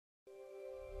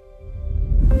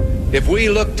if we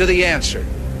look to the answer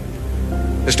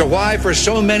as to why for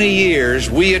so many years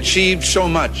we achieved so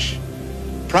much,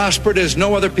 prospered as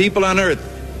no other people on earth,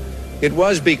 it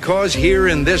was because here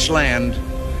in this land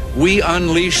we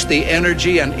unleashed the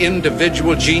energy and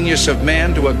individual genius of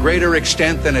man to a greater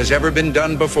extent than has ever been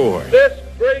done before. This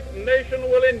great nation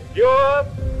will endure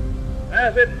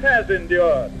as it has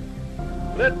endured.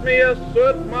 Let me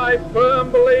assert my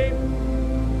firm belief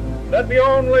that the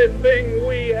only thing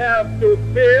we have to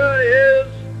fear is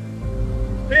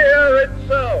fear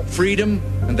itself. Freedom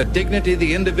and the dignity of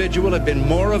the individual have been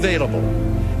more available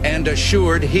and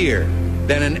assured here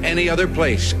than in any other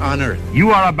place on earth.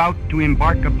 You are about to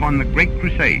embark upon the great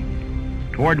crusade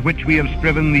toward which we have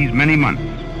striven these many months.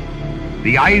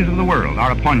 The eyes of the world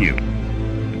are upon you.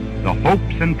 The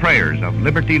hopes and prayers of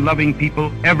liberty-loving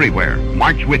people everywhere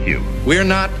march with you. We're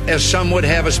not, as some would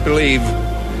have us believe,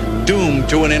 doomed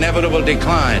to an inevitable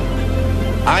decline.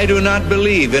 I do not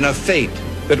believe in a fate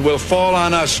that will fall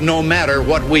on us no matter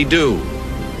what we do.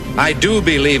 I do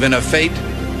believe in a fate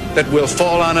that will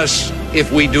fall on us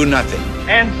if we do nothing.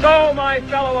 And so, my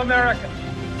fellow Americans,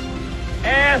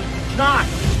 ask not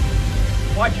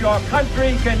what your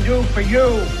country can do for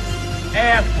you,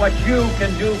 ask what you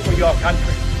can do for your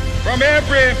country. From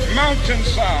every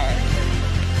mountainside,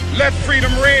 let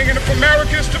freedom ring, and if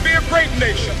America is to be a great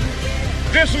nation,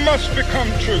 this must become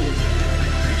true.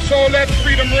 So let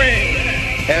freedom ring.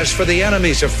 As for the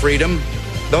enemies of freedom,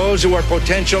 those who are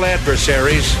potential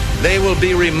adversaries, they will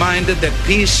be reminded that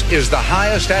peace is the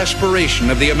highest aspiration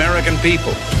of the American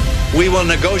people. We will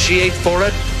negotiate for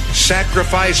it,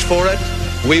 sacrifice for it.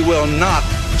 We will not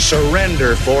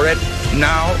surrender for it,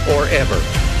 now or ever.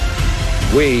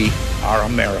 We are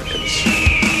Americans.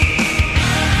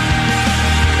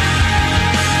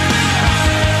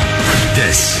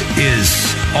 This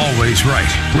is Always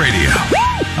Right Radio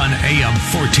on AM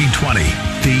 1420,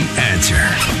 The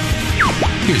Answer.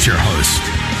 Here's your host,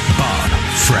 Bob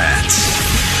Frantz.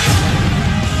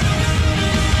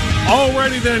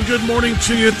 Alrighty then, good morning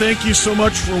to you. Thank you so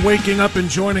much for waking up and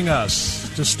joining us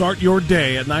to start your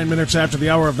day at 9 minutes after the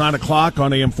hour of 9 o'clock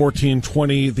on AM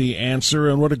 1420, The Answer.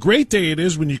 And what a great day it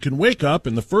is when you can wake up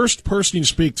and the first person you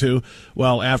speak to,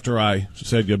 well, after I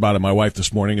said goodbye to my wife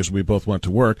this morning as we both went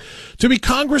to work, to be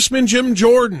Congressman Jim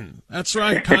Jordan. That's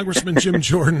right, Congressman Jim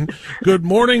Jordan. Good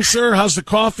morning, sir. How's the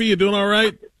coffee? You doing all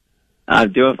right?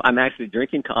 I'm actually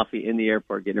drinking coffee in the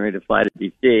airport, getting ready to fly to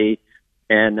D.C.,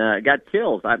 and got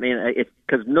chills. I mean, it's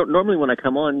because normally when I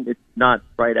come on, it's not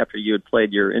right after you had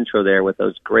played your intro there with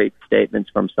those great statements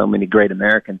from so many great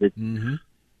Americans.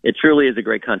 It truly is a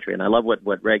great country, and I love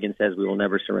what Reagan says, we will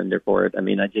never surrender for it. I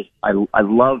mean, I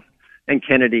love, and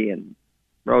Kennedy and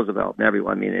Roosevelt and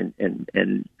everyone, I mean,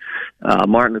 and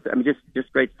Martin Luther, I mean,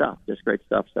 just great stuff,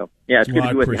 So, yeah, it's good to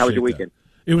be with you. How was your weekend?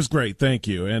 It was great, thank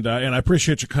you, and I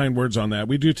appreciate your kind words on that.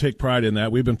 We do take pride in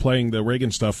that. We've been playing the Reagan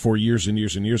stuff for years and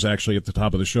years and years, actually, at the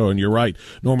top of the show, and you're right.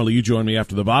 Normally you join me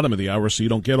after the bottom of the hour, so you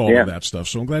don't get all of that stuff.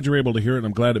 So I'm glad you're able to hear it, and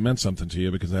I'm glad it meant something to you,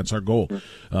 because that's our goal,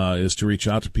 is to reach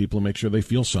out to people and make sure they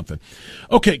feel something.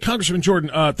 Okay, Congressman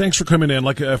Jordan, thanks for coming in.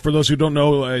 Like for those who don't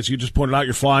know, as you just pointed out,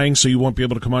 you're flying, so you won't be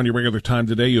able to come on your regular time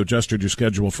today. You adjusted your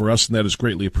schedule for us, and that is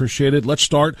greatly appreciated. Let's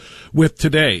start with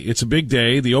today. It's a big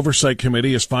day. The Oversight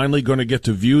Committee is finally going to get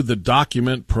to view the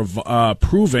document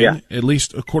proving, at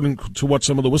least according to what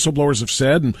some of the whistleblowers have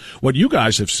said and what you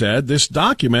guys have said, this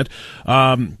document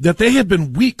that they had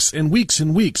been weeks and weeks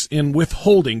and weeks in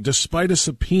withholding despite a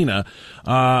subpoena.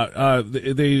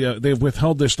 They've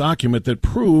withheld this document that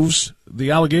proves the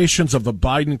allegations of the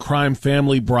Biden crime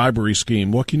family bribery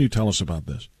scheme. What can you tell us about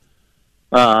this?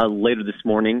 Later this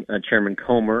morning, Chairman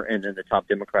Comer and then the top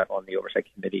Democrat on the Oversight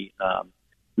Committee,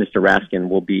 Mr. Raskin,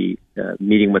 will be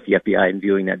meeting with the FBI and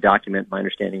viewing that document. My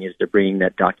understanding is they're bringing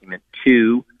that document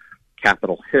to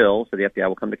Capitol Hill, so the FBI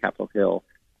will come to Capitol Hill.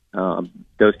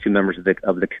 Those two members of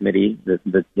the committee,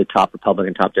 the top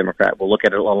Republican, top Democrat, will look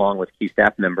at it along with key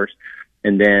staff members,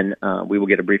 and then we will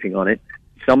get a briefing on it.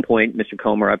 At some point, Mr.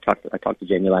 Comer, I talked to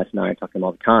Jamie last night. I talk to him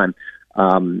all the time.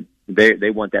 They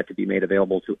want that to be made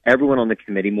available to everyone on the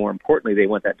committee. More importantly, they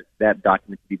want that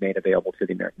document to be made available to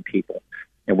the American people.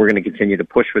 And we're going to continue to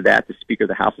push for that. The Speaker of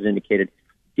the House has indicated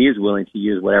he is willing to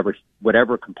use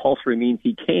whatever compulsory means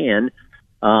he can.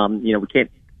 We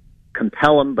can't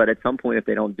compel them, but at some point, if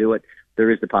they don't do it, there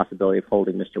is the possibility of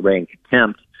holding Mr. Ray in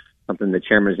contempt, something the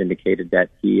chairman has indicated that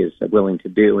he is willing to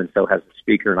do, and so has the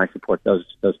Speaker, and I support those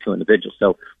two individuals.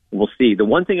 So we'll see. The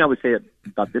one thing I would say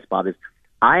about this, Bob, is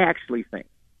I actually think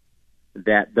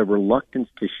that the reluctance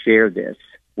to share this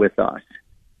with us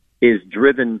is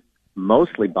driven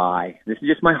mostly by, this is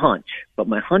just my hunch, but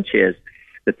my hunch is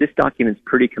that this document's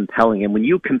pretty compelling. And when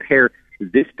you compare,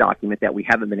 this document that we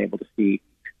haven't been able to see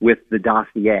with the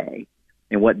dossier,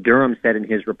 and what Durham said in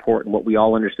his report, and what we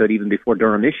all understood even before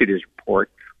Durham issued his report,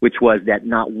 which was that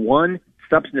not one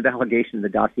substantive allegation in the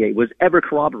dossier was ever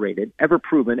corroborated, ever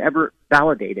proven, ever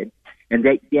validated, and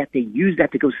yet they use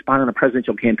that to go spy on a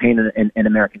presidential campaign and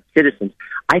American citizens.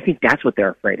 I think that's what they're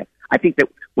afraid of. I think that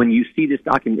when you see this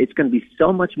document, it's going to be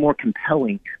so much more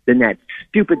compelling than that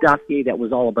stupid dossier that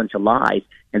was all a bunch of lies,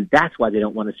 and that's why they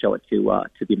don't want to show it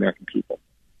to the American people.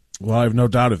 Well, I have no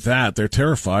doubt of that. They're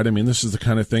terrified. I mean, this is the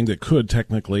kind of thing that could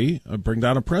technically bring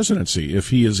down a presidency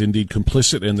if he is indeed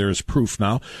complicit, and there is proof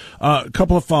now. A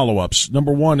couple of follow-ups.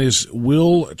 Number one is,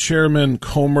 will Chairman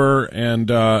Comer and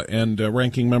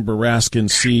Ranking Member Raskin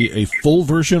see a full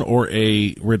version or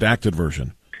a redacted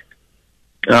version?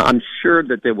 I'm sure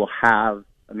that they will have,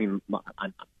 I'm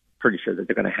pretty sure that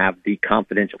they're going to have the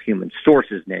confidential human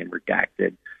sources name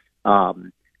redacted.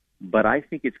 But I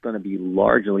think it's going to be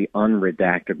largely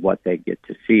unredacted what they get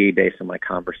to see based on my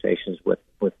conversations with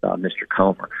Mr.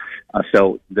 Comer.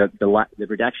 So the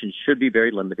redaction should be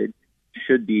very limited,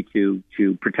 should be to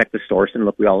protect the source. And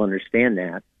look, we all understand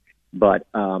that. But,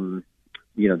 the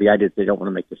idea that they don't want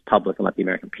to make this public and let the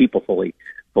American people fully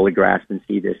grasp and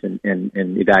see this and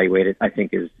evaluate it, I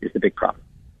think is the big problem.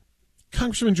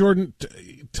 Congressman Jordan,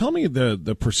 tell me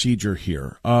the procedure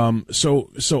here.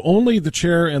 So only the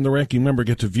chair and the ranking member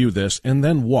get to view this, and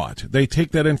then what? They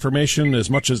take that information as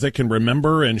much as they can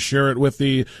remember and share it with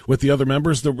the other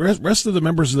members. The rest of the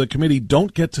members of the committee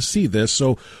don't get to see this.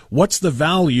 So what's the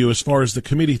value as far as the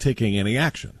committee taking any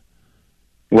action?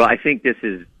 Well, I think this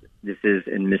is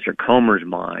in Mr. Comer's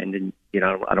mind, and I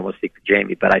don't want to speak for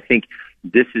Jamie, but I think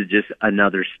this is just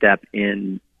another step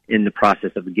in the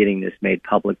process of getting this made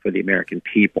public for the American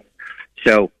people.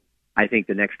 So I think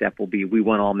the next step will be, we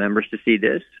want all members to see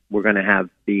this. We're going to have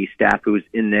the staff who's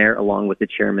in there, along with the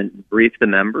chairman, brief the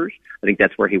members. I think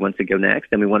that's where he wants to go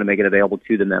next. Then we want to make it available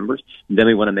to the members. Then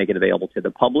we want to make it available to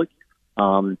the public.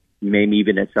 Maybe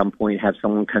even at some point have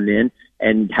someone come in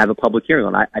and have a public hearing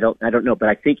on it. I don't know, but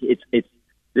I think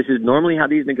this is normally how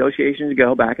these negotiations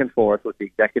go, back and forth with the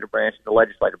executive branch and the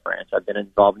legislative branch. I've been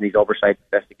involved in these oversight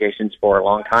investigations for a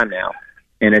long time now,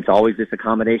 and it's always this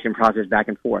accommodation process back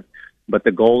and forth. But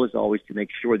the goal is always to make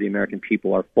sure the American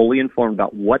people are fully informed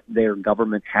about what their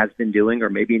government has been doing, or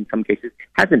maybe in some cases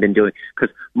hasn't been doing.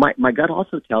 Because my gut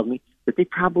also tells me that they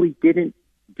probably didn't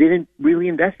really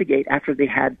investigate after they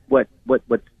had what's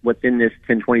in this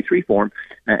 1023 form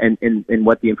and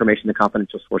what the information the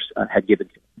confidential source had given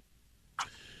to them.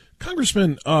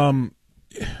 Congressman, I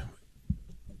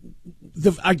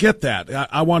get that.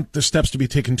 I want the steps to be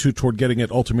taken toward getting it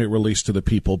ultimately released to the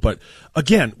people. But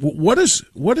again, what does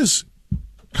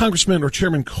Congressman or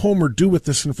Chairman Comer do with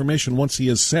this information once he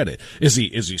has said it? Is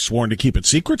he sworn to keep it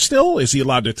secret still? Is he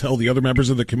allowed to tell the other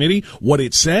members of the committee what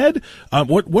it said?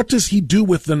 What does he do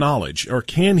with the knowledge, or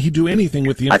can he do anything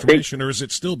with the information, or is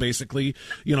it still basically,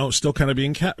 still kind of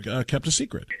being kept a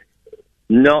secret?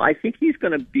 No, I think he's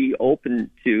going to be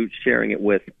open to sharing it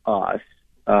with us.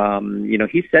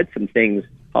 He said some things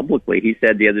publicly. He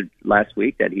said last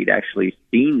week that he'd actually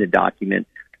seen the document.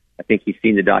 I think he's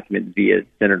seen the document via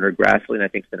Senator Grassley, and I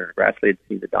think Senator Grassley had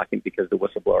seen the document because the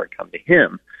whistleblower had come to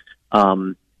him.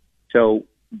 I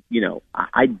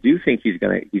do think he's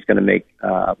going to make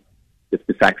the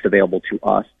facts available to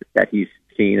us that he's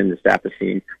seen and the staff has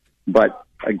seen. But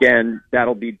again,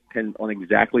 that'll depend on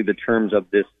exactly the terms of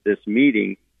this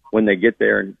meeting when they get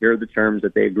there, and here are the terms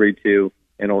that they agreed to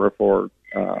in order for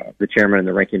the chairman and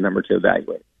the ranking member to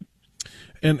evaluate.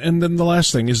 And then the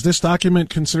last thing, is this document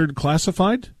considered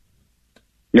classified?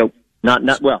 Nope,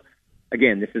 not well.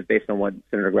 Again, this is based on what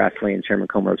Senator Grassley and Chairman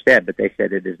Comer have said, but they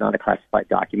said it is not a classified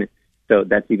document, so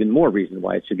that's even more reason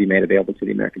why it should be made available to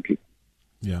the American people.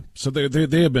 Yeah, so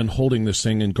they have been holding this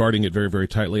thing and guarding it very, very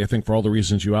tightly, I think, for all the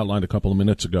reasons you outlined a couple of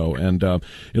minutes ago, and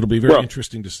it'll be very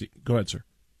interesting to see. Go ahead, sir.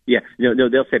 Yeah, no,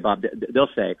 they'll say, Bob, they'll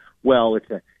say, well, it's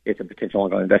a potential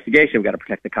ongoing investigation. We've got to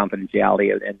protect the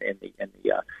confidentiality and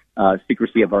the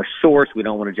secrecy of our source. We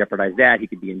don't want to jeopardize that. He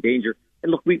could be in danger.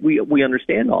 And look, we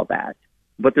understand all that.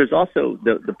 But there's also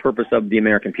the purpose of the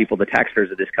American people, the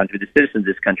taxpayers of this country, the citizens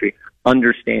of this country,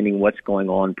 understanding what's going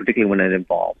on, particularly when it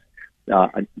involves,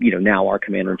 now our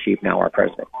commander-in-chief, now our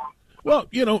president. Well,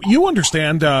 you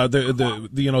understand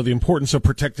the importance of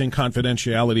protecting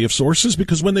confidentiality of sources,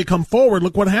 because when they come forward,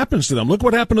 look what happens to them. Look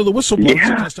what happened to the whistleblowers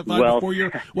who testified before your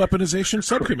weaponization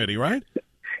subcommittee, right?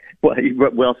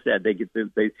 Well said. They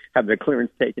have their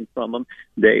clearance taken from them.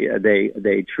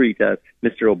 They treat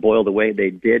Mr. O'Boyle the way they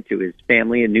did to his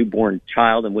family, a newborn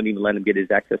child, and wouldn't even let him get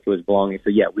his access to his belongings. So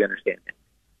yeah, we understand that.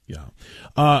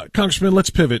 Yeah. Congressman, let's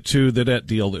pivot to the debt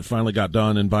deal that finally got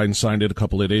done, and Biden signed it a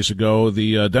couple of days ago.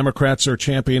 The Democrats are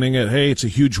championing it. Hey, it's a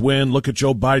huge win. Look at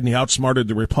Joe Biden. He outsmarted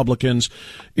the Republicans.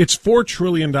 It's $4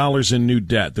 trillion in new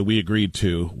debt that we agreed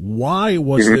to. Why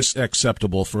was this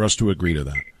acceptable for us to agree to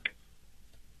that?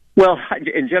 Well,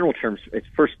 in general terms, it's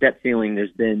first debt ceiling.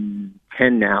 There's been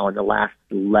 10 now in the last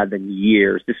 11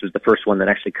 years. This was the first one that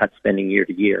actually cut spending year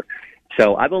to year.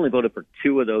 So I've only voted for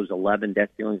 2 of those 11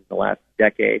 debt ceilings in the last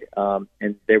decade,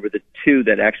 and they were the 2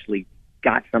 that actually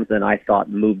got something I thought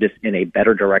moved us in a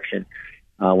better direction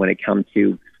when it comes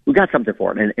to, we got something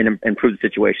for it and improved the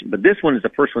situation. But this one is the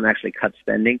first one that actually cut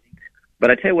spending.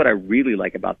 But I tell you what I really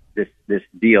like about this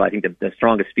deal. I think the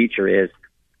strongest feature is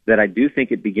that I do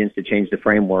think it begins to change the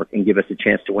framework and give us a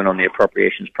chance to win on the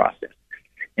appropriations process.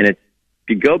 And if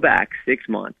you go back 6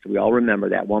 months, we all remember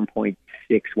that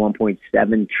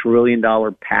 $1.7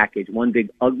 trillion package, one big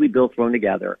ugly bill thrown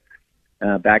together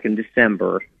back in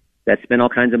December that spent all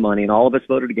kinds of money, and all of us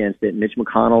voted against it. Mitch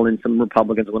McConnell and some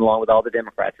Republicans went along with all the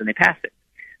Democrats, and they passed it.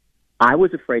 I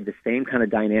was afraid the same kind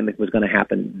of dynamic was going to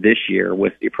happen this year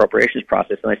with the appropriations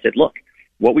process, and I said, look,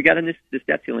 what we got in this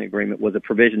debt ceiling agreement was a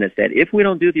provision that said if we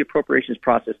don't do the appropriations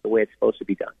process the way it's supposed to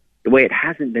be done, the way it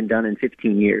hasn't been done in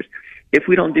 15 years, if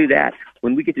we don't do that,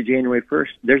 when we get to January 1st,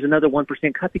 there's another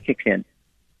 1% cut that kicks in.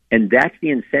 And that's the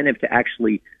incentive to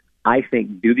actually, I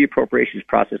think, do the appropriations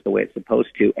process the way it's supposed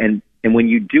to. And when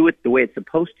you do it the way it's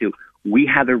supposed to, we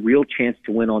have a real chance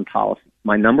to win on policy.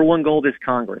 My number one goal this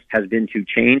Congress has been to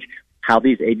change how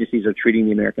these agencies are treating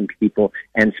the American people,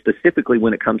 and specifically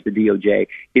when it comes to DOJ,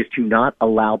 is to not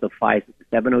allow the FISA, the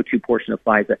 702 portion of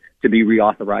FISA, to be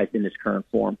reauthorized in this current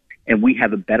form. And we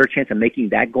have a better chance of making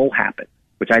that goal happen,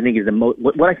 which I think is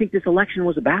what I think this election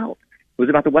was about. It was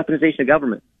about the weaponization of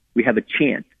government. We have a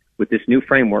chance with this new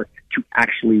framework to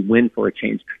actually win for a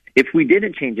change. If we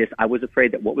didn't change this, I was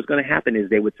afraid that what was going to happen is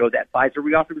they would throw that FISA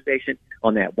reauthorization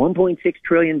on that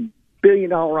 $1.6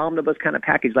 billion omnibus kind of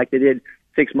package like they did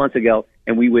 6 months ago,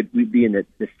 and we'd be in the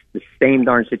same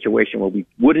darn situation where we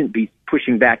wouldn't be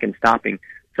pushing back and stopping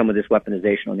some of this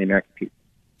weaponization on the American people.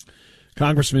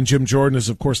 Congressman Jim Jordan is,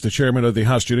 of course, the chairman of the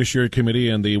House Judiciary Committee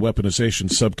and the Weaponization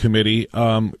Subcommittee.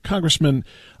 Congressman,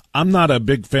 I'm not a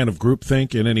big fan of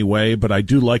groupthink in any way, but I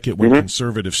do like it when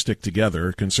conservatives stick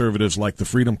together. Conservatives like the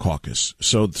Freedom Caucus.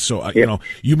 So you know,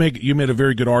 you made a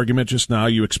very good argument just now.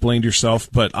 You explained yourself,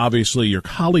 but obviously your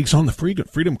colleagues on the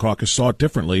Freedom Caucus saw it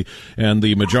differently, and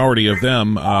the majority of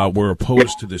them were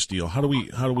opposed to this deal. How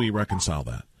do we reconcile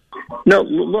that? No,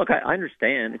 look, I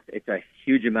understand it's a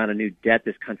huge amount of new debt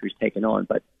this country's taken on,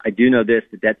 but I do know this: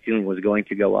 the debt ceiling was going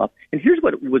to go up, and here's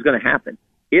what was going to happen.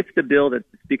 If the bill that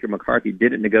Speaker McCarthy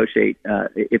didn't negotiate,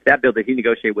 if that bill that he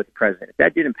negotiated with the president, if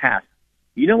that didn't pass,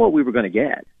 you know what we were going to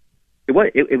get? It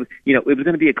was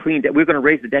going to be a clean debt. We were going to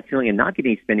raise the debt ceiling and not get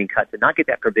any spending cuts and not get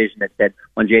that provision that said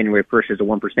on January 1st there's a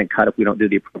 1% cut if we don't do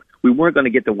the. We weren't going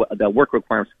to get the work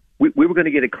requirements. We were going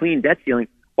to get a clean debt ceiling,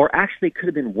 or actually it could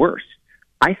have been worse.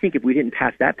 I think if we didn't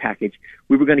pass that package,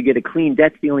 we were going to get a clean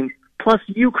debt ceiling plus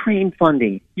Ukraine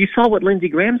funding. You saw what Lindsey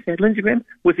Graham said. Lindsey Graham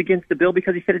was against the bill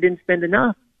because he said it didn't spend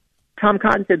enough. Tom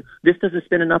Cotton said this doesn't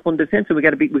spend enough on defense, and we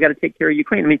got to take care of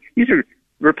Ukraine. I mean, these are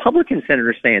Republican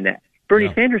senators saying that.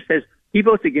 Bernie Sanders says he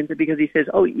votes against it because he says,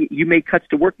 "Oh, you made cuts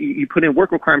to work, you put in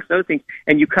work requirements and other things,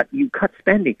 and you cut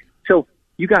spending." So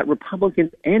you got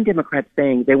Republicans and Democrats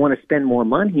saying they want to spend more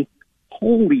money.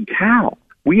 Holy cow!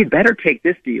 We had better take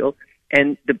this deal.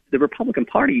 And the Republican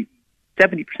Party,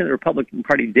 70% of the Republican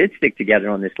Party did stick together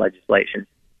on this legislation,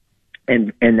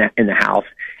 and in the House,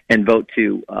 and vote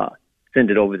to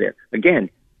send it over there. Again,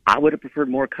 I would have preferred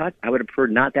more cuts. I would have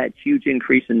preferred not that huge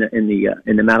increase in the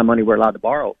amount of money we're allowed to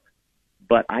borrow.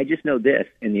 But I just know this: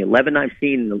 in the 11 I've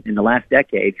seen in the last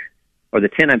decade, or the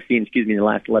 10 I've seen, in the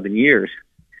last 11 years,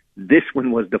 this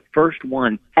one was the first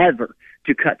one ever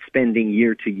to cut spending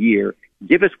year to year,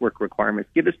 give us work requirements,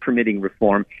 give us permitting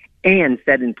reform, and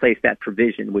set in place that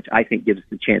provision, which I think gives us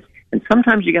a chance. And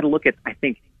sometimes you got to look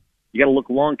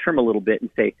long term a little bit and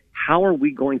say, how are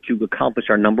we going to accomplish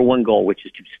our number one goal, which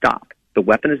is to stop the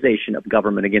weaponization of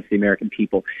government against the American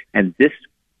people? And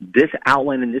this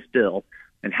outline in this bill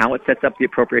and how it sets up the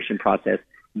appropriation process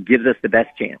gives us the best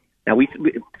chance. Now, we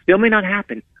still may not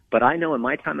happen, but I know in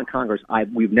my time in Congress,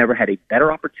 we've never had a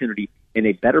better opportunity and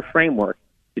a better framework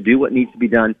to do what needs to be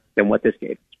done than what this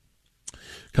gave.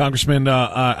 Congressman,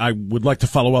 I would like to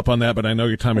follow up on that, but I know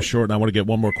your time is short, and I want to get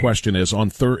one more question. Is on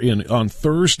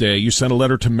Thursday, you sent a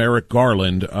letter to Merrick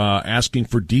Garland asking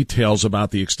for details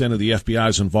about the extent of the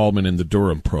FBI's involvement in the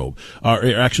Durham probe,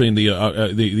 actually in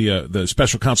the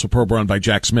special counsel probe run by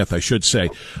Jack Smith, I should say.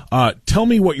 Tell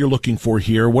me what you're looking for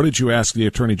here. What did you ask the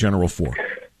Attorney General for?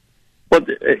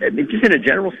 just in a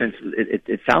general sense,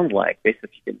 it sounds like,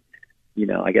 basically,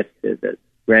 I guess the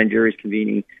grand jury's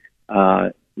convening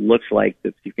looks like,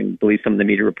 if you can believe some of the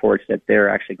media reports, that they're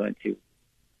actually going to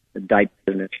indict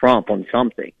President Trump on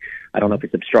something. I don't know if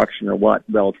it's obstruction or what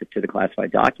relative to the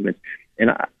classified documents.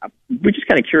 And we're just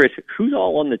kind of curious, who's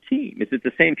all on the team? Is it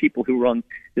the same people who run?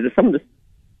 Is it some of the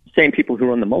same people who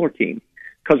run the Mueller team?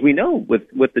 Because we know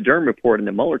with the Durham report and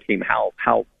the Mueller team how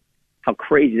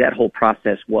crazy that whole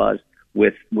process was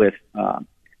with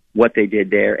what they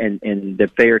did there and the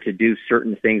failure to do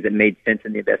certain things that made sense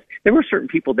in the invest. There were certain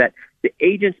people that the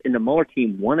agents in the Mueller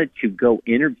team wanted to go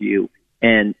interview,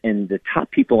 and the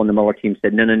top people on the Mueller team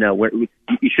said, no,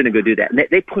 you shouldn't go do that. And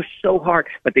they pushed so hard,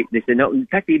 but they said no. In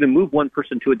fact, they even moved one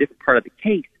person to a different part of the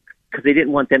case because they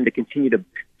didn't want them to continue to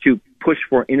push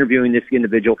for interviewing this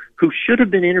individual who should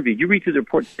have been interviewed. You read through the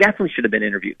report, definitely should have been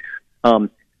interviewed.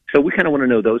 So we kind of want to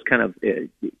know those kind of, is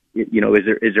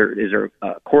there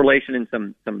a correlation in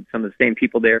some of the same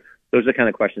people there? Those are the kind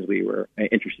of questions we were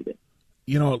interested in.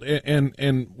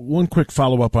 And one quick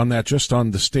follow-up on that, just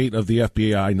on the state of the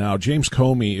FBI now. James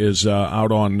Comey is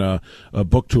out on a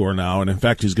book tour now, and in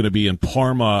fact, he's going to be in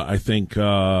Parma, I think,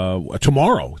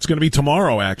 tomorrow. It's going to be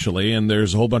tomorrow, actually, and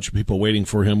there's a whole bunch of people waiting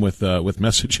for him with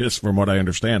messages, from what I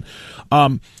understand.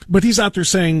 But he's out there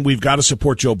saying we've got to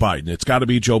support Joe Biden. It's got to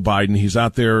be Joe Biden. He's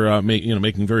out there,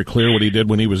 making very clear what he did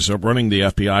when he was running the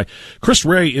FBI. Chris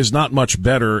Wray is not much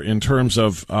better in terms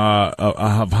of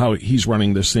how he's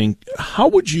running this thing. How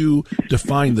would you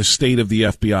define the state of the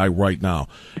FBI right now?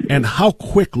 And how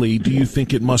quickly do you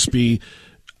think it must be,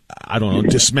 I don't know,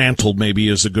 dismantled maybe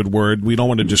is a good word. We don't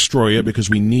want to destroy it because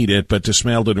we need it, but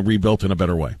dismantled and rebuilt in a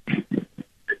better way?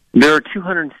 There are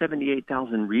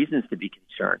 278,000 reasons to be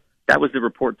concerned. That was the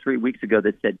report 3 weeks ago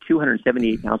that said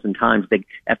 278,000 times the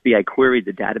FBI queried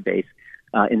the database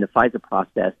in the FISA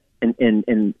process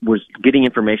and was getting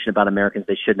information about Americans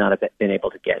they should not have been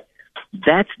able to get.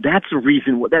 That's the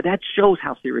reason. That shows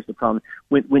how serious the problem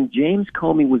is. When James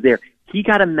Comey was there, he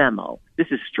got a memo. This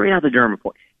is straight out of the Durham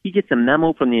report. He gets a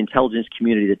memo from the intelligence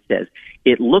community that says,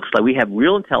 it looks like we have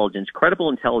real intelligence, credible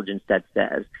intelligence that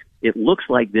says it looks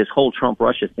like this whole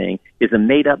Trump-Russia thing is a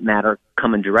made-up matter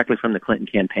coming directly from the Clinton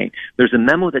campaign. There's a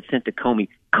memo that's sent to Comey.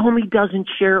 Comey doesn't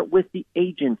share it with the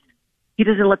agents. He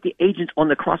doesn't let the agents on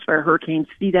the Crossfire Hurricane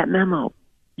see that memo.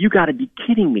 You got to be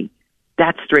kidding me.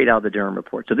 That's straight out of the Durham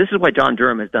report. So this is why John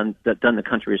Durham has done the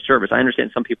country a service. I understand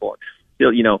some people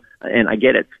still, and I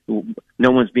get it.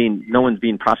 No one's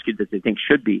being prosecuted that they think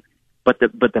should be. But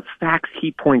the facts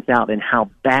he points out and how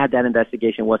bad that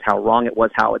investigation was, how wrong it was,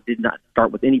 how it did not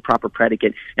start with any proper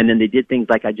predicate, and then they did things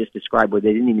like I just described where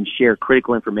they didn't even share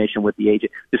critical information with the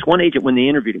agent. This one agent, when they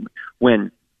interviewed him,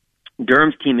 when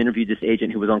Durham's team interviewed this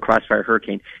agent who was on Crossfire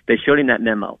Hurricane, they showed him that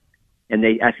memo. And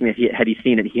they asked him if had he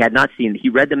seen it. He had not seen it. He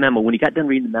read the memo. When he got done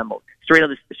reading the memo, straight out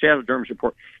of Durham's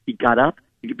report, he got up.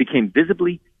 He became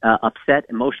visibly upset,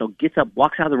 emotional, gets up,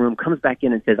 walks out of the room, comes back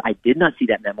in and says, I did not see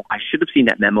that memo. I should have seen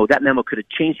that memo. That memo could have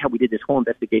changed how we did this whole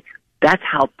investigation. That's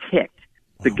how ticked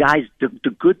the guys, the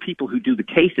good people who do the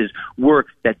cases, were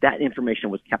that information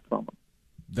was kept from them.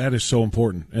 That is so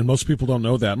important, and most people don't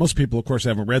know that. Most people, of course,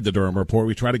 haven't read the Durham report.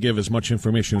 We try to give as much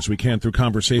information as we can through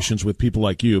conversations with people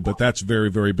like you, but that's very,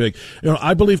 very big.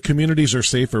 I believe communities are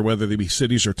safer, whether they be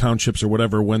cities or townships or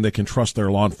whatever, when they can trust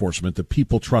their law enforcement. The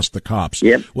people trust the cops.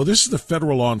 Yep. Well, this is the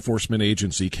federal law enforcement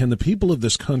agency. Can the people of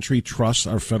this country trust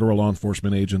our federal law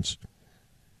enforcement agents?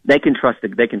 They can trust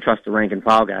the rank and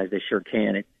file guys. They sure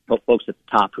can. It's folks at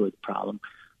the top who are the problem.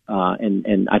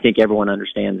 And I think everyone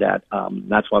understands that.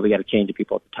 That's why we got to change the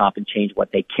people at the top and change what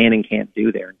they can and can't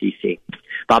do there in D.C.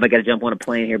 Bob, I got to jump on a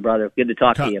plane here, brother. Good to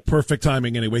talk to you. Perfect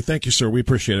timing anyway. Thank you, sir. We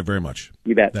appreciate it very much.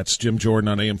 You bet. That's Jim Jordan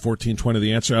on AM 1420,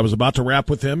 The Answer. I was about to wrap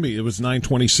with him. It was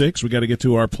 9:26. We got to get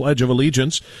to our Pledge of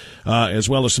Allegiance, as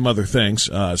well as some other things.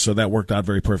 So that worked out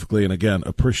very perfectly. And again,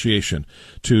 appreciation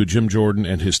to Jim Jordan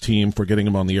and his team for getting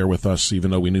him on the air with us,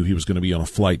 even though we knew he was going to be on a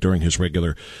flight during his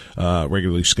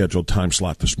regularly scheduled time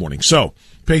slot this morning. So,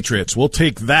 Patriots, we'll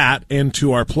take that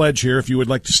into our pledge here. If you would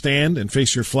like to stand and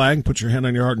face your flag, put your hand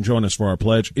on your heart and join us for our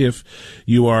pledge. If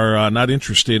you are not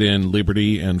interested in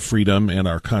liberty and freedom and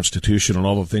our Constitution and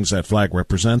all the things that flag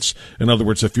represents, in other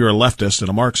words, if you're a leftist and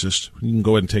a Marxist, you can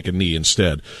go ahead and take a knee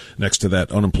instead next to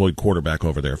that unemployed quarterback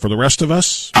over there. For the rest of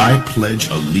us, I pledge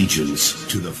allegiance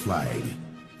to the flag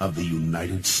of the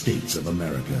United States of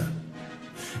America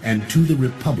and to the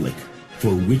republic for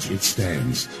which it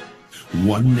stands,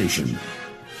 one nation,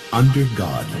 under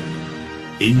God,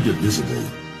 indivisible,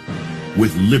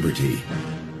 with liberty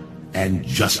and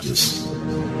justice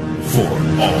for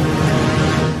all.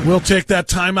 We'll take that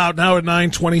time out now at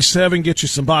 9:27, get you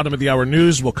some bottom of the hour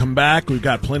news. We'll come back. We've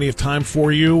got plenty of time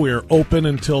for you. We're open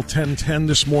until 10:10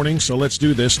 this morning, so let's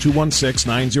do this.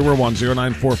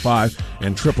 216-901-0945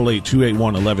 and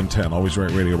 888-281-1110. Always Right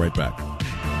Radio, right back.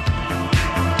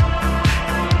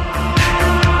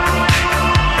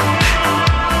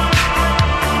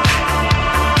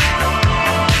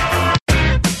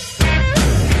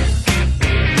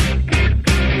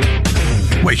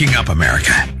 Waking up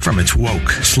America from its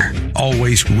woke,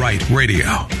 Always Right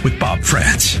Radio with Bob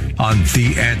France on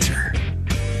The Answer.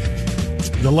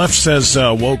 The left says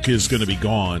woke is going to be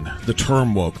gone. The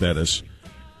term woke, that is.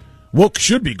 Woke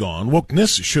should be gone.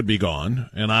 Wokeness should be gone.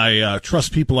 And I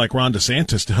trust people like Ron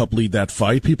DeSantis to help lead that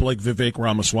fight. People like Vivek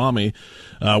Ramaswamy,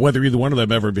 whether either one of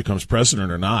them ever becomes president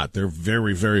or not, they're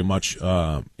very, very much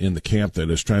in the camp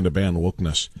that is trying to ban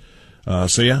wokeness.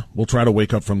 So yeah, we'll try to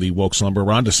wake up from the woke slumber.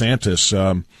 Ron DeSantis,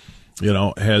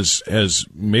 has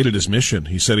made it his mission.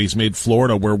 He said he's made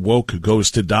Florida where woke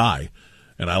goes to die,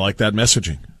 and I like that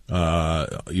messaging.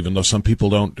 Even though some people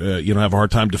don't, have a hard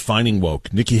time defining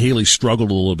woke. Nikki Haley struggled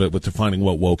a little bit with defining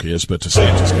what woke is, but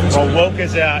DeSantis gets it. Well, woke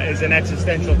is an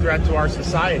existential threat to our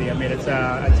society. I mean, it's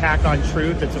an attack on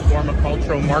truth. It's a form of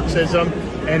cultural Marxism,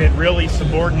 and it really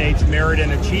subordinates merit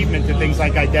and achievement to things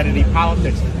like identity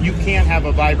politics. You can't have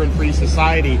a vibrant, free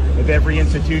society if every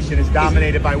institution is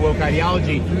dominated by woke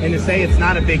ideology. And to say it's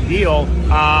not a big deal,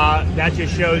 that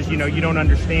just shows, you don't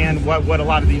understand what a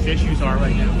lot of these issues are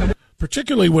right now.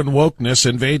 Particularly when wokeness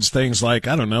invades things like,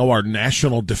 our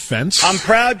national defense. I'm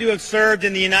proud to have served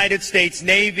in the United States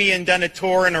Navy and done a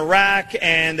tour in Iraq,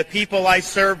 and the people I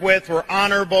served with were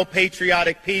honorable,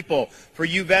 patriotic people. For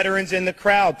you veterans in the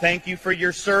crowd, thank you for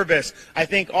your service. I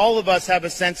think all of us have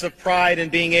a sense of pride in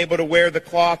being able to wear the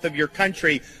cloth of your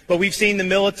country, but we've seen the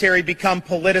military become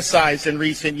politicized in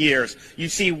recent years. You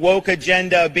see woke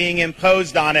agenda being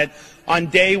imposed on it. On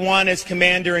day one as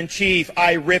Commander-in-Chief,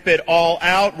 I rip it all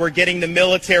out. We're getting the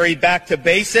military back to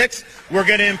basics. We're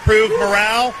going to improve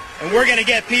morale, and we're going to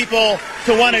get people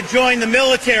to want to join the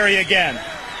military again.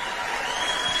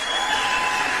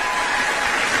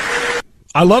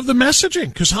 I love the messaging,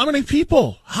 because how many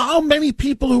people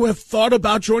who have thought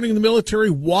about joining the military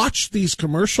watch these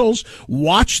commercials,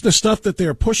 watch the stuff that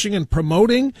they're pushing and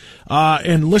promoting,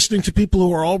 and listening to people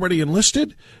who are already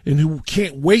enlisted and who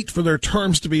can't wait for their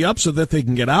terms to be up so that they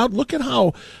can get out. Look at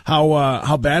how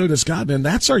bad it has gotten, and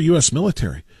that's our U.S.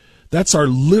 military. That's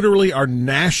literally our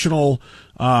national,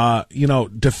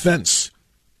 defense.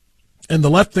 And the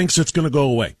left thinks it's going to go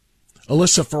away.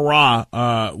 Alyssa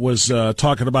Farah was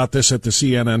talking about this at the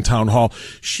CNN town hall.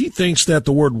 She thinks that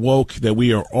the word woke, that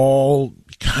we are all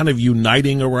kind of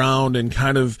uniting around and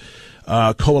kind of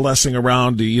coalescing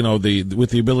around,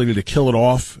 with the ability to kill it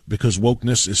off, because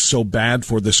wokeness is so bad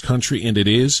for this country, and it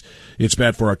is. It's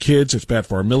bad for our kids. It's bad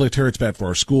for our military. It's bad for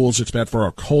our schools. It's bad for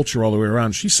our culture all the way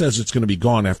around. She says it's going to be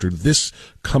gone after this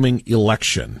coming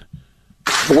election.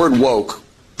 The word woke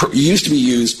used to be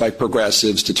used by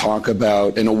progressives to talk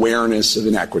about an awareness of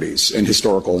inequities and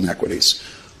historical inequities.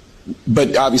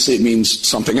 But obviously it means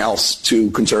something else to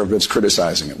conservatives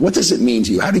criticizing it. What does it mean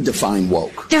to you? How do you define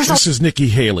woke? This is Nikki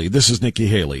Haley.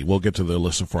 We'll get to the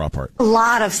Alyssa Farah part. A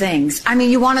lot of things. I mean,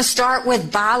 you want to start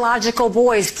with biological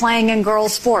boys playing in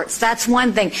girls' sports. That's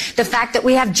one thing. The fact that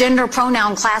we have gender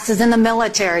pronoun classes in the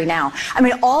military now. I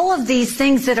mean, all of these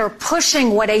things that are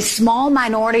pushing what a small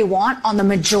minority want on the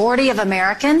majority of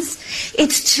Americans,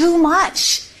 it's too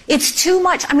much. It's too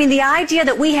much. I mean, the idea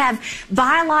that we have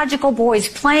biological boys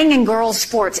playing in girls'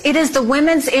 sports, it is the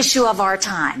women's issue of our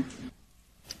time.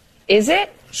 Is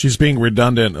it? She's being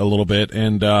redundant a little bit,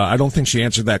 and I don't think she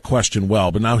answered that question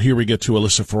well. But now here we get to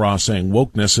Alyssa Farah saying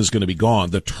wokeness is going to be gone.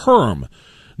 The term,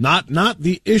 not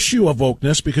the issue of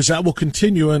wokeness, because that will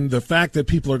continue, and the fact that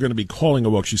people are going to be calling it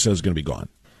woke, she says, is going to be gone.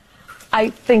 I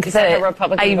think that the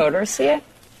Republican voters see it.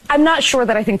 I'm not sure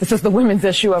that I think this is the women's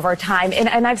issue of our time,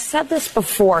 and I've said this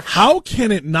before. How can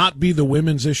it not be the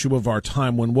women's issue of our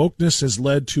time when wokeness has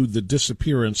led to the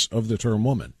disappearance of the term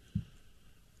woman?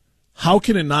 How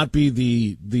can it not be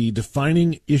the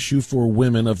defining issue for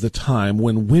women of the time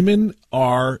when women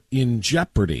are in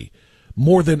jeopardy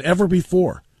more than ever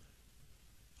before?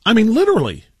 I mean,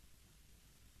 literally,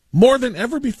 more than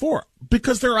ever before,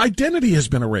 because their identity has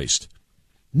been erased.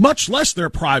 Much less their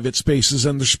private spaces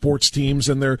and their sports teams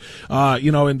and their, they're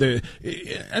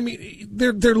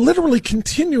literally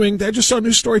continuing. I just saw a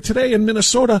news story today in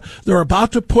Minnesota. They're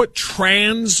about to put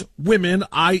trans women,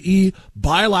 i.e.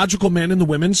 biological men, in the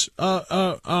women's,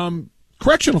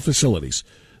 correctional facilities,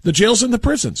 the jails and the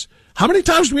prisons. How many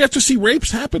times do we have to see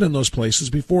rapes happen in those places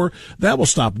before that will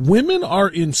stop? Women are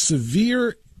in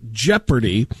severe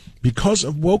jeopardy because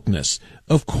of wokeness.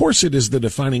 Of course it is the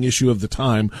defining issue of the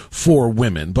time for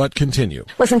women, but continue.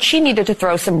 Listen, she needed to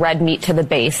throw some red meat to the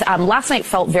base. Last night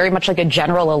felt very much like a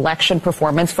general election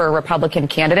performance for a Republican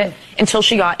candidate until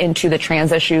she got into the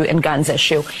trans issue and guns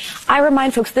issue. I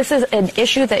remind folks, this is an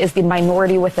issue that is the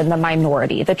minority within the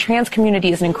minority. The trans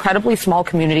community is an incredibly small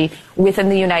community within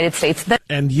the United States.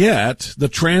 And yet, the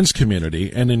trans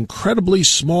community, an incredibly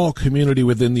small community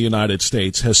within the United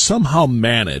States, has somehow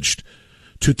managed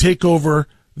to take over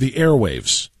the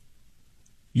airwaves,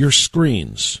 your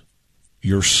screens,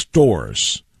 your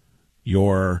stores,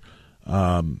 your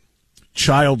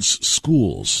child's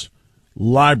schools,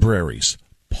 libraries,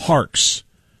 parks,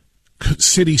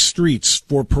 city streets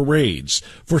for parades,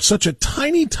 for such a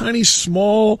tiny, tiny,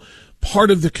 small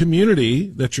part of the community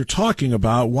that you're talking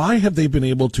about. Why have they been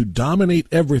able to dominate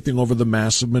everything over the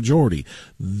massive majority?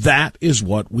 That is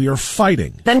what we are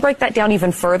fighting. Then break that down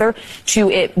even further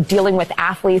to it dealing with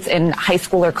athletes in high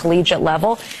school or collegiate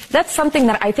level. That's something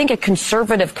that I think a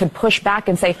conservative could push back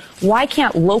and say, why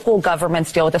can't local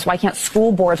governments deal with this? Why can't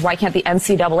school boards? Why can't the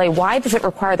NCAA? Why does it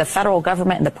require the federal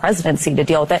government and the presidency to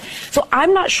deal with it? So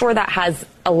I'm not sure that has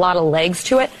a lot of legs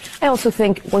to it. I also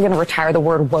think we're going to retire the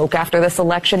word woke after this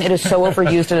election. It is so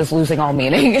overused, it is losing all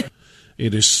meaning.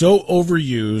 It is so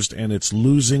overused, and it's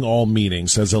losing all meaning,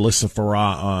 says Alyssa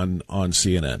Farah on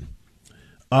CNN.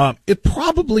 It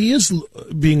probably is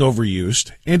being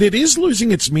overused, and it is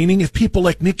losing its meaning if people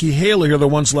like Nikki Haley are the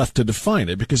ones left to define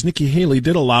it, because Nikki Haley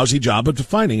did a lousy job of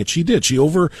defining it. She did. She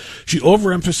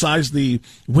overemphasized the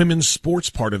women's sports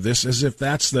part of this as if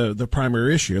that's the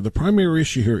primary issue. The primary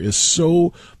issue here is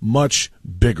so much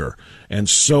bigger and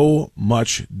so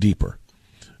much deeper.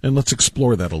 And let's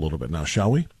explore that a little bit now, shall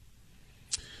we?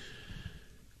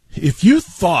 If you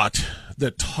thought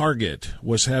that Target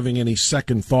was having any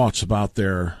second thoughts about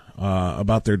their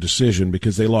decision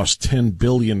because they lost $10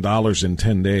 billion in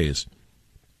 10 days,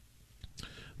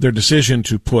 their decision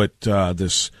to put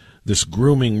this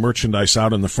grooming merchandise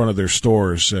out in the front of their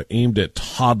stores aimed at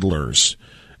toddlers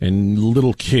and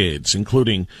little kids,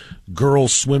 including girl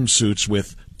swimsuits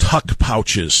with tuck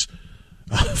pouches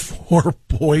for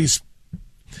boys'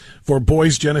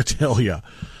 genitalia.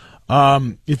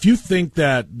 If you think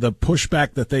that the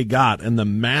pushback that they got and the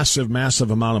massive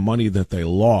amount of money that they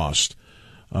lost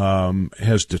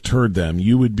has deterred them,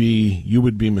 you would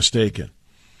be mistaken.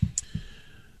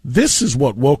 This is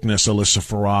what wokeness, Alyssa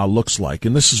Farah, looks like,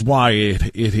 and this is why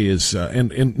it is.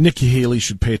 And Nikki Haley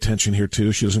should pay attention here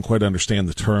too. She doesn't quite understand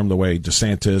the term the way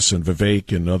DeSantis and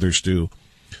Vivek and others do.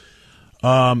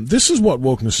 This is what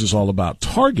wokeness is all about.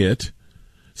 Target.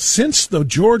 Since the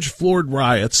George Floyd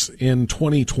riots in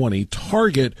 2020,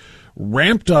 Target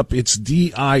ramped up its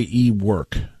DIE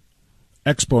work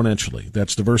exponentially.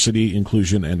 That's diversity,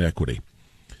 inclusion, and equity.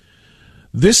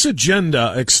 This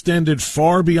agenda extended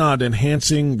far beyond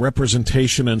enhancing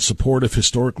representation and support of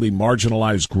historically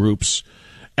marginalized groups,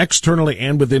 externally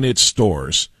and within its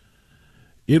stores.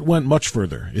 It went much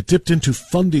further. It dipped into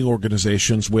funding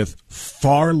organizations with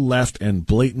far left and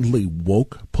blatantly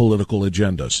woke political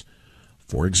agendas.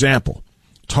 For example,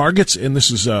 Target's, and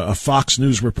this is a Fox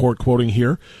News report quoting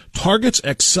here, Target's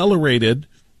accelerated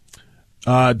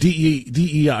DIE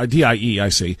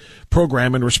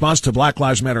program in response to Black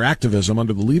Lives Matter activism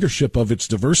under the leadership of its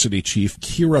diversity chief,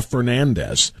 Kira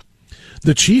Fernandez.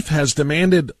 The chief has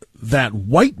demanded that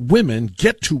white women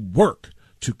get to work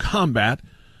to combat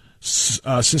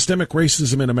systemic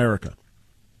racism in America.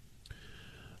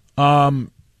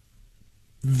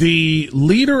 The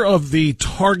leader of the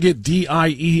Target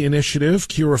DIE initiative,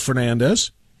 Kira Fernandez,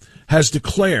 has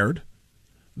declared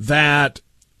that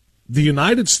the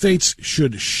United States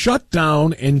should shut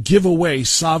down and give away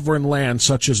sovereign land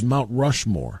such as Mount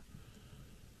Rushmore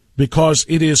because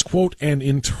it is, quote, an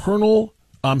international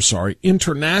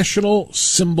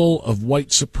symbol of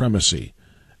white supremacy,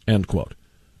 end quote.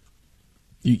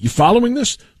 You following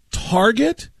this?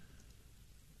 Target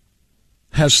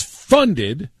has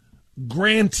funded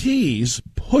grantees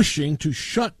pushing to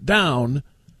shut down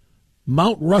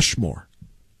Mount Rushmore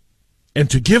and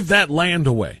to give that land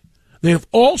away. They have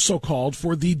also called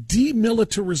for the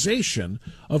demilitarization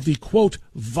of the, quote,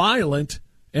 violent,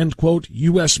 end quote,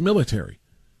 U.S. military.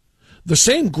 The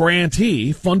same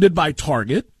grantee, funded by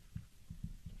Target,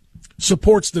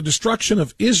 supports the destruction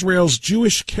of Israel's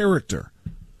Jewish character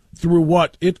through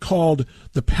what it called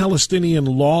the Palestinian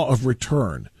Law of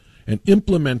Return, and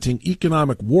implementing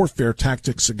economic warfare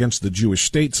tactics against the Jewish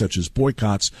state, such as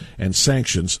boycotts and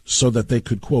sanctions, so that they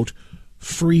could, quote,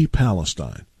 free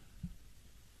Palestine.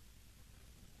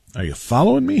 Are you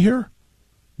following me here?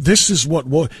 This is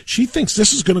what she thinks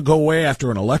this is going to go away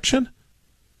after an election?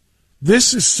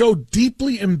 This is so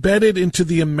deeply embedded into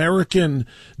the American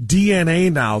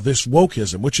DNA now, this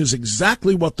wokeism, which is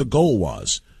exactly what the goal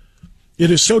was.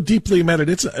 It is so deeply embedded.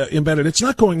 It's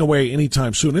not going away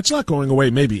anytime soon. It's not going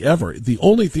away maybe ever. The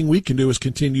only thing we can do is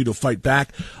continue to fight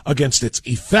back against its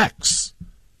effects.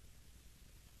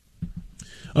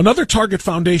 Another Target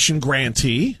Foundation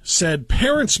grantee said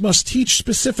parents must teach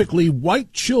specifically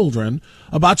white children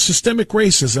about systemic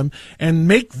racism and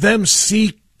make them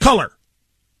see color.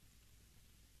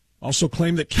 Also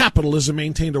claimed that capitalism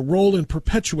maintained a role in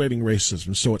perpetuating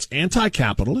racism. So it's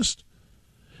anti-capitalist,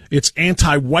 it's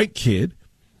anti-white kid,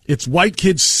 it's white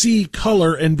kids see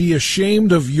color and be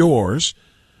ashamed of yours.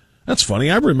 That's funny.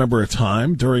 I remember a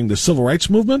time during the Civil Rights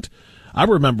Movement. I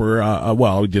remember,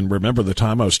 I didn't remember the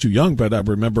time, I was too young, but I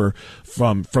remember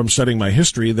from studying my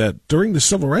history that during the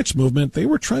Civil Rights Movement, they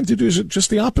were trying to do just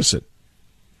the opposite.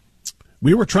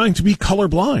 We were trying to be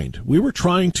colorblind. We were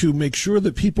trying to make sure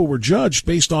that people were judged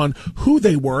based on who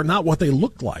they were, not what they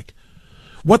looked like.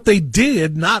 What they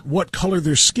did, not what color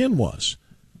their skin was.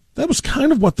 That was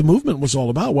kind of what the movement was all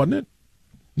about, wasn't it?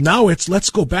 Now it's let's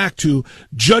go back to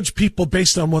judge people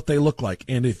based on what they look like.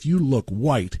 And if you look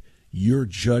white, you're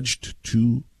judged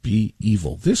to be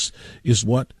evil. This is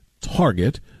what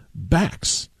Target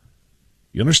backs.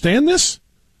 You understand this?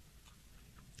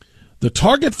 The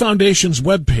Target Foundation's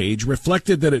webpage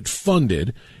reflected that it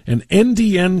funded an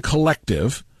NDN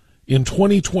collective in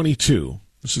 2022.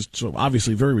 This is so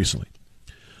obviously very recently.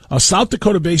 A South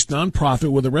Dakota-based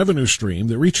nonprofit with a revenue stream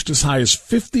that reached as high as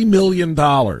 $50 million,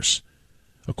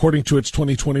 according to its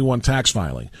 2021 tax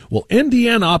filing. Well,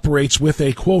 NDN operates with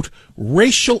a, quote,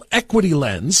 racial equity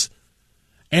lens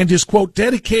and is, quote,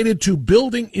 dedicated to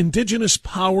building indigenous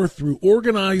power through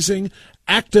organizing,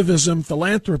 activism,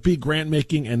 philanthropy,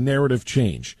 grant-making, and narrative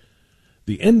change.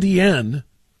 The NDN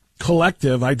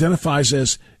collective identifies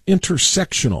as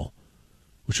intersectional,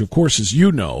 which, of course, as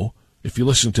you know, if you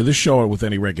listen to this show with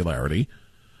any regularity,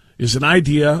 is an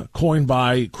idea coined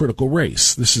by critical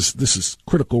race. This is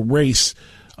critical race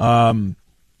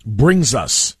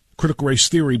critical race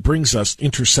theory brings us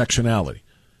intersectionality.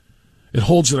 It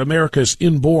holds that America is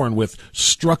inborn with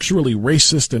structurally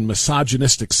racist and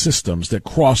misogynistic systems that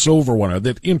cross over one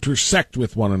another, that intersect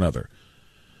with one another.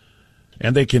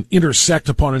 And they can intersect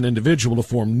upon an individual to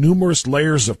form numerous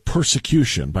layers of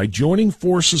persecution by joining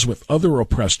forces with other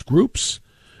oppressed groups.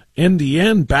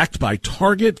 NDN, backed by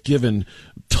Target, given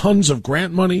tons of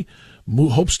grant money,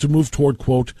 hopes to move toward,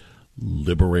 quote,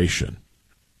 liberation.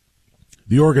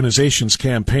 The organization's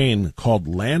campaign, called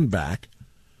Land Back,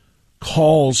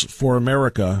 calls for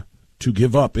America to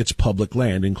give up its public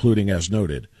land, including, as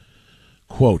noted,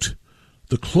 quote,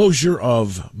 the closure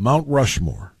of Mount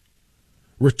Rushmore,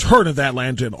 return of that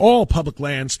land and all public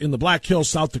lands in the Black Hills,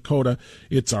 South Dakota.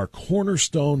 It's our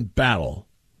cornerstone battle.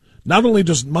 Not only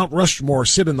does Mount Rushmore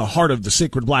sit in the heart of the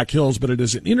sacred Black Hills, but it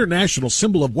is an international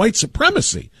symbol of white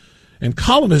supremacy and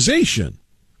colonization.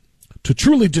 To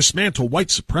truly dismantle white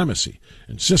supremacy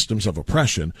and systems of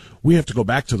oppression, we have to go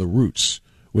back to the roots,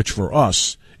 which for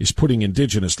us is putting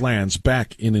indigenous lands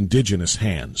back in indigenous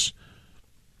hands.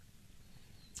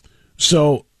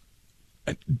 So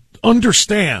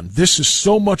understand, this is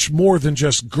so much more than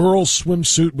just girls'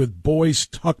 swimsuit with boys'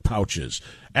 tuck pouches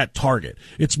at Target.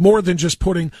 It's more than just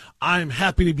putting I'm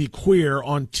happy to be queer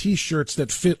on T-shirts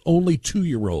that fit only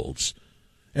 2-year-olds,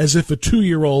 as if a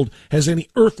 2-year-old has any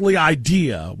earthly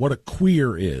idea what a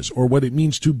queer is or what it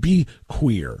means to be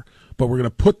queer. But we're going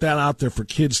to put that out there for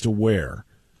kids to wear.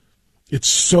 It's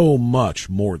so much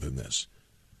more than this.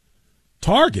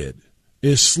 Target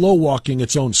is slow-walking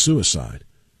its own suicide.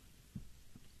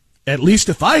 At least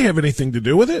if I have anything to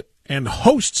do with it, and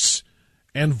hosts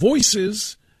and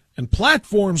voices and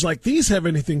platforms like these have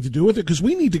anything to do with it, because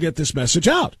we need to get this message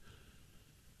out.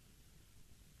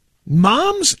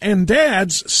 Moms and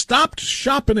dads stopped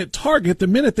shopping at Target the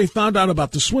minute they found out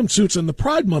about the swimsuits and the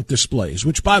Pride Month displays,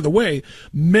 which, by the way,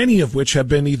 many of which have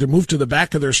been either moved to the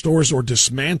back of their stores or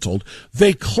dismantled.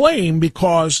 They claim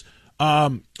because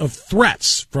of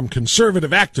threats from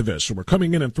conservative activists who were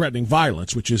coming in and threatening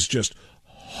violence, which is just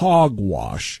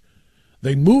hogwash.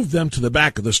 They moved them to the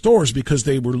back of the stores because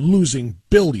they were losing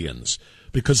billions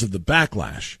because of the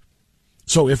backlash.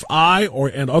 So if I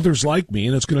and others like me,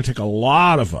 and it's going to take a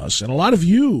lot of us and a lot of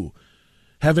you,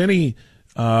 have any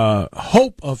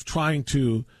hope of trying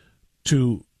to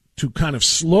kind of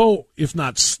slow, if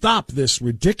not stop, this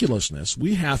ridiculousness,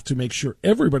 we have to make sure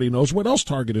everybody knows what else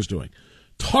Target is doing.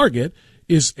 Target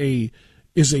is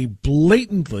a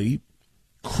blatantly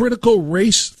critical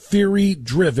race theory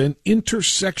driven,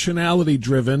 intersectionality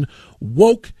driven,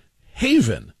 woke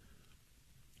haven.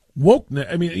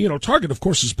 wokeness. I mean, Target, of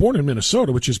course, is born in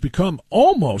Minnesota, which has become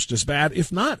almost as bad,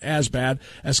 if not as bad,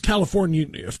 as California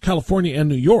and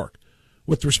New York,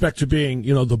 with respect to being,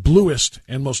 the bluest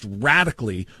and most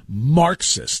radically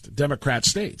Marxist Democrat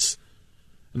states.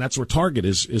 And that's where Target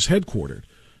is headquartered.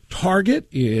 Target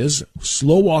is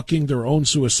slow walking their own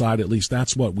suicide. At least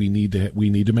that's what we need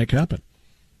to make happen.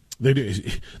 They do.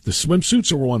 The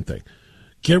swimsuits are one thing.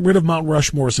 Get rid of Mount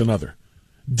Rushmore is another.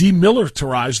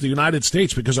 Demilitarize the United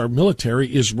States because our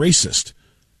military is racist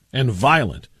and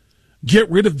violent. Get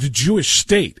rid of the Jewish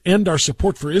state. End our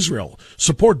support for Israel.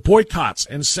 Support boycotts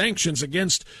and sanctions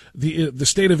against the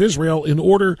state of Israel in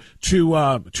order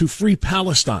to free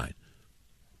Palestine.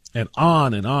 And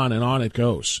on and on and on it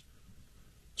goes.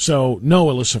 So, no,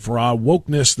 Alyssa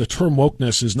Farah, the term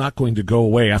wokeness is not going to go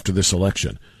away after this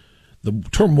election. The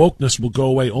term wokeness will go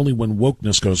away only when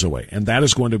wokeness goes away. And that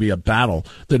is going to be a battle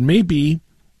that may be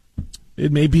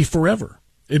forever.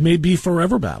 It may be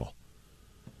forever battle.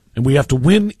 And we have to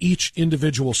win each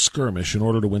individual skirmish in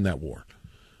order to win that war.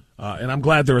 And I'm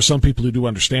glad there are some people who do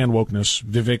understand wokeness.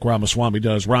 Vivek Ramaswamy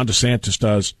does. Ron DeSantis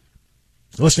does.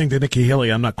 Listening to Nikki Haley,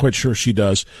 I'm not quite sure she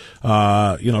does.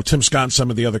 Tim Scott and some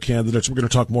of the other candidates. We're going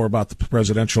to talk more about the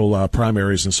presidential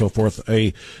primaries and so forth.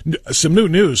 Some new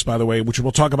news, by the way, which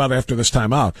we'll talk about after this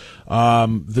time out.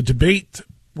 The debate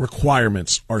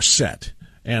requirements are set.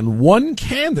 And one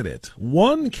candidate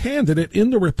in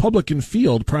the Republican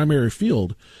primary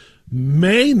field,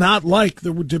 may not like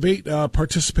the debate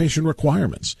participation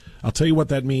requirements. I'll tell you what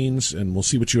that means, and we'll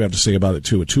see what you have to say about it,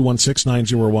 too, at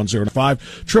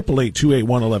 216-901-05,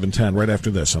 888-281-1110, right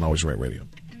after this on Always Right Radio.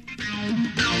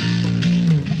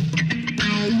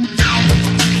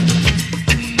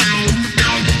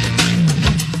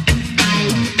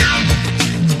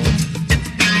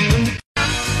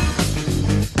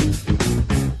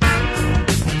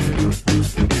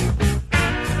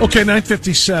 Okay,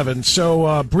 9:57.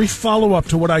 So, brief follow-up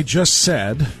to what I just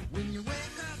said.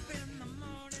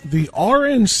 The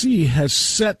RNC has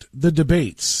set the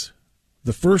debates.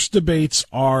 The first debates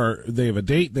they have a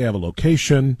date, they have a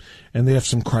location, and they have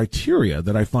some criteria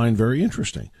that I find very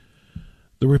interesting.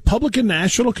 The Republican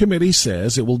National Committee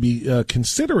says it will be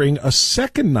considering adding a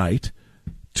second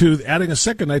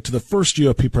night to the first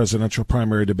GOP presidential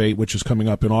primary debate, which is coming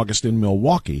up in August in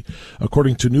Milwaukee,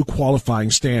 according to new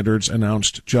qualifying standards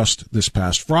announced just this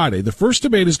past Friday. The first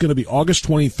debate is going to be August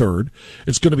 23rd.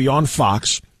 It's going to be on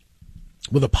Fox,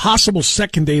 with a possible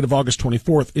second date of August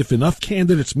 24th if enough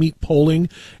candidates meet polling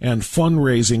and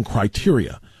fundraising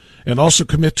criteria, and also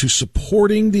commit to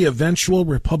supporting the eventual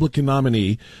Republican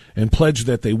nominee and pledge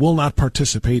that they will not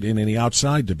participate in any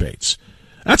outside debates.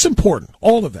 That's important,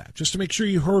 all of that, just to make sure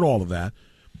you heard all of that.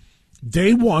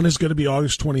 Day one is going to be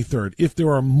August 23rd. If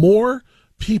there are more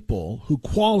people who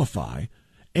qualify,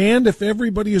 and if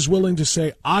everybody is willing to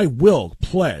say, I will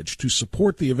pledge to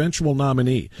support the eventual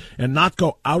nominee and not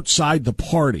go outside the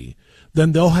party,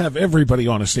 then they'll have everybody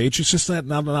on a stage. It's just that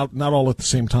not all at the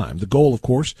same time. The goal, of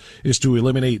course, is to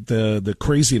eliminate the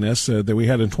craziness that we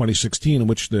had in 2016, in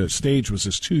which the stage was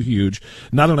just too huge.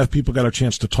 Not enough people got a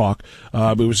chance to talk.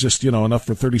 But it was just, enough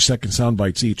for 30-second sound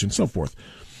bites each and so forth.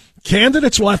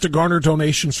 Candidates will have to garner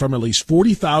donations from at least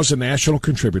 40,000 national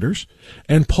contributors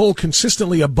and poll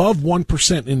consistently above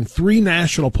 1% in 3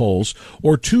 national polls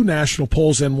or 2 national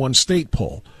polls and 1 state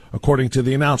poll, according to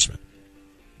the announcement.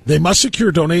 They must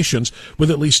secure donations with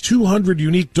at least 200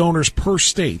 unique donors per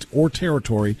state or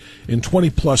territory in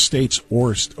 20-plus states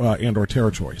or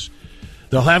territories.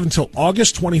 They'll have until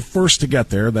August 21st to get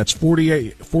there. That's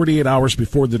 48 hours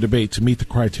before the debate to meet the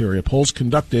criteria. Polls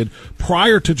conducted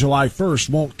prior to July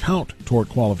 1st won't count toward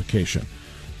qualification.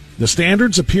 The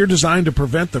standards appear designed to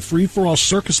prevent the free-for-all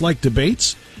circus-like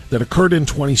debates that occurred in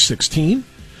 2016.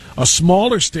 A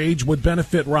smaller stage would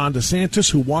benefit Ron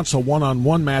DeSantis, who wants a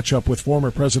one-on-one matchup with former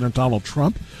President Donald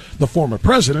Trump. The former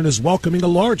president is welcoming a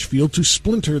large field to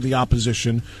splinter the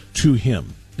opposition to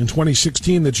him. In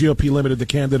 2016, the GOP limited the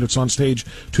candidates on stage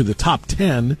to the top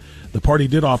 10. The party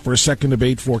did offer a second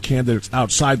debate for candidates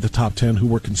outside the top 10 who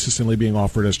were consistently being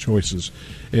offered as choices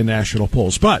in national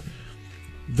polls. But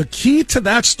the key to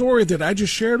that story that I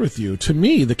just shared with you, to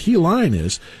me, the key line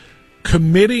is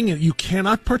committing. You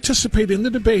cannot participate in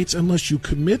the debates unless you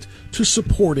commit to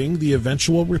supporting the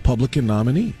eventual Republican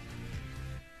nominee.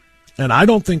 And I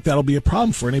don't think that'll be a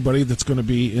problem for anybody that's going to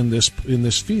be in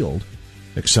this field,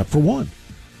 except for one.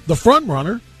 The front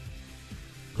runner,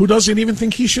 who doesn't even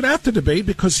think he should have to debate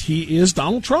because he is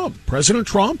Donald Trump. President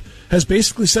Trump has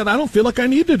basically said, I don't feel like I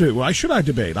need to do. Why should I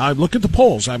debate? I look at the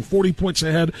polls. I'm 40 points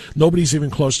ahead. Nobody's even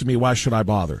close to me. Why should I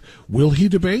bother? Will he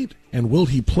debate? And will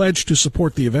he pledge to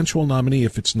support the eventual nominee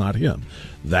if it's not him?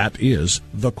 That is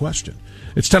the question.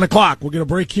 It's 10 o'clock. We'll get a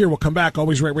break here. We'll come back.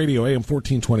 Always Right Radio, AM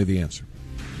 1420, The Answer.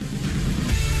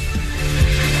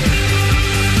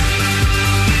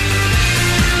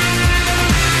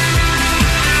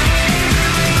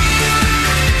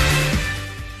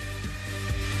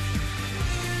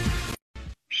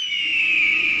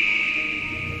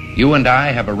 You and I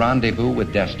have a rendezvous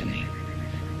with destiny.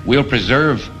 We'll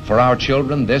preserve for our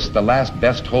children this, the last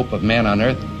best hope of man on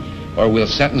earth, or we'll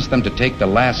sentence them to take the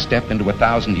last step into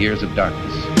 1,000 years of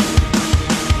darkness.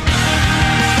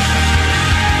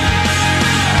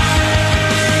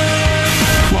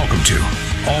 Welcome to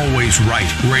Always Right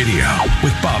Radio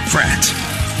with Bob France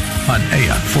on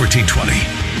AM 1420.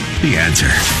 The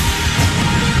Answer.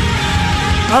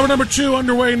 Hour number 2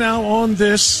 underway now on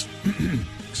this,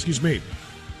 excuse me,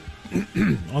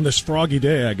 on this froggy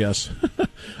day, I guess.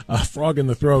 Frog in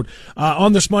the throat.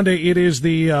 On this Monday, it is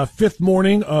the fifth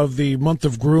morning of the month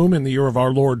of Groom in the year of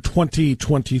our Lord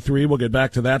 2023. We'll get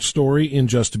back to that story in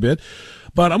just a bit.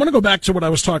 But I'm going to go back to what I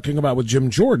was talking about with Jim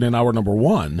Jordan in hour number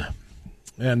 1,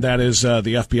 and that is the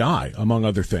FBI, among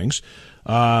other things.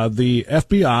 The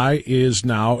FBI is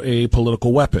now a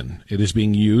political weapon. It is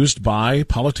being used by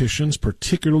politicians,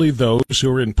 particularly those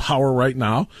who are in power right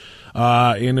now.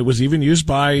 And it was even used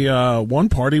by one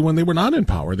party when they were not in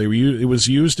power. It was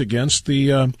used against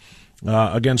the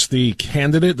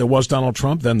candidate that was Donald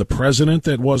Trump, then the president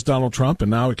that was Donald Trump,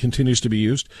 and now it continues to be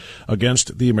used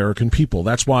against the American people.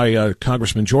 That's why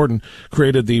Congressman Jordan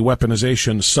created the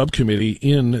weaponization subcommittee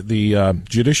in the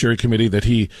Judiciary Committee that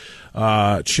he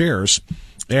chairs.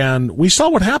 And we saw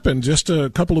what happened just a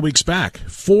couple of weeks back.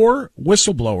 4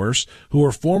 whistleblowers who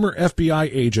were former FBI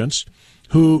agents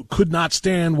who could not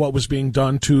stand what was being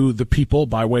done to the people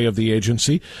by way of the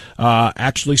agency,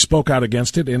 actually spoke out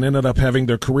against it and ended up having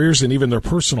their careers and even their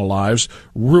personal lives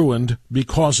ruined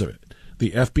because of it.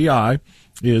 The FBI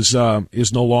is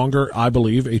no longer, I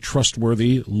believe, a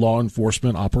trustworthy law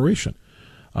enforcement operation.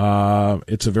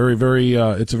 It's a very,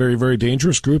 very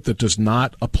dangerous group that does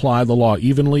not apply the law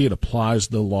evenly. It applies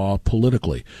the law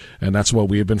politically. And that's what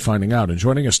we have been finding out. And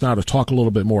joining us now to talk a little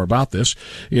bit more about this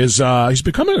is, he's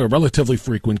becoming a relatively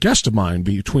frequent guest of mine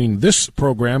between this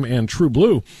program and True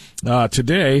Blue.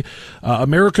 Today,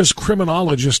 America's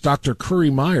criminologist, Dr.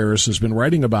 Currie Myers, has been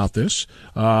writing about this,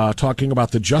 talking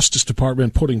about the Justice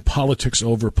Department putting politics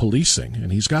over policing.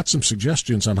 And he's got some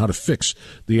suggestions on how to fix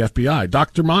the FBI.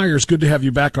 Dr. Myers, good to have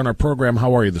you back on our program.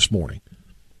 How are you this morning?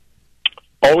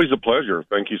 Always a pleasure.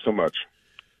 Thank you so much.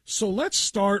 So let's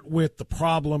start with the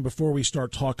problem before we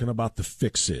start talking about the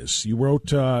fixes. You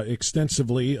wrote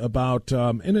extensively about,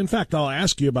 and in fact, I'll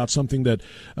ask you about something that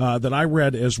I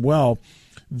read as well.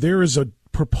 There is a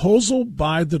proposal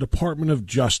by the Department of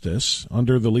Justice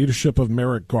under the leadership of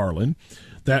Merrick Garland,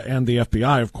 that, and the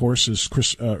FBI, of course, is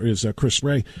Chris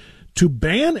Wray, to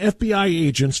ban FBI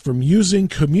agents from using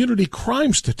community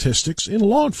crime statistics in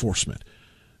law enforcement.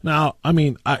 Now, I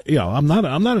mean, I'm not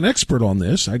an expert on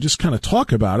this. I just kind of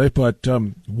talk about it, but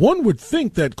one would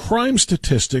think that crime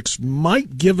statistics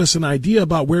might give us an idea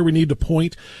about where we need to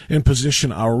point and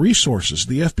position our resources.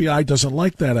 The FBI doesn't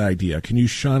like that idea. Can you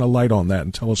shine a light on that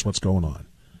and tell us what's going on?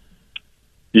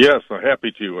 Yes, I'm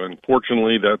happy to.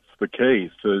 Unfortunately, that's the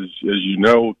case. As you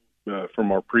know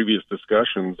from our previous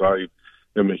discussions, I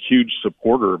am a huge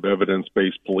supporter of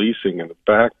evidence-based policing, and in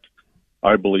fact,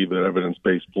 I believe that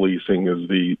evidence-based policing is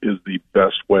the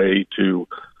best way to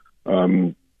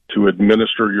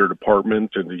administer your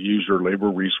department and to use your labor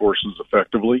resources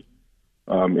effectively.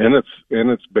 And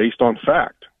it's based on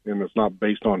fact, and it's not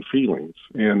based on feelings.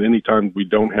 And anytime we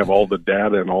don't have all the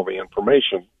data and all the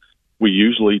information, we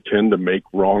usually tend to make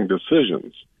wrong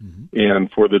decisions. Mm-hmm. And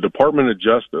for the Department of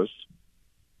Justice,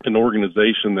 an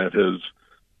organization that has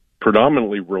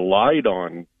predominantly relied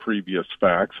on previous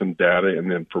facts and data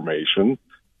and information,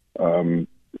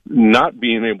 not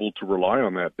being able to rely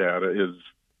on that data is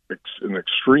an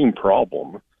extreme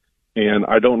problem. And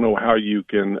I don't know how you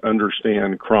can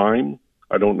understand crime.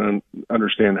 I don't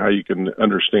understand how you can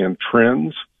understand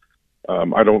trends.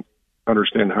 I don't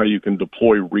understand how you can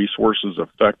deploy resources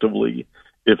effectively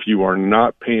if you are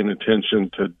not paying attention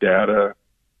to data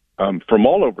from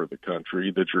all over the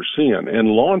country that you're seeing. And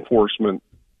law enforcement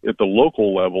at the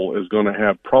local level is going to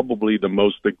have probably the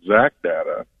most exact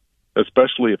data,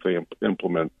 especially if they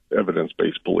implement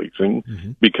evidence-based policing,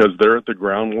 mm-hmm. because they're at the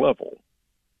ground level.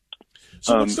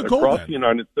 So what's the goal across then? the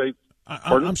United States?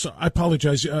 I'm sorry. I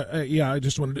apologize. I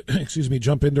just wanted to,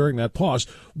 jump in during that pause.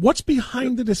 What's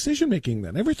behind the decision-making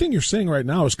then? Everything you're saying right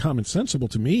now is commonsensible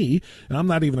to me, and I'm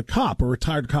not even a cop, a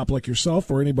retired cop like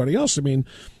yourself or anybody else. I mean,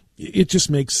 it just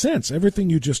makes sense, everything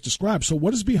you just described. So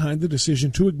what is behind the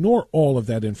decision to ignore all of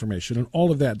that information and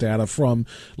all of that data from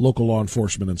local law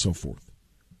enforcement and so forth?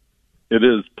 It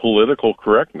is political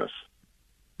correctness.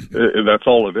 That's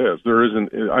all it is. There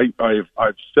isn't.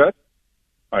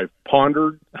 I've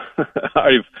pondered.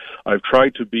 I've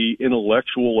tried to be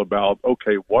intellectual about,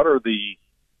 okay, what are the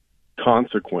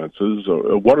consequences?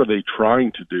 What are they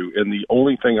trying to do? And the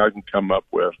only thing I can come up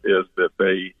with is that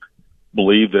they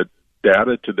believe that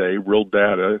data today, real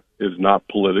data, is not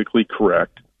politically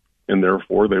correct, and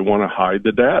therefore they want to hide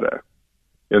the data.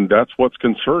 And that's what's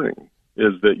concerning,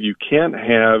 is that you can't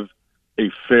have a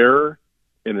fair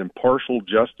and impartial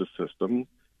justice system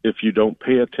if you don't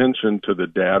pay attention to the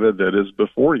data that is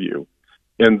before you.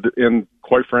 And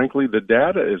quite frankly, the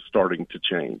data is starting to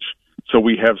change. So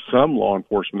we have some law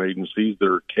enforcement agencies that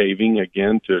are caving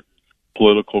again to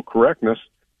political correctness,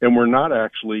 and we're not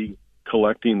actually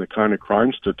collecting the kind of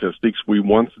crime statistics we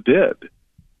once did.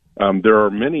 There are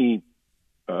many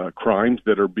crimes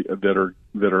that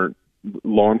are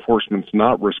law enforcement's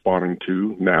not responding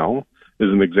to now. As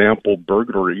an example,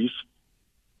 burglaries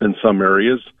in some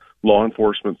areas. Law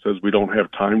enforcement says we don't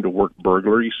have time to work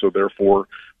burglary, so therefore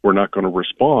we're not going to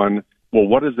respond. Well,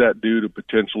 what does that do to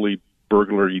potentially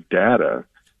burglary data?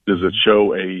 Does it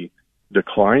show a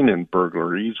decline in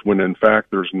burglaries when in fact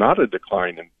there's not a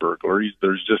decline in burglaries?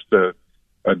 There's just a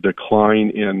decline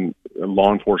in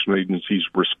law enforcement agencies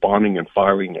responding and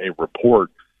filing a report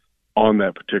on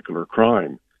that particular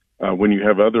crime. When you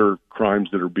have other crimes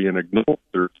that are being ignored,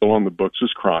 they're still on the books as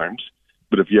crimes.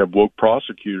 But if you have woke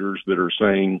prosecutors that are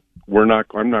saying we're not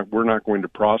going to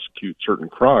prosecute certain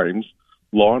crimes,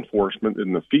 law enforcement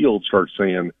in the field starts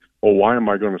saying, "Oh, why am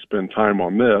I going to spend time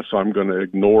on this? I'm going to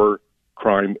ignore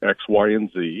crime X, Y, and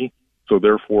Z. So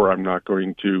therefore, I'm not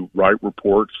going to write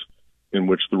reports in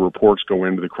which the reports go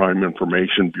into the Crime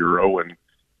Information Bureau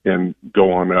and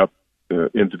go on up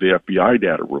into the FBI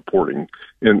data reporting."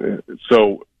 And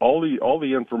so all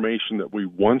the information that we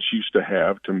once used to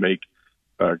have to make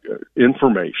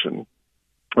information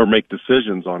or make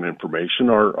decisions on information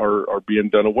are being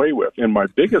done away with. And my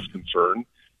biggest concern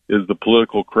is the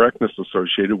political correctness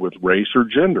associated with race or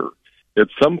gender. At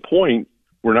some point,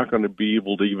 we're not going to be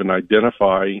able to even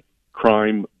identify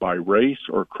crime by race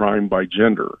or crime by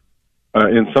gender.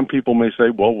 And some people may say,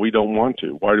 well, we don't want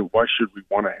to. Why should we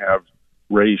want to have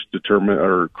race determined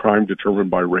or crime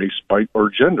determined by race or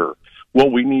gender?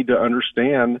 Well, we need to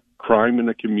understand crime in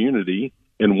a community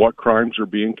and what crimes are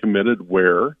being committed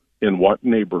where, in what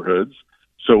neighborhoods.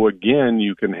 So again,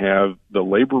 you can have the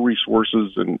labor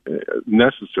resources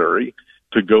necessary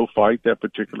to go fight that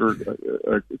particular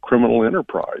criminal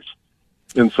enterprise.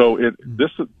 And so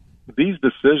these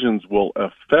decisions will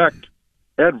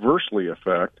adversely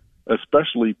affect,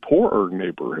 especially poorer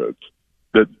neighborhoods,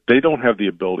 that they don't have the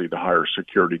ability to hire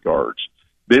security guards.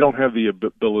 They don't have the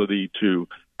ability to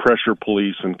pressure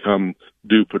police and come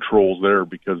do patrols there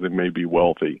because they may be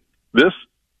wealthy. This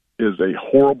is a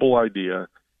horrible idea,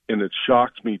 and it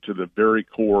shocks me to the very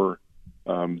core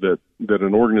that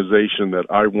an organization that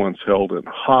I once held in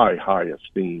high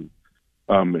esteem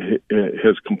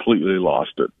has completely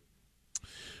lost it.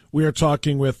 We are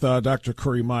talking with Dr.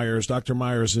 Currie Myers. Dr.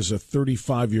 Myers is a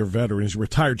 35-year veteran. He's a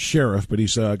retired sheriff, but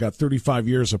he's got 35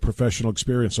 years of professional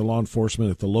experience in law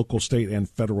enforcement at the local, state, and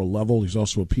federal level. He's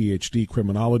also a Ph.D.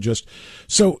 criminologist.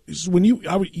 So when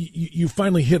you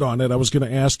finally hit on it, I was going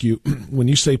to ask you, when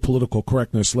you say political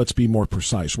correctness, let's be more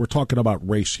precise. We're talking about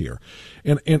race here.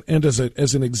 And as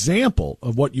an example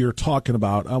of what you're talking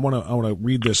about, I want to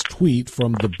read this tweet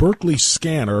from the Berkeley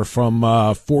Scanner from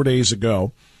 4 days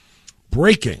ago.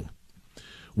 Breaking.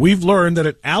 We've learned that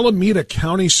an Alameda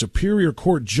County Superior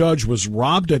Court judge was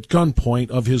robbed at gunpoint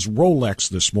of his Rolex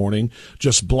this morning,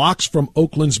 just blocks from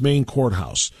Oakland's main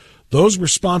courthouse. Those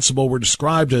responsible were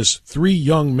described as 3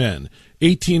 young men,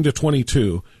 18 to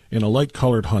 22, in a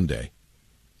light-colored Hyundai.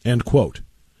 End quote.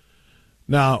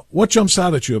 Now, what jumps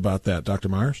out at you about that, Dr.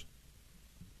 Myers?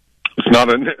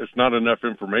 It's not enough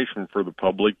information for the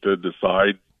public to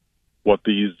decide what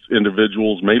these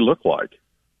individuals may look like.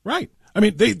 Right. I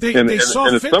mean, they saw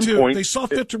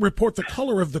fit to report the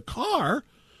color of the car,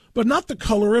 but not the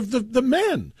color of the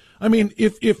men. I mean,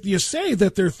 if you say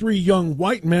that they're three young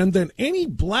white men, then any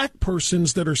black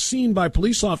persons that are seen by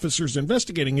police officers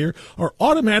investigating here are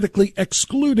automatically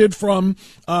excluded from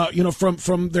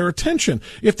their attention.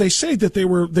 If they say that they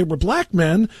were black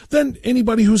men, then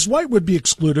anybody who's white would be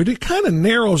excluded. It kind of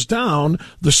narrows down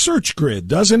the search grid,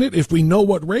 doesn't it, if we know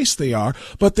what race they are,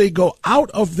 but they go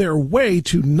out of their way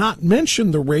to not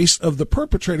mention the race of the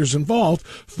perpetrators involved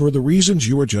for the reasons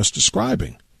you were just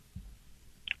describing.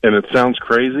 And it sounds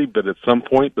crazy, but at some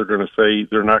point they're going to say,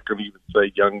 they're not going to even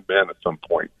say young men at some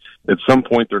point. At some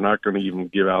point they're not going to even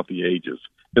give out the ages.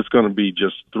 It's going to be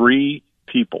just three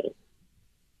people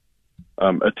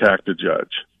attacked a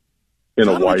judge in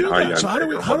a white high-end. So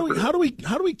how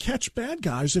do we catch bad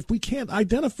guys if we can't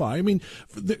identify? I mean,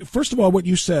 first of all, what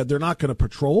you said, they're not going to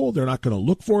patrol, they're not going to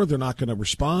look for, they're not going to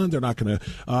respond, they're not going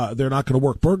to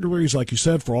work burglaries, like you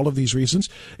said, for all of these reasons.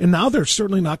 And now they're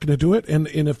certainly not going to do it. And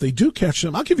if they do catch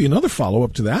them, I'll give you another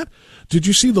follow-up to that. Did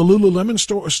you see the Lululemon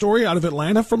story out of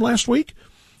Atlanta from last week?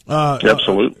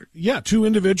 Absolutely. Two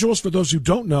individuals, for those who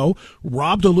don't know,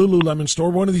 robbed a Lululemon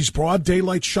store, one of these broad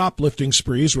daylight shoplifting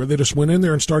sprees where they just went in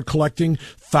there and started collecting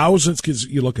thousands, because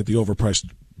you look at the overpriced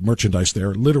merchandise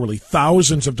there, literally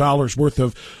thousands of dollars worth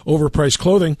of overpriced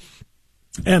clothing.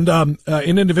 And an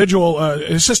individual,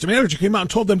 assistant manager, came out and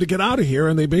told them to get out of here,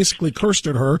 and they basically cursed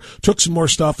at her, took some more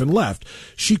stuff, and left.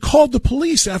 She called the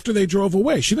police after they drove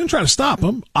away. She didn't try to stop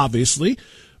them, obviously,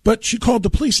 but she called the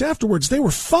police afterwards. They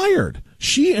were fired.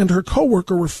 She and her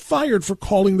coworker were fired for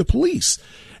calling the police.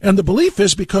 And the belief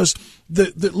is because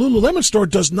the Lululemon store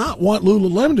does not want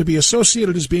Lululemon to be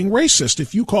associated as being racist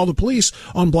if you call the police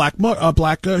on black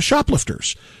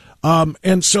shoplifters.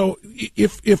 And so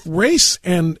if race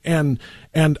and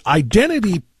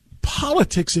identity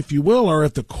politics, if you will, are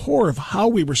at the core of how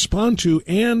we respond to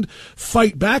and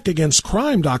fight back against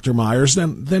crime, Dr. Myers,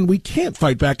 then we can't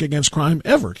fight back against crime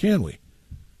ever, can we?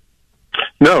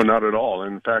 No, not at all.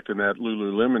 In fact, in that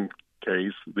Lululemon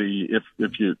case,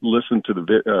 if you listen to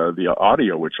the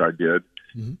audio, which I did,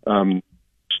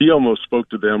 she almost spoke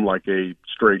to them like a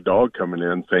stray dog coming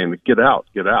in, saying, "Get out,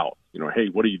 get out! You know, hey,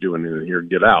 what are you doing in here?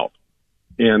 Get out!"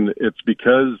 And it's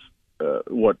because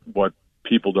what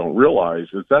people don't realize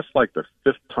is that's like the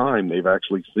fifth time they've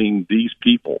actually seen these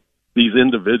people, these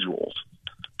individuals,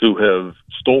 who have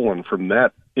stolen from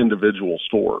that individual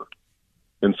store.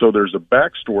 And so there's a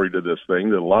backstory to this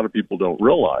thing that a lot of people don't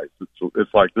realize.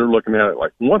 It's like they're looking at it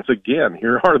like, once again,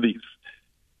 here are these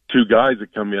two guys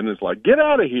that come in and it's like, get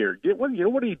out of here. What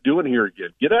are you doing here again?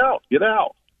 Get out, get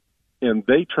out. And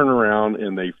they turn around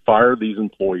and they fire these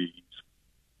employees.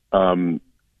 And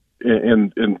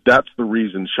that's the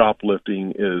reason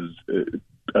shoplifting is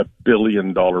a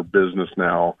billion-dollar business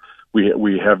now.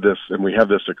 We have this, and we have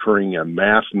this occurring in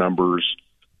mass numbers.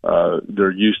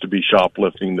 There used to be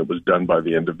shoplifting that was done by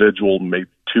the individual, maybe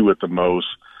two at the most,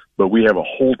 but we have a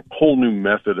whole new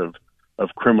method of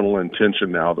criminal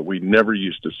intention now that we never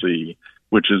used to see,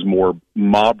 which is more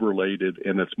mob related,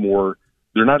 and it's more,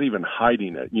 they're not even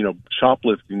hiding it. You know,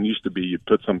 shoplifting used to be you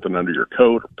put something under your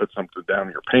coat or put something down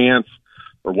in your pants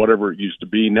or whatever it used to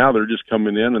be. Now they're just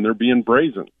coming in and they're being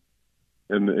brazen.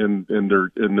 And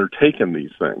they're taking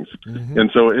these things, and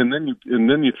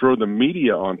then you throw the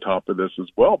media on top of this as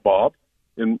well, Bob.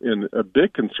 And a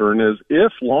big concern is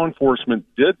if law enforcement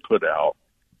did put out,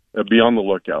 be on the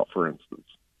lookout, for instance,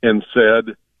 and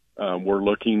said we're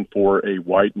looking for a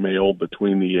white male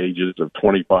between the ages of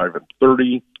 25 and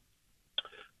 30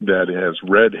 that has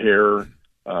red hair,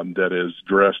 that is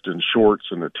dressed in shorts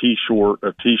and a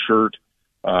t-shirt,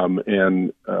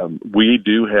 and we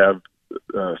do have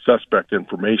suspect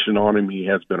information on him. He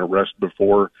has been arrested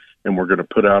before, and we're going to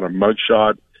put out a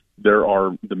mugshot.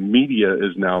 The media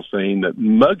is now saying that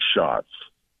mugshots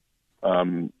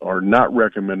are not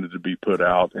recommended to be put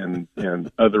out, and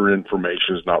other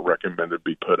information is not recommended to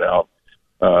be put out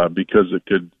because it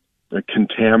could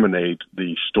contaminate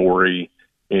the story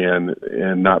and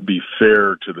not be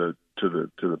fair to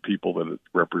the people that it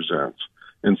represents.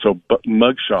 And so, but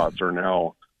mugshots are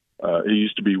now. It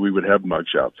used to be we would have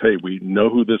mugshots. Hey, we know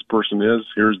who this person is.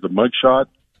 Here's the mugshot.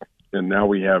 And now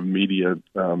we have media,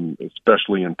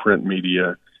 especially in print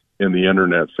media and the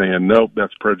internet, saying, nope,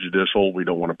 that's prejudicial. We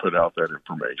don't want to put out that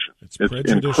information. It's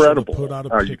incredible to put out a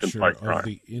picture of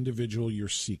the individual you're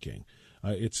seeking.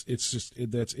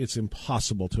 It's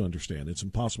impossible to understand. It's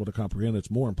impossible to comprehend. It's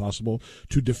more impossible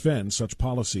to defend such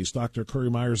policies. Dr. Currie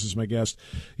Myers is my guest.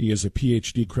 He is a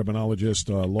PhD criminologist,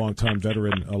 a longtime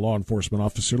veteran law enforcement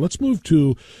officer. Let's move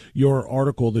to your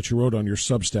article that you wrote on your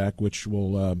Substack, which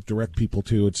will direct people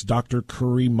to. It's Dr.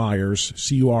 Currie Myers,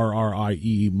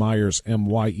 Currie Myers,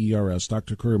 Myers,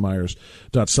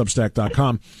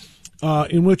 drcurriemyers.substack.com,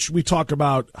 in which we talk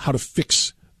about how to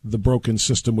fix the broken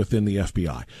system within the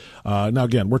FBI. Now,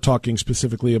 again, we're talking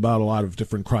specifically about a lot of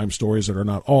different crime stories that are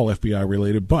not all FBI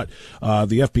related, but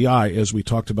the FBI, as we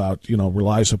talked about,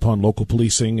 relies upon local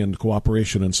policing and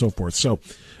cooperation and so forth. So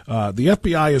the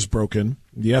FBI is broken.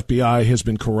 The FBI has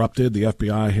been corrupted. The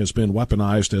FBI has been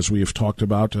weaponized, as we have talked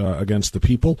about, against the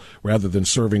people rather than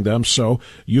serving them. So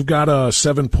you've got a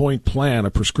 7-point plan, a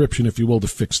prescription, if you will, to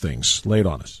fix things. Lay it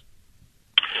on us.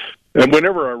 And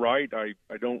whenever I write, I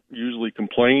don't usually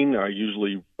complain. I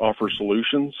usually offer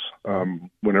solutions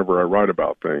whenever I write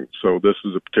about things. So this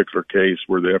is a particular case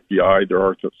where the FBI, there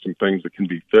are some things that can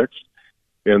be fixed.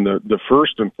 And the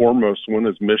first and foremost one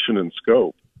is mission and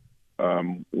scope.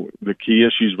 The key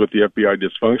issues with the FBI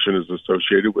dysfunction is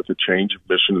associated with a change of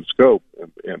mission and scope.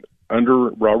 And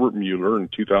under Robert Mueller in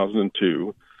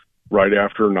 2002, right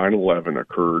after 9/11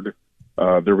 occurred,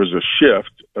 there was a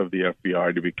shift of the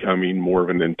FBI to becoming more of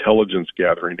an intelligence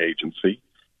gathering agency,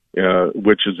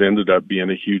 which has ended up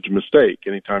being a huge mistake.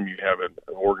 Anytime you have an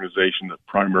organization that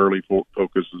primarily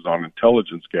focuses on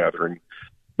intelligence gathering,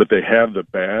 but they have the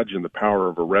badge and the power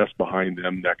of arrest behind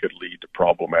them, that could lead to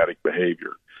problematic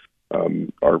behavior.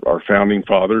 Our founding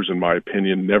fathers, in my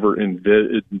opinion, never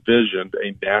envisioned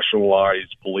a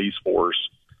nationalized police force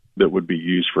that would be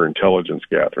used for intelligence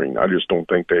gathering. I just don't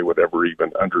think they would ever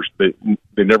even understand.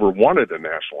 They never wanted a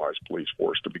nationalized police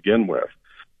force to begin with,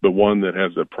 but one that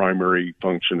has a primary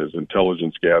function as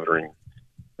intelligence gathering.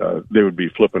 They would be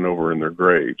flipping over in their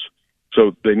graves.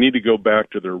 So they need to go back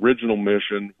to their original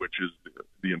mission, which is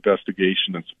the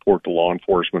investigation and support to law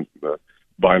enforcement,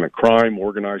 violent crime,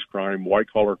 organized crime,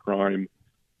 white-collar crime,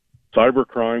 cyber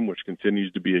crime, which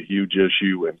continues to be a huge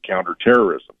issue, and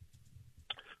counterterrorism.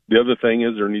 The other thing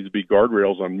is there needs to be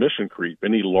guardrails on mission creep.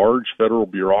 Any large federal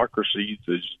bureaucracies,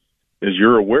 as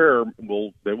you're aware,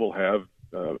 they will have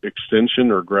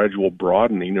extension or gradual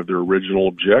broadening of their original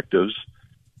objectives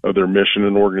of their mission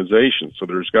and organization. So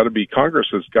Congress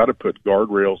has got to put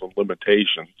guardrails and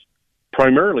limitations,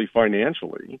 primarily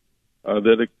financially,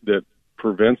 that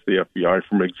prevents the FBI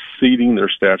from exceeding their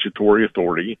statutory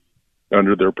authority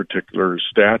under their particular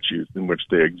statute in which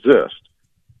they exist.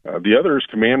 The other is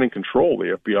command and control.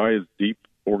 The FBI has deep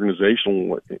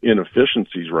organizational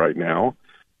inefficiencies right now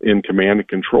in command and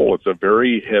control. It's a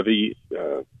very heavy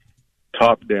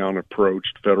top-down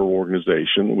approached federal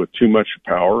organization with too much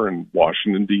power in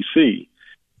Washington, D.C.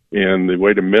 And the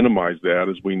way to minimize that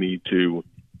is we need to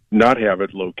not have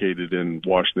it located in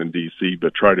Washington, D.C.,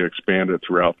 but try to expand it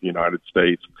throughout the United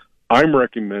States. I'm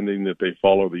recommending that they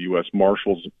follow the U.S.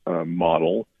 Marshals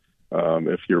model.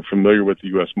 If you're familiar with the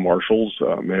U.S. Marshals,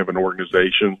 they have an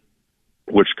organization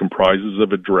which comprises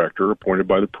of a director appointed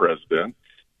by the president,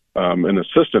 an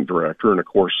assistant director, and, of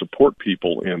course, support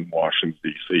people in Washington,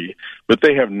 D.C. But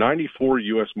they have 94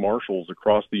 U.S. Marshals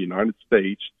across the United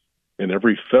States in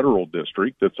every federal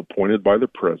district that's appointed by the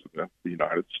president of the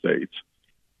United States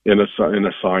and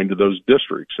assigned to those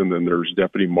districts. And then there's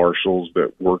deputy marshals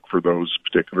that work for those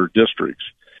particular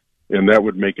districts. And that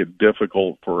would make it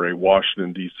difficult for a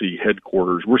Washington, D.C.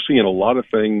 headquarters. We're seeing a lot of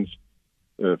things.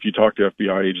 If you talk to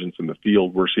FBI agents in the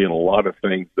field, we're seeing a lot of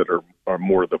things that are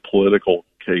more of the political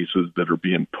cases that are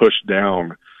being pushed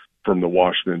down from the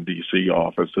Washington, D.C.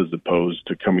 office as opposed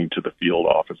to coming to the field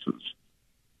offices.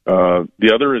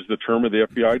 The other is the term of the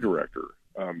FBI director.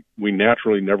 We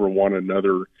naturally never want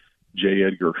another J.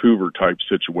 Edgar Hoover type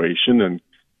situation, and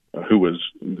who was,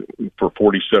 for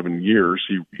 47 years,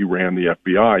 he ran the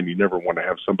FBI, and you never want to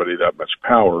have somebody that much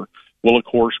power. Well, of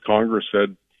course, Congress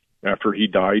said after he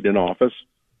died in office,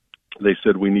 they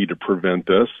said we need to prevent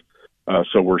this.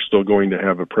 So we're still going to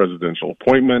have a presidential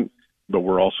appointment, but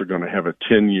we're also going to have a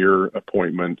 10-year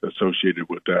appointment associated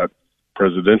with that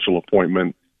presidential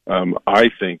appointment. I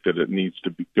think that it needs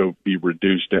to be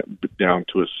reduced down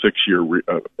to a 6-year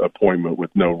appointment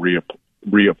with no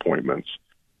reappointments.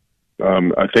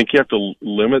 I think you have to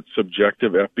limit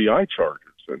subjective FBI charges.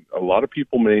 And a lot of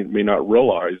people may not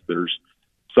realize there's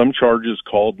some charges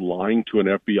called lying to an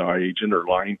FBI agent or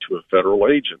lying to a federal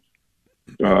agent.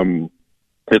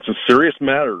 It's a serious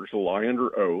matter to lie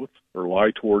under oath or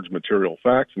lie towards material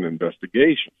facts in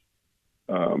investigation.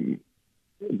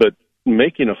 But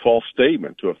making a false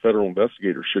statement to a federal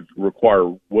investigator should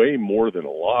require way more than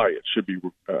a lie. It should be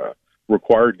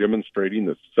require demonstrating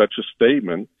that such a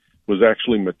statement was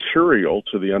actually material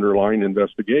to the underlying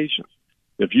investigations.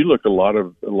 If you look at a lot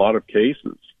of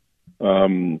cases,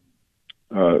 the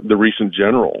recent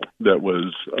general that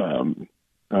was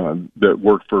that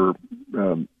worked for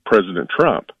President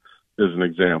Trump, as an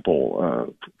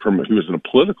example, he was a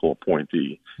political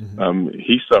appointee. Mm-hmm.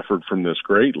 He suffered from this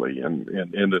greatly and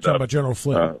ended up. About General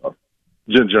Flynn.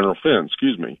 General Flynn,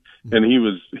 excuse me, mm-hmm. And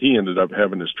he ended up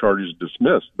having his charges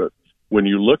dismissed. But when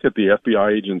you look at the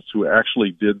FBI agents who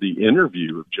actually did the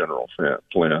interview of General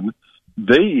Flynn,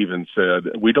 they even said,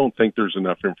 we don't think there's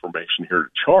enough information here to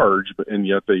charge, and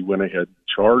yet they went ahead and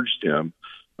charged him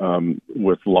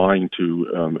with lying to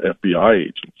FBI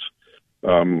agents.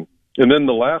 And then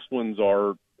the last ones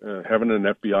are having an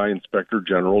FBI inspector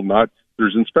general.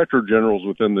 There's inspector generals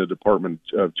within the Department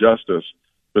of Justice,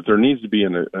 but there needs to be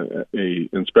a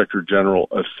inspector general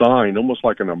assigned, almost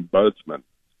like an ombudsman,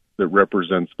 that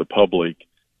represents the public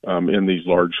in these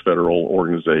large federal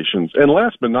organizations. And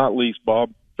last but not least,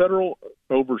 Bob, federal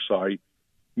oversight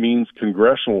means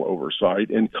congressional oversight,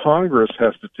 and Congress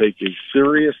has to take a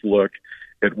serious look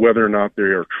at whether or not they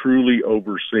are truly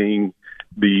overseeing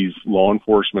these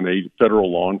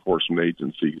federal law enforcement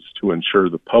agencies to ensure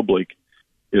the public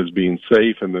is being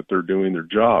safe and that they're doing their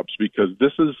jobs. Because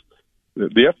the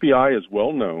FBI is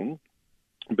well known,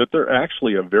 but they're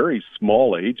actually a very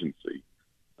small agency.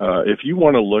 If you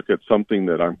want to look at something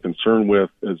that I'm concerned with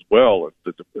as well,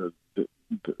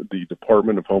 the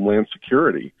Department of Homeland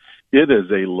Security, it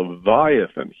is a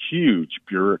leviathan, huge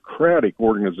bureaucratic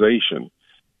organization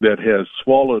that has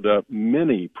swallowed up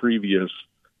many previous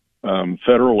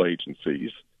federal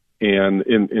agencies, and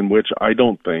in which I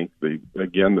don't think the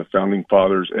founding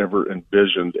fathers ever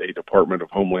envisioned a Department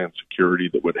of Homeland Security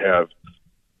that would have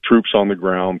troops on the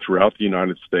ground throughout the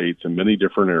United States in many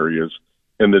different areas.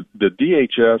 And the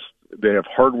DHS, they have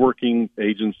hardworking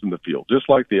agents in the field, just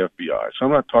like the FBI. So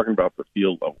I'm not talking about the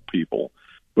field level people,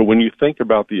 but when you think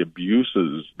about the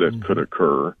abuses that mm-hmm. could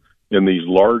occur in these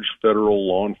large federal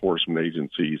law enforcement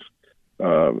agencies,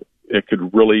 it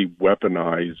could really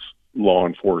weaponize law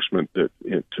enforcement to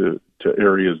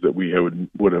areas that we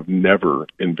would have never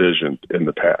envisioned in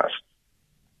the past.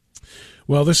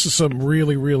 Well, this is some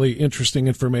really, really interesting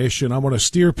information. I want to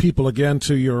steer people again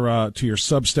to your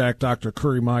Substack, Dr.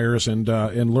 Currie Myers, and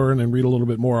learn and read a little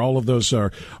bit more. All of those are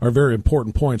very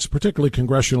important points, particularly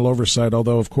congressional oversight,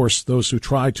 although, of course, those who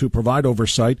try to provide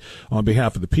oversight on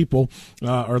behalf of the people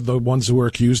are the ones who are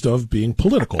accused of being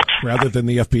political rather than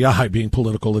the FBI being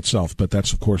political itself. But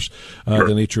that's, of course,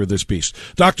 the nature of this beast.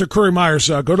 Dr. Currie Myers,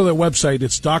 go to their website.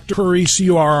 It's Dr. Currie,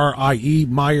 Currie,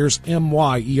 Myers,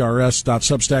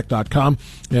 Myers.substack.com.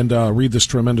 And read this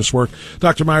tremendous work.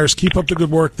 Dr. Myers, keep up the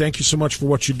good work. Thank you so much for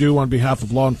what you do on behalf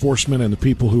of law enforcement and the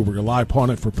people who rely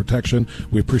upon it for protection.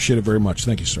 We appreciate it very much.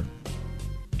 Thank you, sir.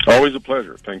 Always a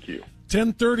pleasure. Thank you.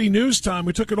 10:30 news time.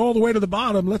 We took it all the way to the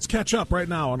bottom. Let's catch up right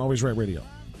now on Always Right Radio.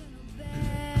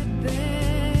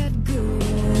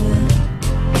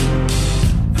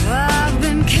 I've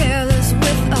been careless with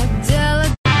a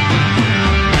delicate.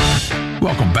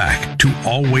 Welcome back to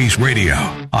Always Radio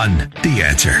on The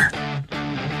Answer.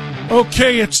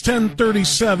 Okay, it's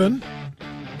 10:37.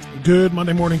 Good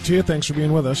Monday morning to you. Thanks for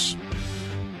being with us.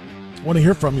 I want to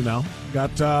hear from you now.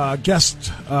 Got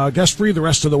guest free the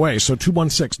rest of the way. So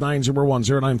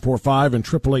 216-901-0945 and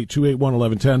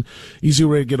 888-281-1110. Easy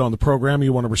way to get on the program.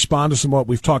 You want to respond to some of what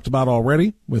we've talked about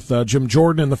already with Jim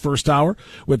Jordan in the first hour,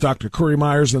 with Dr. Currie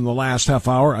Myers in the last half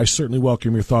hour. I certainly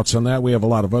welcome your thoughts on that. We have a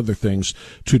lot of other things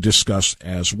to discuss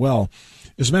as well.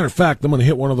 As a matter of fact, I'm going to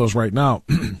hit one of those right now.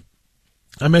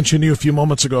 I mentioned to you a few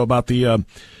moments ago about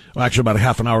actually about a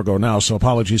half an hour ago now, so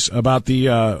apologies, about the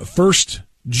first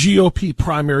GOP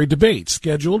primary debate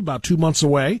scheduled about 2 months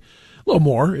away, a little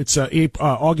more. It's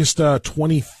August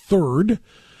 23rd,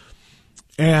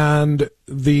 and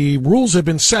the rules have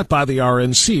been set by the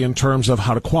RNC in terms of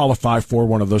how to qualify for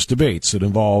one of those debates. It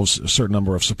involves a certain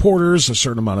number of supporters, a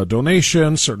certain amount of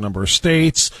donations, a certain number of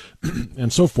states,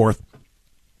 and so forth.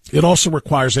 It also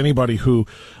requires anybody who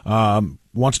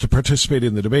wants to participate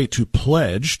in the debate to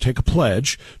take a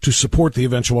pledge to support the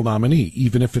eventual nominee,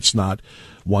 even if it's not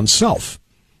oneself.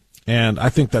 And I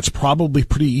think that's probably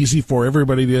pretty easy for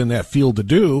everybody in that field to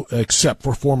do, except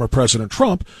for former President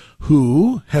Trump,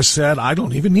 who has said, I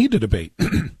don't even need to debate.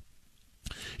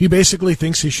 He basically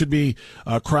thinks he should be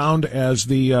crowned as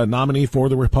the nominee for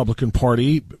the Republican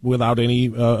Party without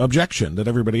any objection, that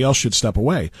everybody else should step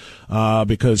away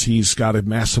because he's got a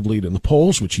massive lead in the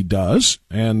polls, which he does,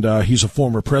 and he's a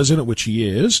former president, which he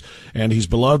is, and he's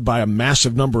beloved by a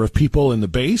massive number of people in the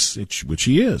base, which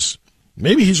he is.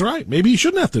 Maybe he's right. Maybe he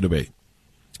shouldn't have to debate.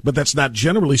 But that's not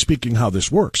generally speaking how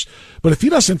this works. But if he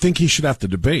doesn't think he should have to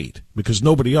debate because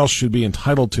nobody else should be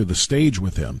entitled to the stage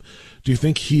with him, do you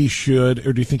think he should,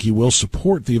 or do you think he will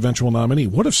support the eventual nominee?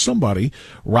 What if somebody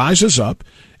rises up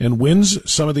and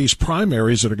wins some of these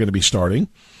primaries that are going to be starting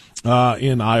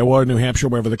in Iowa or New Hampshire,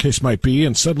 wherever the case might be,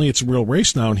 and suddenly it's a real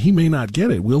race now and he may not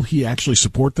get it? Will he actually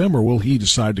support them, or will he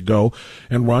decide to go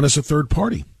and run as a third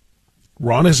party?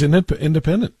 Run as an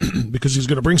independent because he's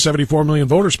going to bring 74 million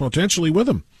voters potentially with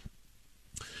him.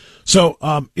 So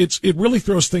it really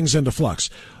throws things into flux.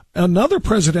 Another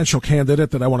presidential candidate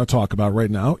that I want to talk about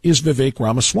right now is Vivek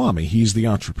Ramaswamy. He's the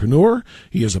entrepreneur.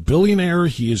 He is a billionaire.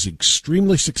 He is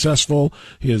extremely successful.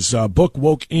 His book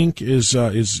Woke Inc.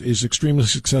 is extremely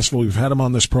successful. We've had him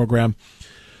on this program.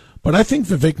 But I think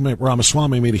Vivek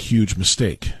Ramaswamy made a huge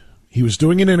mistake. He was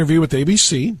doing an interview with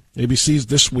ABC. ABC's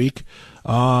this week.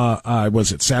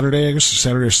 Was it Saturday? I guess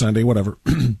Saturday or Sunday, whatever.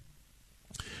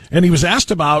 And he was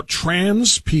asked about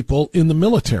trans people in the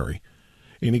military.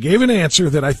 And he gave an answer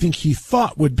that I think he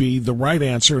thought would be the right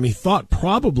answer, and he thought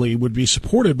probably would be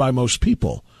supported by most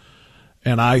people.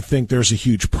 And I think there's a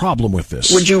huge problem with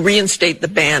this. Would you reinstate the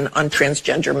ban on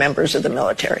transgender members of the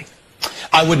military?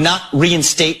 I would not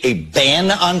reinstate a ban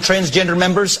on transgender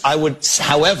members. I would,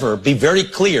 however, be very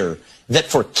clear that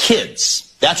for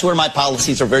kids, that's where my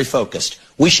policies are very focused.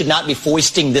 We should not be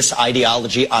foisting this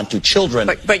ideology onto children.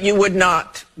 But you would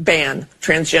not ban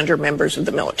transgender members of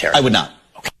the military? I would not.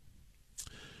 Okay.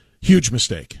 Huge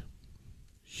mistake.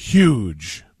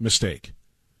 Huge mistake.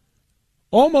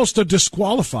 Almost a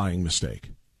disqualifying mistake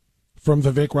from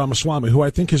Vivek Ramaswamy, who I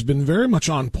think has been very much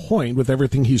on point with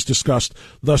everything he's discussed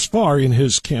thus far in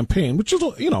his campaign, which is,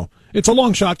 it's a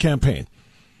long shot campaign.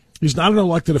 He's not an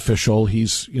elected official.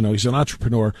 He's an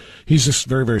entrepreneur. He's just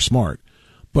very, very smart.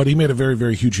 But he made a very,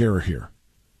 very huge error here.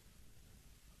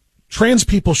 Trans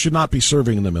people should not be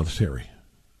serving in the military.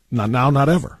 Not now, not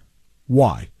ever.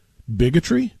 Why?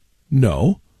 Bigotry?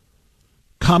 No.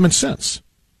 Common sense.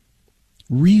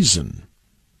 Reason.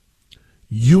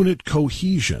 Unit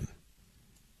cohesion.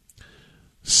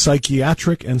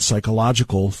 Psychiatric and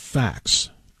psychological facts.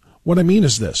 What I mean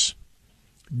is this.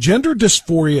 Gender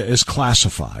dysphoria is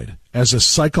classified as a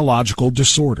psychological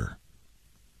disorder.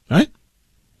 Right?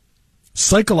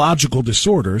 Psychological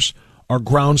disorders are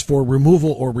grounds for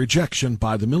removal or rejection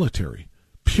by the military.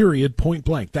 Period, point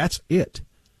blank. That's it.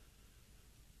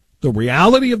 The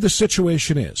reality of the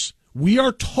situation is we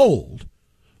are told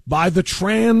by the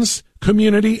trans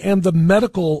community and the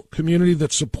medical community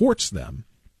that supports them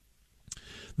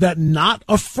that not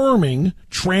affirming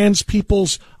trans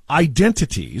people's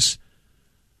identities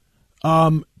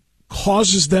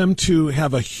causes them to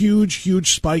have a huge,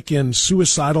 huge spike in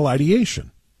suicidal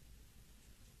ideation.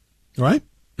 Right?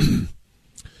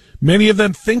 Many of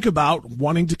them think about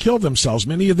wanting to kill themselves.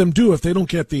 Many of them do if they don't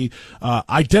get the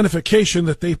identification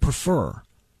that they prefer.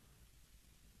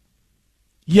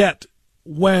 Yet,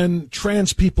 when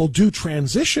trans people do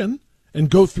transition and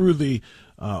go through the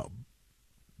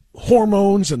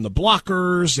hormones and the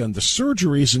blockers and the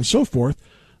surgeries and so forth,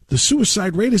 the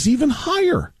suicide rate is even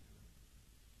higher.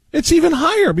 It's even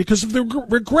higher because of the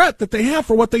regret that they have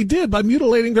for what they did by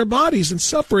mutilating their bodies and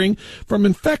suffering from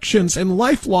infections and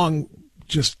lifelong,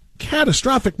 just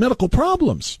catastrophic medical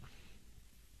problems.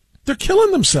 They're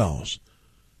killing themselves.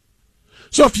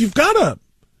 So if you've got a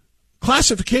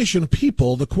classification of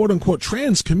people, the quote-unquote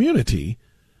trans community,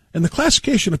 and the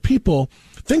classification of people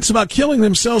thinks about killing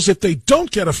themselves if they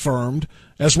don't get affirmed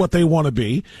as what they want to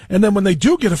be, and then when they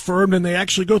do get affirmed and they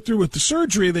actually go through with the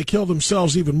surgery, they kill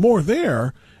themselves even more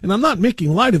there. And I'm not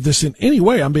making light of this in any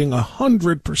way. I'm being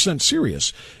 100%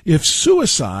 serious. If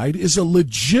suicide is a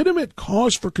legitimate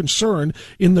cause for concern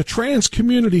in the trans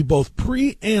community, both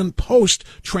pre and post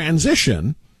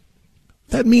transition,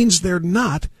 that means they're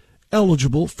not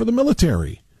eligible for the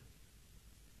military.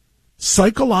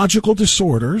 Psychological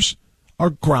disorders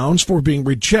are grounds for being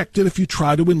rejected if you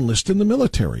try to enlist in the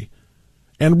military,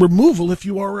 and removal if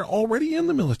you are already in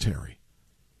the military.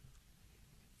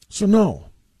 So no,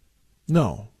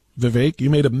 Vivek, you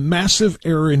made a massive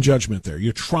error in judgment there.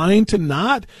 You're trying to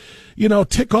not,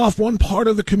 tick off one part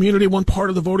of the community, one part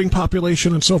of the voting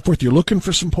population and so forth. You're looking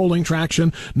for some polling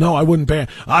traction. No, I wouldn't ban.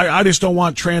 I just don't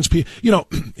want trans people.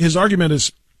 His argument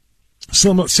is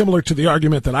similar to the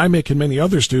argument that I make and many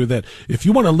others do, that if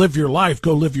you want to live your life,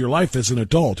 go live your life as an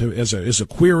adult, as a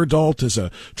queer adult, as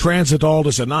a trans adult,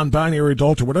 as a non-binary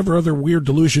adult, or whatever other weird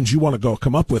delusions you want to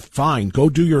come up with. Fine, go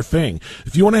do your thing.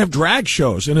 If you want to have drag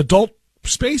shows in adult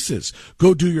spaces,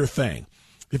 go do your thing.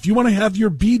 If you want to have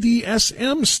your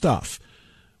BDSM stuff,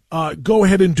 go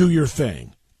ahead and do your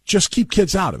thing. Just keep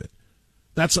kids out of it.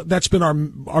 That's been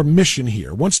our mission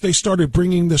here. Once they started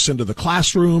bringing this into the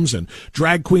classrooms and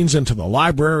drag queens into the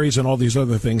libraries and all these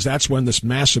other things, that's when this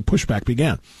massive pushback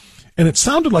began. And it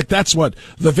sounded like that's what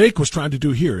Vivek was trying to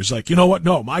do here. Is like, you know what?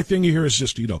 No, my thing here is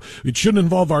just, it shouldn't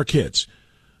involve our kids.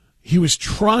 He was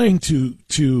trying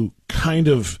to kind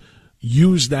of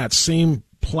use that same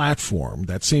platform,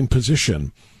 that same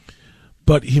position,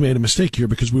 but he made a mistake here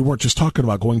because we weren't just talking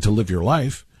about going to live your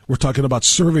life. We're talking about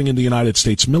serving in the United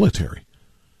States military,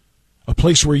 a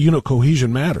place where unit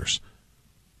cohesion matters,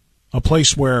 a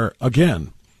place where,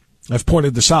 again, I've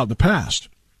pointed this out in the past,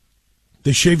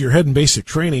 they shave your head in basic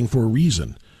training for a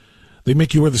reason. They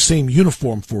make you wear the same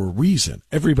uniform for a reason.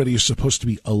 Everybody is supposed to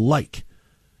be alike.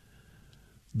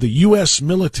 The U.S.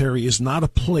 military is not a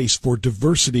place for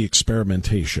diversity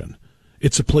experimentation.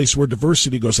 It's a place where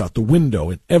diversity goes out the window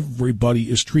and everybody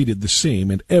is treated the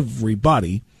same and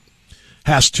everybody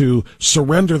has to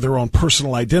surrender their own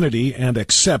personal identity and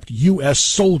accept U.S.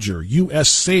 soldier, U.S.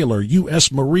 sailor,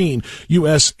 U.S. Marine,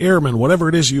 U.S. airman, whatever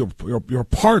it is you're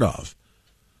part of.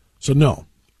 So no,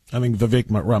 I think Vivek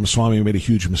Ramaswamy made a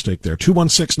huge mistake there.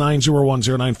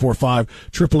 216-901-0945,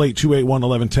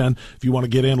 888-281-1110. If you want to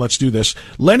get in, let's do this.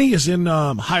 Lenny is in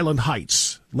Highland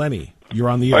Heights. Lenny, you're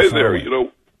on the air. Hi there.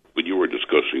 When you were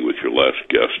discussing with your last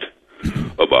guest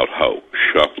about how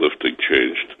shoplifting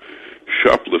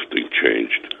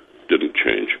didn't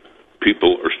change.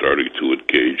 People are starting to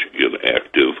engage in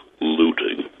active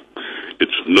looting.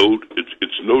 It's no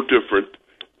different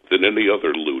than any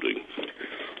other looting.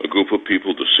 A group of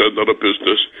people descend on a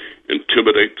business,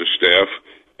 intimidate the staff,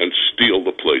 and steal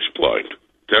the place blind.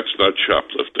 That's not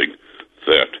shoplifting.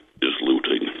 That is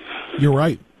looting. You're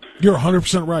right. You're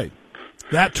 100% right.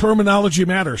 That terminology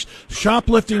matters.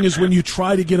 Shoplifting is when you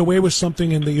try to get away with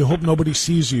something and you hope nobody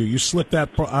sees you. You slip that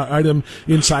item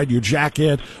inside your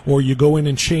jacket, or you go in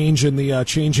and change in the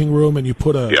changing room and you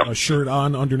put a shirt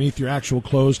on underneath your actual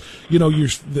clothes.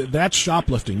 That's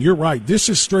shoplifting. You're right. This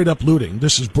is straight up looting.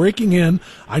 This is breaking in.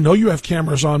 I know you have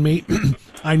cameras on me.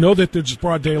 I know that there's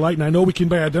broad daylight, and I know we can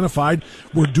be identified.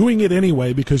 We're doing it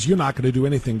anyway because you're not going to do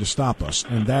anything to stop us.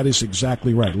 And that is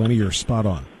exactly right. Lenny, you're spot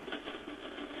on.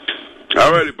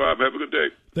 All righty, Bob. Have a good day.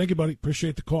 Thank you, buddy.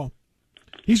 Appreciate the call.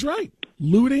 He's right.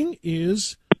 Looting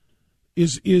is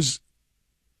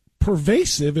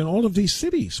pervasive in all of these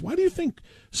cities. Why do you think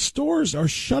stores are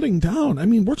shutting down? I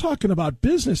mean, we're talking about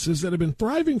businesses that have been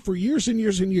thriving for years and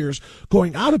years and years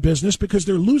going out of business because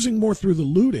they're losing more through the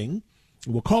looting,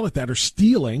 we'll call it that, or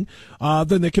stealing,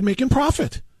 than they can make in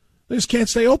profit. They just can't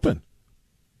stay open.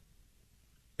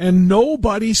 And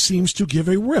nobody seems to give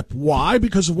a rip. Why?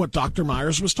 Because of what Dr.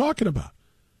 Myers was talking about.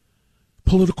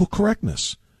 Political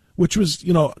correctness, which was,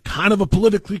 kind of a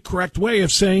politically correct way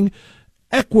of saying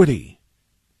equity.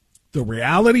 The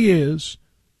reality is,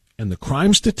 and the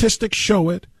crime statistics show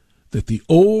it, that the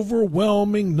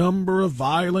overwhelming number of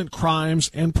violent crimes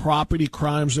and property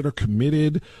crimes that are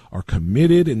committed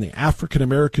in the African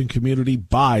American community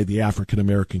by the African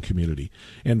American community.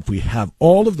 And if we have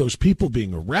all of those people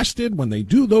being arrested when they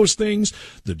do those things,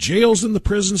 the jails and the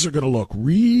prisons are going to look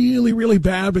really, really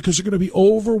bad because they're going to be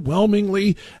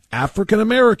overwhelmingly African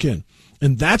American.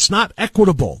 And that's not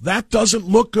equitable. That doesn't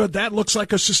look good. That looks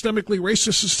like a systemically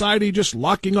racist society just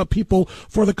locking up people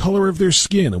for the color of their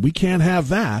skin. And we can't have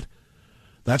that.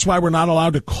 That's why we're not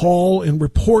allowed to call and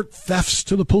report thefts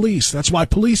to the police. That's why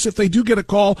police, if they do get a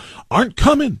call, aren't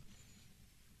coming.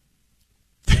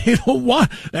 They don't want.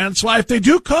 That's why if they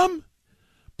do come,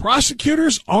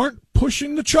 prosecutors aren't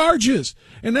pushing the charges.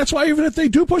 And that's why even if they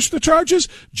do push the charges,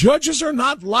 judges are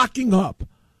not locking up.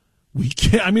 We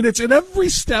can't. I mean, it's in every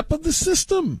step of the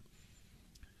system.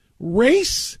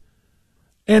 Race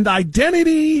and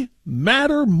identity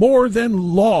matter more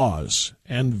than laws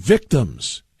and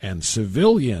victims and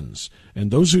civilians and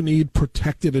those who need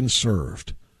protected and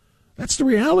served. That's the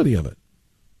reality of it.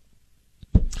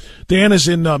 Dan is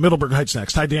in Middleburg Heights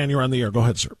next. Hi, Dan. You're on the air. Go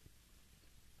ahead, sir.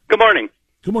 Good morning.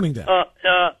 Good morning, Dan.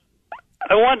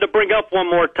 I wanted to bring up one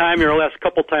more time. Your last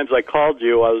couple times I called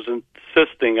you, I was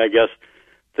insisting, I guess,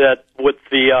 that with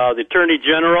the Attorney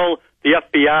General, the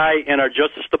FBI, and our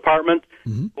Justice Department,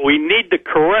 we need to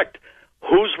correct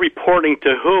who's reporting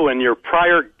to who. And your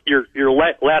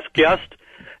last guest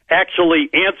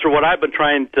actually answer what I've been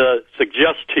trying to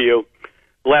suggest to you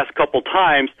the last couple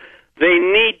times.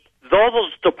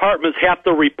 Those departments have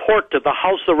to report to the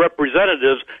House of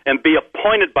Representatives and be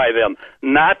appointed by them,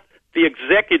 not the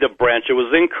executive branch. It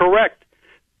was incorrect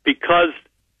because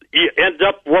you end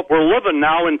up what we're living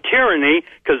now in tyranny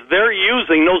because they're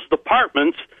using those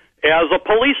departments as a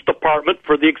police department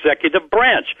for the executive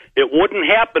branch. It wouldn't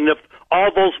happen if all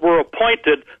those were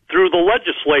appointed through the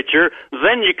legislature.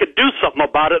 Then you could do something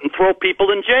about it and throw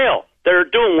people in jail. They're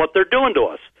doing what they're doing to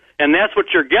us. And that's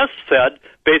what your guest said,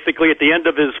 basically, at the end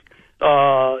of his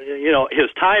his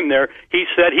time there. He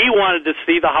said he wanted to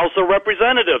see the House of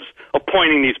Representatives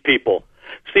appointing these people.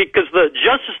 See, because the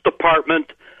Justice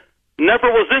Department never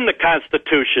was in the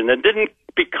Constitution and didn't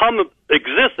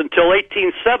exist until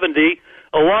 1870,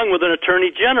 along with an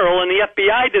Attorney General, and the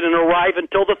FBI didn't arrive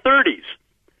until the 30s.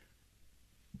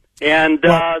 And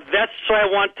that's why I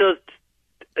want to,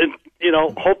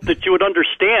 hope that you would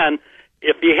understand.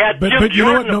 If you had but you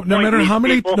know what? No matter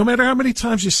how many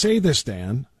times you say this,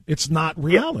 Dan, it's not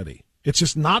reality. Yeah. It's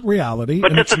just not reality,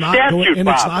 but and it's not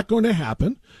going to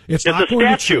happen. It's not going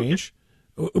to change.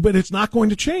 But it's not going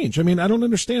to change. I mean, I don't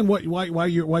understand why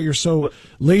you're so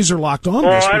laser locked on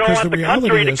this. I because don't want the reality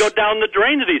country is, to go down the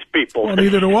drain to these people. Well,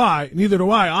 neither do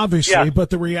I, obviously. Yeah. But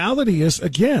the reality is,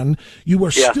 again, you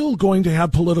are still going to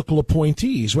have political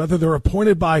appointees, whether they're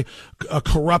appointed by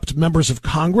corrupt members of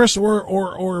Congress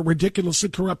or a ridiculously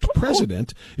corrupt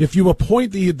president. If you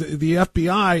appoint the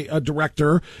FBI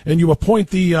director and you appoint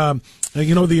the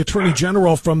Attorney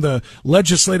General from the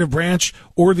legislative branch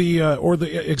or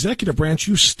the executive branch,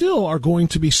 you still are going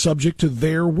to be subject to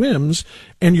their whims,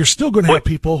 and you're still going to have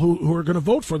people who are going to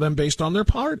vote for them based on their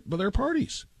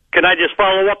parties. Can I just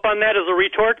follow up on that as a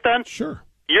retort then? Sure.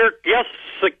 Your guest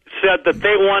said that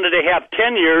they wanted to have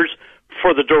 10 years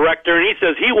for the director, and he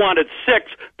says he wanted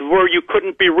 6 where you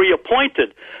couldn't be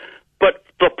reappointed. But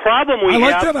the problem I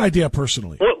like that idea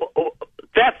personally.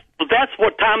 That's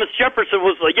what Thomas Jefferson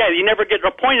was like. Yeah, you never get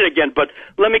appointed again. But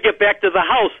let me get back to the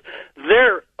House.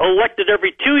 They're elected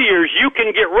every 2 years. You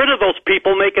can get rid of those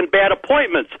people making bad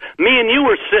appointments. Me and you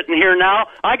are sitting here now.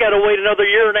 I got to wait another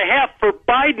year and a half for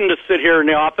Biden to sit here in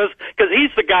the office because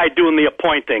he's the guy doing the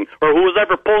appointing, or who was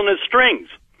ever pulling his strings.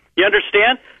 You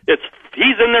understand?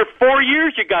 He's in there 4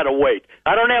 years. You got to wait.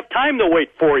 I don't have time to wait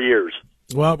 4 years.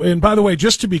 Well, and by the way,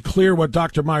 just to be clear what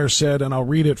Dr. Myer said, and I'll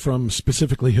read it from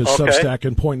specifically his Substack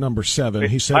in point number 7.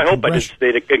 He said, I hope I didn't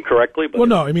state it incorrectly. But. Well,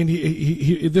 no, I mean,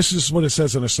 he this is what it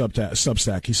says in a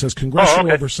Substack. He says,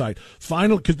 congressional oversight.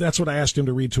 That's what I asked him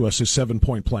to read to us, his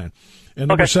 7-point plan. And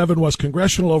number 7 was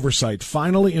congressional oversight.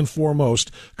 Finally and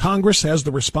foremost, Congress has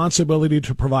the responsibility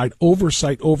to provide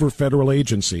oversight over federal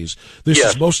agencies. This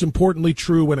is most importantly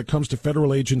true when it comes to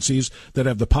federal agencies that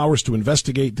have the powers to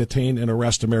investigate, detain, and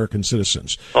arrest American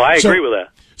citizens. Oh, I agree with that.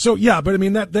 So, yeah, but I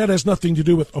mean, that has nothing to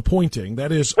do with appointing.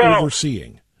 That is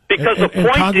overseeing. Because and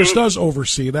Congress does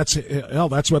oversee. That's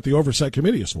what the Oversight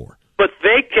Committee is for. But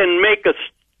they can make a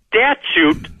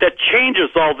statute that changes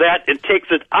all that and takes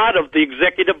it out of the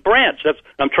executive branch. That's what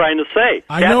I'm trying to say.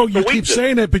 I know you keep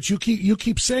saying it, but you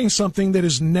keep saying something that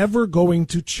is never going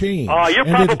to change. You're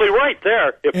probably right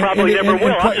there. It probably never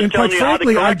will. And quite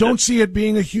frankly, I don't see it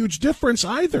being a huge difference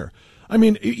either. I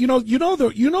mean,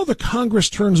 the Congress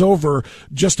turns over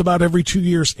just about every 2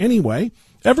 years anyway.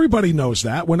 Everybody knows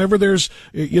that. Whenever there's,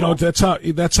 that's how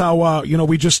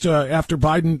we just, after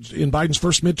Biden's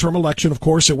first midterm election, of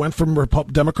course, it went from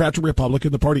Democrat to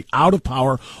Republican, the party out of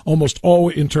power almost all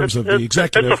in terms of the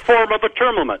executive. It's a form of a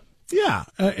term limit. Yeah.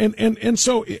 And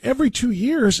so every 2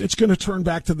 years, it's going to turn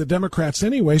back to the Democrats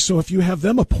anyway. So if you have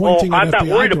them appointing an FBI I'm not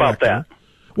worried director, about that.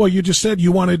 Well, you just said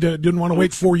you didn't want to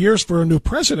wait 4 years for a new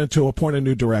president to appoint a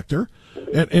new director,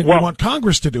 and you want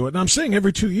Congress to do it. And I'm saying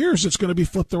every 2 years it's going to be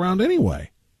flipped around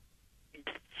anyway.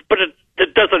 But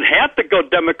it doesn't have to go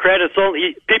Democrat. It's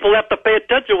only people have to pay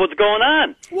attention to what's going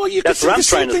on. Well, that's what I'm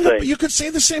trying to say. You could say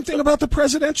the same thing about the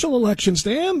presidential elections,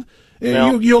 Dan.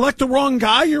 No. You elect the wrong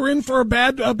guy, you're in for a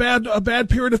bad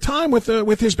period of time with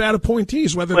his bad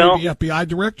appointees, whether they're the FBI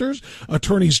directors,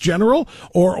 attorneys general,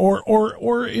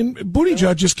 or in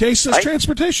Buttigieg's case, as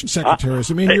transportation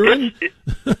secretaries. I mean,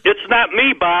 it's not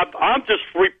me, Bob. I'm just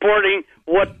reporting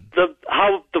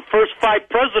how the first 5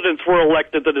 presidents were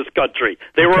elected to this country.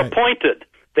 They were appointed.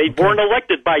 They weren't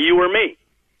elected by you or me.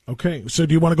 Okay. So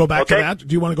do you want to go back to that?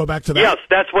 Do you want to go back to that? Yes,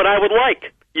 that's what I would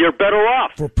like. You're better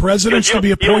off. For presidents to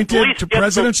be appointed,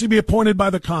 to be appointed by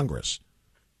the Congress.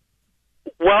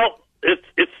 Well,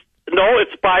 it's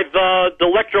by the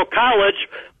Electoral College,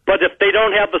 but if they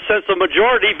don't have the sense of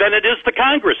majority, then it is the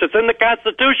Congress. It's in the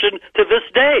Constitution to this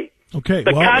day. Okay.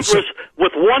 The Congress,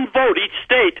 with one vote, each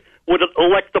state would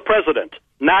elect the president,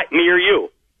 not me or you.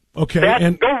 Okay.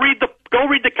 Go read Go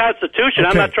read the Constitution. Okay.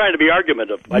 I'm not trying to be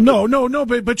argumentative. No,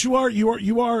 but you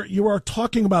are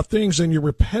talking about things, and you're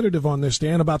repetitive on this,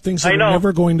 Dan, about things that are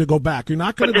never going to go back. You're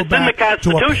not going to go back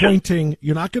to appointing.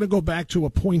 You're not going to go back to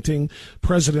appointing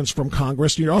presidents from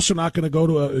Congress. You're also not going to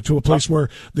go to a place where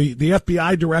the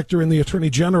FBI director and the Attorney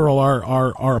General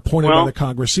are appointed by the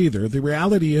Congress either. The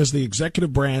reality is the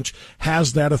executive branch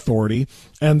has that authority,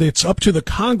 and it's up to the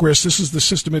Congress. This is the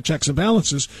system of checks and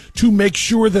balances to make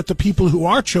sure that the people who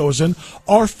are chosen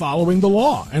are following the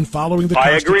law and following the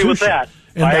Constitution. I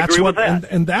agree with that.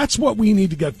 And that's what we need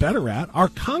to get better at. Our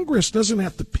Congress doesn't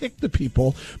have to pick the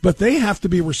people, but they have to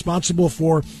be responsible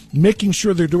for making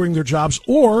sure they're doing their jobs,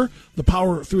 or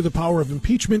through the power of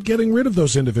impeachment, getting rid of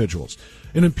those individuals.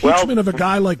 An impeachment of a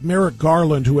guy like Merrick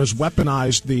Garland, who has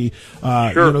weaponized the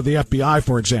FBI,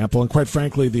 for example, and quite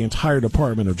frankly, the entire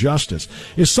Department of Justice,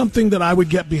 is something that I would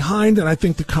get behind, and I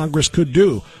think the Congress could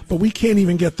do. But we can't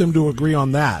even get them to agree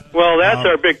on that. Well, that's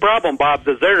our big problem, Bob,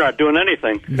 because they're not doing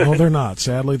anything. No, they're not.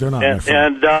 Sadly, they're not.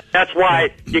 And that's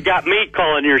why you got me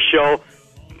calling your show,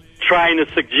 trying to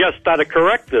suggest how to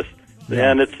correct this.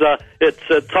 Yeah. And it's a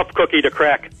tough cookie to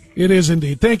crack. It is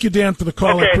indeed. Thank you, Dan, for the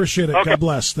call. Okay. I appreciate it. Okay. God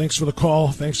bless. Thanks for the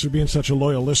call. Thanks for being such a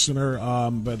loyal listener.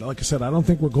 But like I said, I don't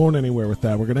think we're going anywhere with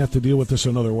that. We're going to have to deal with this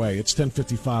another way. It's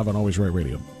 10:55 on Always Right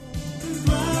Radio.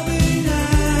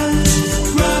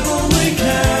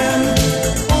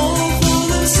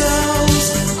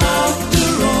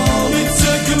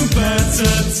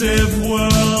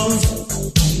 World.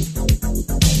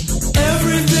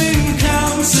 Everything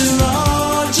counts in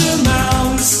large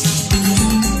amounts.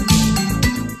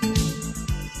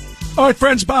 All right,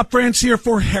 friends, Bob France here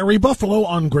for Harry Buffalo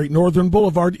on Great Northern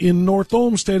Boulevard in North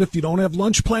Olmsted. If you don't have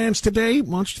lunch plans today,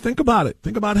 why don't you think about it?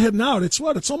 Think about heading out. It's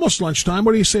almost lunchtime.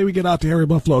 What do you say we get out to Harry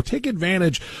Buffalo? Take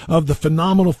advantage of the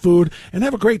phenomenal food and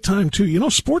have a great time, too. You know,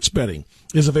 sports betting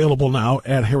is available now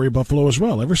at Harry Buffalo as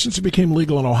well. Ever since it became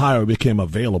legal in Ohio, it became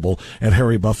available at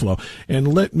Harry Buffalo.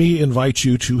 And let me invite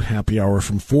you to happy hour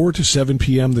from 4 to 7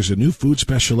 p.m. There's a new food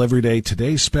special every day.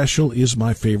 Today's special is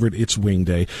my favorite. It's Wing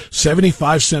Day.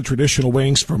 75-cent traditional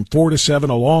wings from 4 to 7,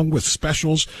 along with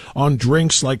specials on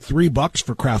drinks like $3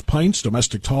 for craft pints,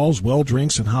 domestic talls, well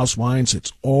drinks, and house wines.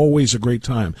 It's always a great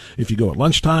time if you go at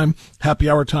lunchtime, happy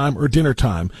hour time, or dinner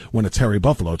time when it's Harry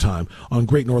Buffalo time on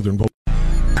Great Northern Boulevard.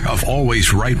 Of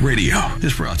Always Right Radio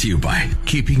is brought to you by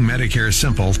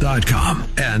KeepingMedicareSimple.com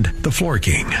and The Floor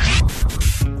King.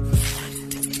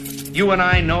 You and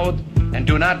I know and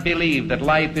do not believe that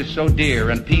life is so dear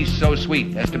and peace so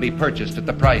sweet as to be purchased at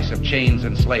the price of chains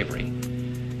and slavery.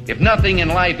 If nothing in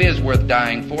life is worth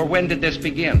dying for, when did this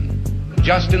begin?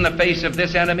 Just in the face of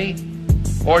this enemy?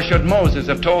 Or should Moses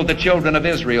have told the children of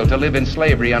Israel to live in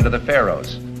slavery under the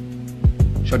Pharaohs?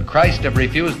 Should Christ have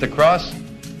refused the cross?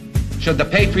 Should the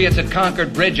patriots at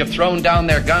Concord Bridge have thrown down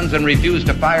their guns and refused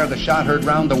to fire the shot heard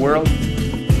round the world?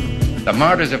 The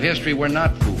martyrs of history were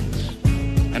not fools.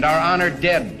 And our honored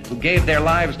dead, who gave their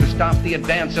lives to stop the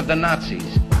advance of the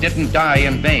Nazis, didn't die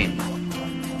in vain.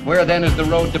 Where then is the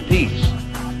road to peace?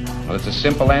 Well, it's a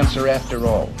simple answer after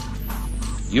all.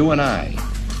 You and I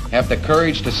have the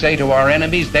courage to say to our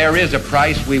enemies, there is a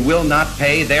price we will not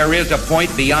pay. There is a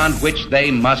point beyond which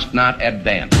they must not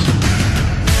advance.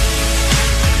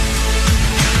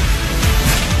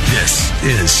 This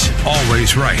is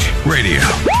Always Right Radio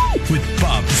with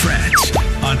Bob France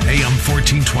on AM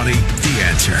 1420, The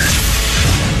Answer.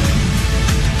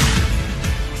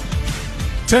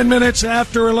 10 minutes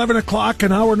after 11 o'clock,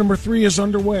 and hour number 3 is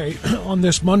underway on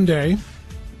this Monday.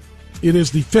 It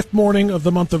is the 5th morning of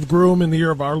the month of Groom in the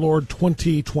year of our Lord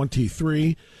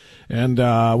 2023, and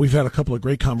we've had a couple of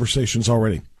great conversations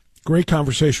already. Great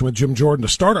conversation with Jim Jordan to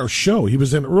start our show. He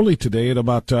was in early today at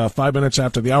about 5 minutes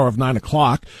after the hour of 9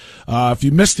 o'clock. If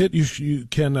you missed it, you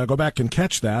can go back and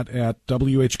catch that at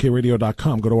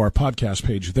WHKRadio.com. Go to our podcast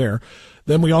page there.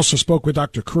 Then we also spoke with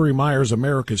Dr. Currie Myers,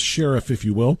 America's sheriff, if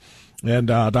you will. And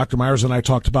Dr. Myers and I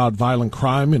talked about violent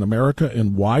crime in America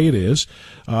and why it is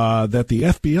that the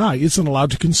FBI isn't allowed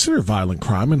to consider violent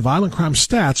crime and violent crime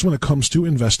stats when it comes to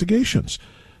investigations.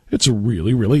 It's a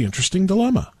really, really interesting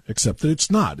dilemma, except that it's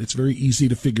not. It's very easy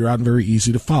to figure out and very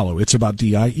easy to follow. It's about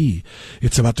DIE.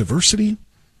 It's about diversity,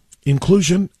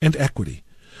 inclusion, and equity.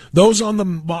 Those on the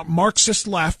Marxist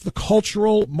left, the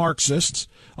cultural Marxists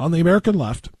on the American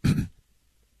left,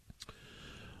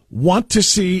 want to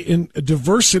see in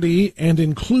diversity and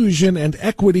inclusion and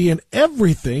equity in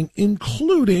everything,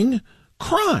 including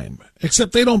crime,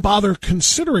 except they don't bother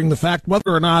considering the fact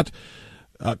whether or not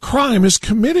crime is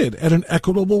committed at an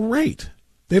equitable rate.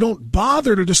 They don't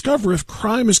bother to discover if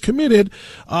crime is committed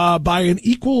by an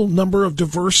equal number of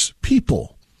diverse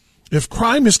people. If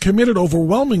crime is committed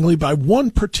overwhelmingly by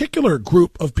one particular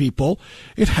group of people,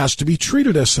 it has to be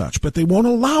treated as such, but they won't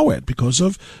allow it because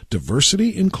of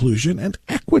diversity, inclusion, and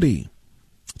equity.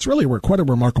 It's really quite a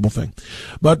remarkable thing.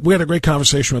 But we had a great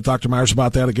conversation with Dr. Myers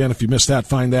about that. Again, if you missed that,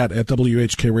 find that at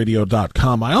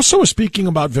WHKradio.com. I also was speaking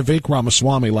about Vivek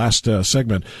Ramaswamy last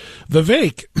segment.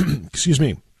 Vivek,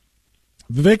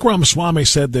 Vivek Ramaswamy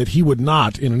said that he would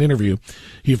not, in an interview,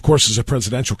 he of course is a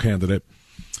presidential candidate,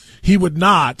 he would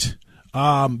not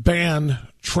ban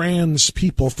trans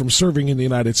people from serving in the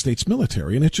United States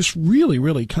military. And it just really,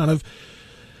 really kind of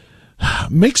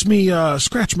makes me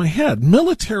scratch my head.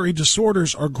 Military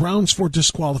disorders are grounds for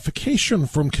disqualification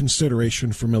from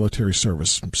consideration for military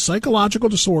service. Psychological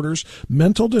disorders,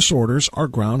 mental disorders are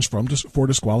grounds for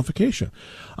disqualification.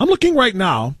 I'm looking right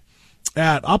now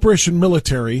at Operation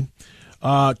Military,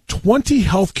 20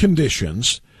 health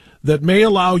conditions that may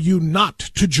allow you not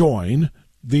to join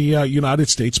the United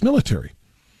States military.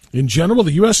 In general,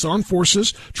 the U.S. Armed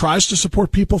Forces tries to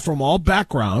support people from all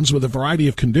backgrounds with a variety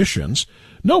of conditions.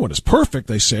 No one is perfect,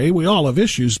 they say. We all have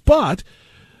issues, but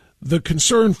the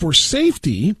concern for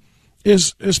safety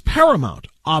is paramount,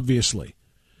 obviously.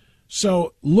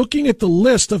 So looking at the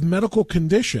list of medical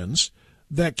conditions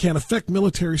that can affect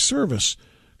military service,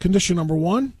 condition number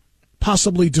 1,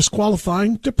 possibly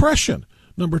disqualifying depression.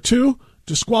 Number 2,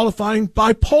 disqualifying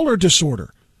bipolar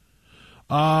disorder.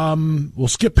 We'll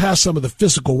skip past some of the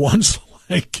physical ones,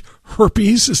 like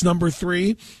herpes is number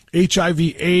 3,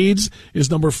 HIV/AIDS is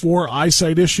number 4,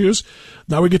 eyesight issues.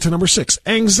 Now we get to number 6,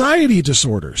 anxiety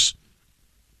disorders,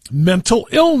 mental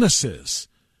illnesses,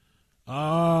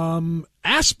 Asperger's.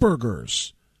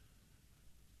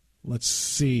 Let's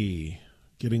see,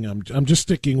 I'm just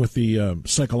sticking with the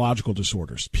psychological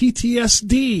disorders,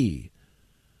 PTSD.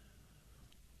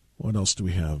 What else do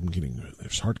we have?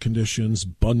 There's heart conditions,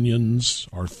 bunions,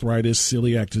 arthritis,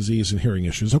 celiac disease, and hearing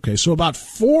issues. Okay, so about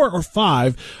 4 or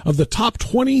 5 of the top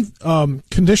 20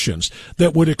 conditions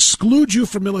that would exclude you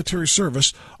from military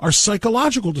service are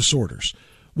psychological disorders.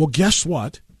 Well, guess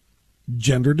what?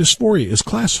 Gender dysphoria is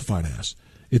classified as.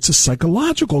 It's a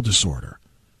psychological disorder.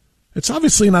 It's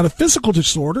obviously not a physical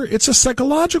disorder. It's a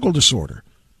psychological disorder.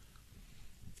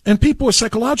 And people with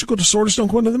psychological disorders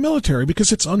don't go into the military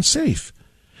because it's unsafe.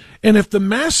 And if the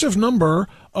massive number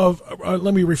of,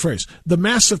 the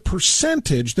massive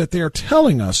percentage that they are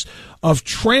telling us of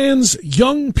trans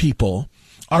young people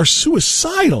are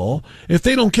suicidal if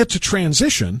they don't get to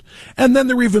transition, and then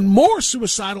they're even more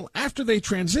suicidal after they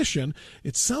transition,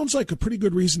 it sounds like a pretty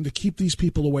good reason to keep these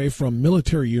people away from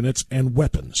military units and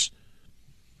weapons.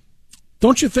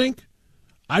 Don't you think?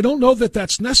 I don't know that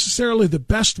that's necessarily the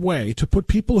best way to put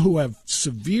people who have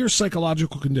severe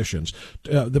psychological conditions.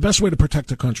 The best way to protect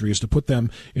the country is to put them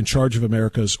in charge of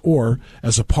America's or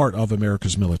as a part of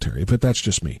America's military. But that's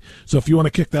just me. So if you want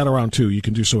to kick that around too, you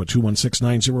can do so at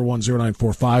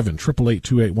 216-901-0945 and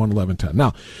 888-281-1110.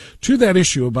 Now, to that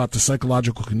issue about the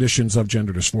psychological conditions of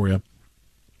gender dysphoria,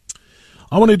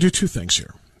 I want to do 2 things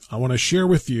here. I want to share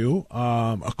with you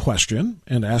a question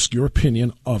and ask your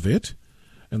opinion of it.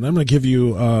 And then I'm going to give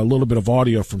you a little bit of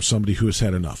audio from somebody who has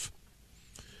had enough.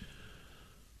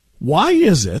 Why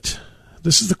is it,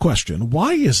 this is the question,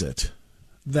 why is it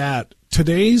that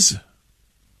today's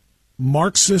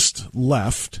Marxist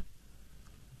left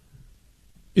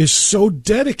is so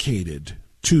dedicated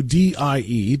to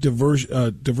DIE,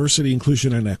 diversity,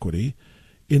 inclusion, and equity,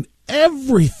 in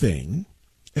everything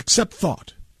except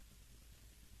thought,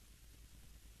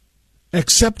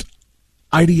 except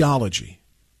ideology?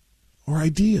 Or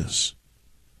ideas.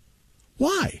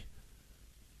 Why?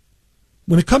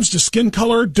 When it comes to skin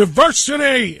color,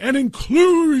 diversity and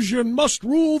inclusion must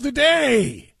rule the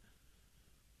day.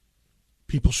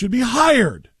 People should be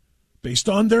hired based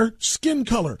on their skin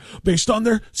color, based on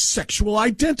their sexual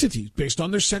identity, based on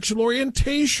their sexual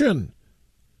orientation.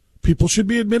 People should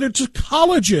be admitted to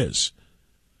colleges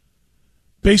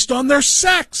based on their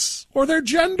sex or their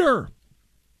gender.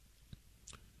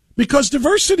 Because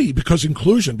diversity, because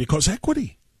inclusion, because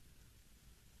equity.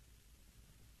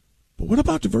 But what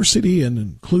about diversity and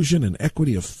inclusion and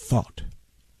equity of thought?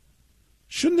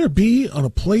 Shouldn't there be on a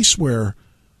place where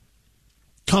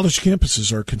college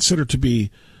campuses are considered to be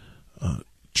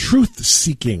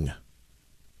truth-seeking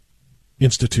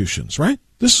institutions, right?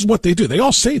 This is what they do. They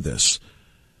all say this.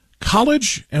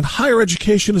 College and higher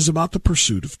education is about the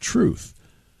pursuit of truth.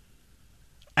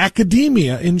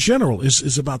 Academia in general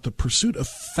is about the pursuit of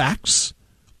facts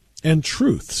and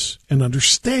truths and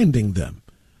understanding them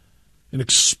and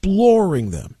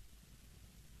exploring them.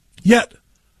 Yet,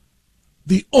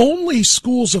 the only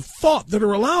schools of thought that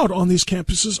are allowed on these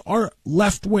campuses are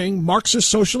left-wing, Marxist,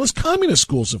 socialist, communist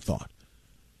schools of thought.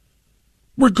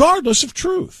 regardless of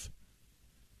truth.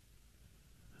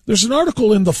 There's an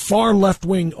article in the far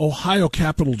left-wing Ohio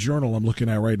Capitol Journal I'm looking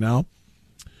at right now,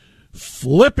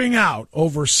 flipping out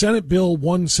over Senate Bill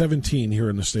 117 here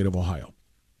in the state of Ohio.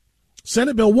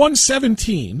 Senate Bill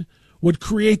 117 would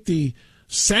create the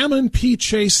Salmon P.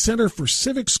 Chase Center for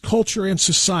Civics, Culture, and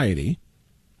Society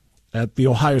at The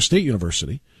Ohio State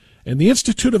University and the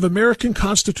Institute of American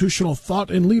Constitutional Thought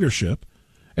and Leadership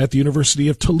at the University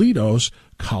of Toledo's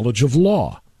College of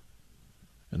Law.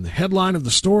 And the headline of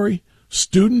the story,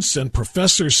 students and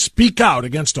professors speak out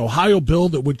against Ohio bill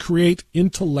that would create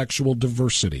intellectual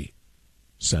diversity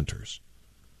centers.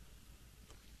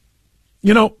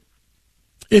 You know,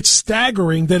 it's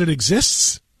staggering that it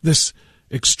exists, this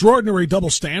extraordinary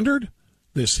double standard,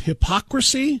 this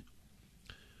hypocrisy.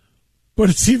 But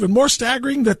it's even more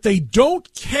staggering that they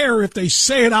don't care if they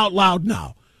say it out loud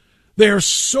now. They are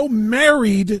so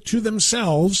married to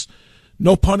themselves,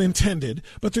 no pun intended,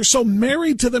 but they're so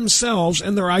married to themselves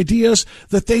and their ideas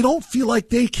that they don't feel like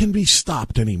they can be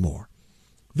stopped anymore.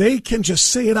 They can just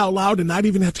say it out loud and not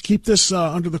even have to keep this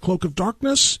under the cloak of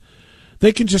darkness.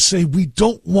 They can just say, we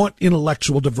don't want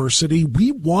intellectual diversity.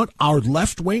 We want our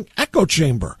left-wing echo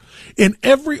chamber in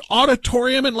every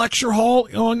auditorium and lecture hall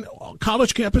on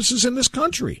college campuses in this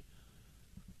country.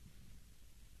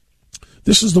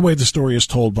 This is the way the story is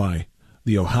told by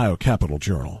the Ohio Capitol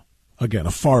Journal. Again,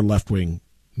 a far left-wing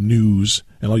news,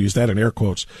 and I'll use that in air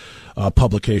quotes,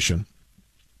 publication.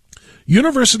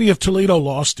 University of Toledo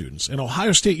law students and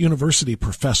Ohio State University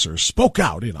professors spoke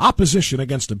out in opposition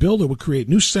against a bill that would create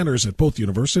new centers at both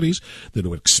universities that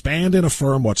would expand and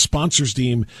affirm what sponsors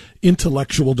deem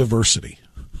intellectual diversity.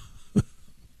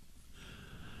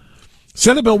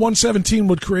 Senate Bill 117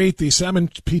 would create the Salmon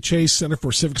P. Chase Center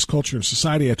for Civics, Culture, and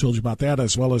Society. I told you about that,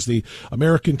 as well as the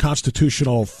American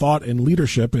Constitutional Thought and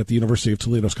Leadership at the University of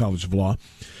Toledo's College of Law.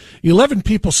 11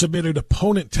 people submitted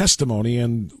opponent testimony,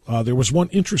 and there was one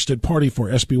interested party for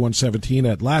SB 117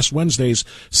 at last Wednesday's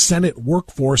Senate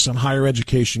Workforce and Higher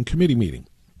Education Committee meeting.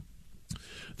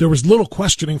 There was little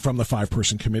questioning from the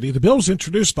five-person committee. The bill was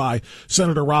introduced by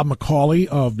Senator Rob McCauley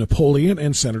of Napoleon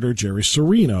and Senator Jerry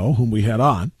Serino, whom we had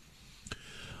on,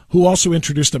 who also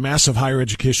introduced a massive higher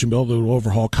education bill that would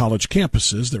overhaul college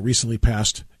campuses that recently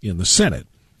passed in the Senate.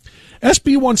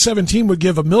 SB 117 would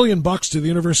give $1 million to the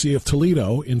University of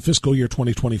Toledo in fiscal year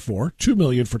 2024, $2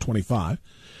 million for 25,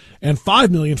 and $5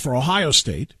 million for Ohio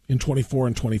State in 24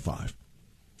 and 25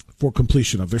 for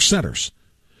completion of their centers.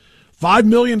 $5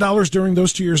 million during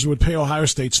those 2 years would pay Ohio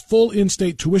State's full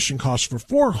in-state tuition costs for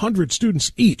 400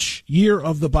 students each year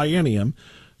of the biennium,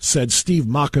 said Steve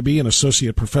Maccabee, an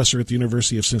associate professor at the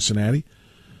University of Cincinnati,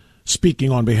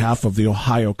 speaking on behalf of the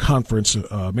Ohio Conference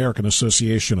American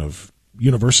Association of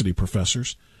University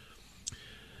Professors.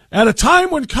 At a time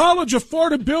when college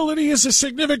affordability is a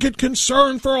significant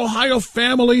concern for Ohio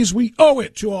families, we owe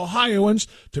it to Ohioans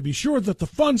to be sure that the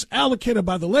funds allocated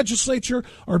by the legislature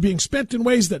are being spent in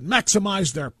ways that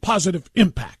maximize their positive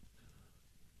impact.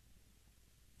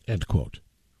 End quote.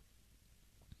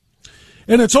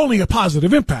 And it's only a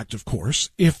positive impact, of course,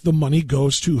 if the money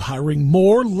goes to hiring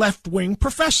more left-wing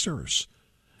professors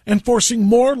and forcing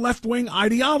more left-wing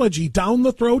ideology down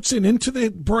the throats and into the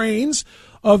brains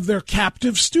of their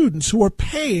captive students who are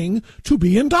paying to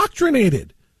be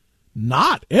indoctrinated,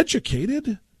 not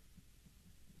educated.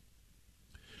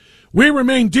 We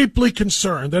remain deeply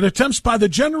concerned that attempts by the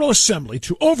General Assembly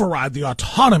to override the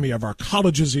autonomy of our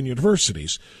colleges and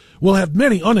universities will have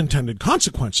many unintended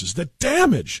consequences that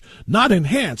damage, not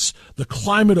enhance, the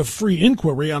climate of free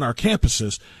inquiry on our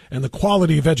campuses and the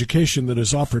quality of education that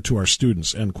is offered to our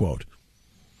students, end quote.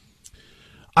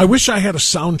 I wish I had a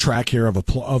soundtrack here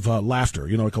of laughter,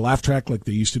 like a laugh track like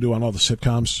they used to do on all the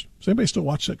sitcoms. Does anybody still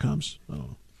watch sitcoms? I don't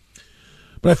know.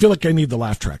 But I feel like I need the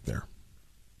laugh track there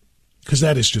because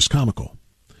that is just comical.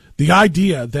 The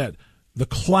idea that the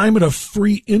climate of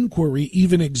free inquiry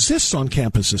even exists on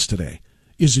campuses today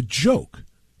is a joke.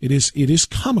 It is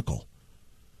comical.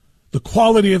 The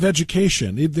quality of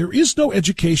education. There is no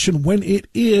education when it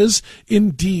is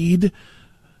indeed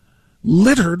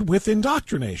littered with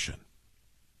indoctrination.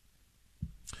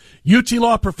 UT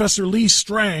Law professor Lee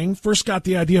Strang first got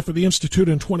the idea for the Institute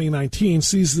in 2019,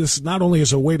 sees this not only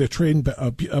as a way to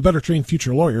better train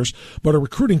future lawyers, but a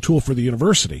recruiting tool for the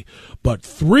university. But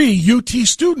 3 UT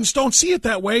students don't see it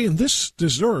that way, and this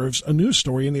deserves a news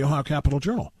story in the Ohio Capitol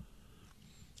Journal.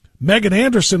 Megan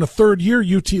Anderson, a third-year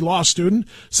UT Law student,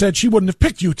 said she wouldn't have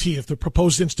picked UT if the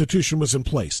proposed institution was in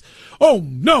place. Oh,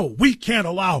 no, we can't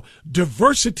allow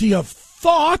diversity of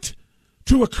thought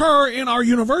to occur in our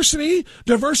university,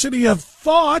 diversity of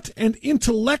thought and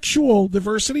intellectual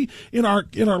diversity in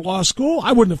our law school.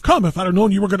 I wouldn't have come if I'd have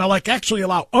known you were going to actually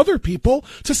allow other people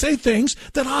to say things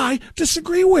that I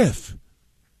disagree with.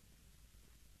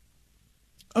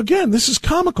 Again, this is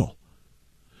comical.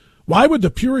 Why would the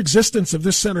pure existence of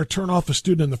this center turn off a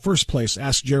student in the first place?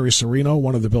 Asked Jerry Serino,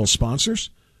 one of the bill's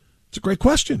sponsors. It's a great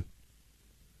question.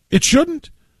 It shouldn't.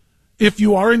 If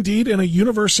you are indeed in a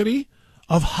university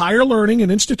of higher learning,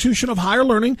 an institution of higher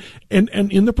learning, and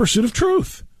in the pursuit of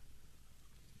truth.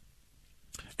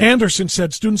 Anderson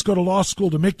said students go to law school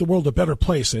to make the world a better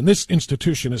place, and this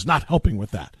institution is not helping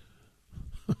with that.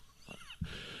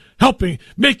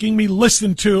 Making me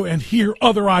listen to and hear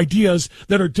other ideas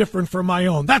that are different from my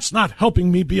own. That's not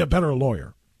helping me be a better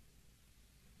lawyer.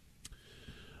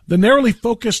 The narrowly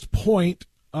focused point,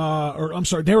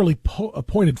 narrowly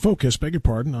appointed focus, beg your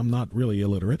pardon, I'm not really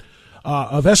illiterate,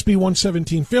 of SB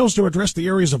 117 fails to address the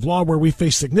areas of law where we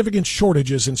face significant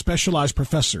shortages in specialized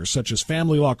professors, such as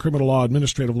family law, criminal law,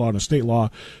 administrative law, and estate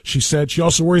law, she said. She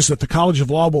also worries that the College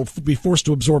of Law will be forced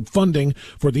to absorb funding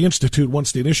for the institute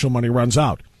once the initial money runs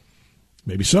out.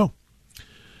 Maybe so.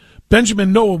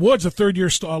 Benjamin Noah Woods, a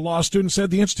third-year law student, said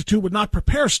the institute would not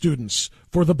prepare students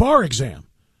for the bar exam.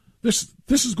 This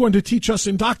is going to teach us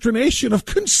indoctrination of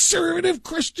conservative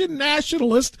Christian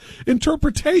nationalist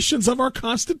interpretations of our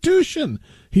Constitution,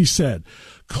 he said.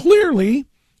 Clearly,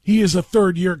 he is a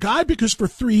third-year guy because for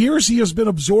 3 years he has been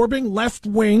absorbing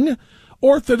left-wing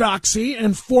orthodoxy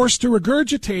and forced to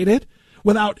regurgitate it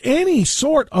without any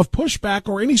sort of pushback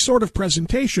or any sort of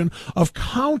presentation of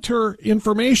counter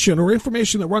information or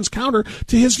information that runs counter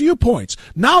to his viewpoints.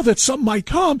 Now that some might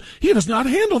come, he does not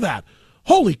handle that.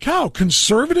 Holy cow,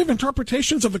 conservative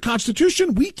interpretations of the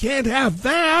Constitution? We can't have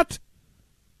that.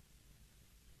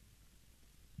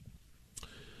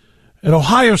 At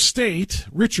Ohio State,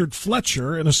 Richard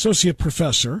Fletcher, an associate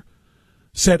professor,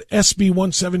 said SB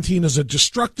 117 is a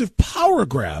destructive power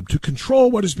grab to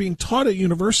control what is being taught at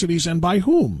universities and by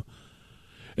whom.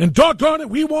 And doggone it,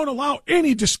 we won't allow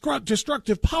any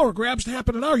destructive power grabs to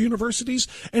happen at our universities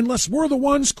unless we're the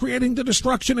ones creating the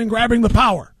destruction and grabbing the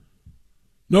power.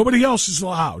 Nobody else is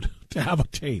allowed to have a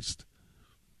taste.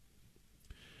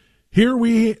 Here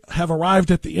we have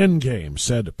arrived at the end game,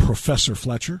 said Professor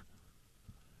Fletcher.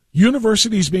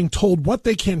 Universities being told what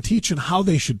they can teach and how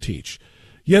they should teach.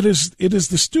 Yet it is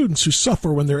the students who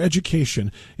suffer when their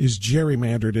education is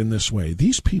gerrymandered in this way.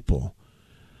 These people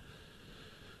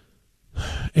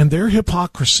and their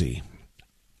hypocrisy,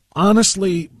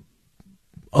 honestly,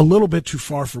 a little bit too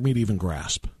far for me to even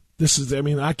grasp.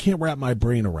 I can't wrap my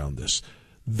brain around this.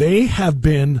 They have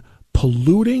been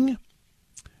polluting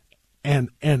and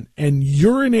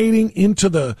urinating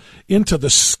into the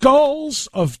skulls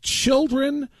of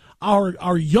children,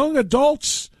 our young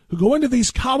adults who go into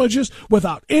these colleges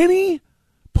without any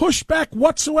pushback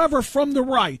whatsoever from the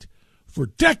right for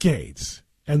decades.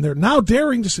 And they're now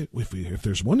daring to say, if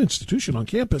there's one institution on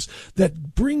campus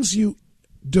that brings you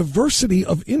diversity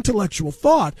of intellectual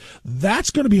thought,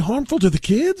 that's going to be harmful to the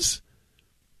kids?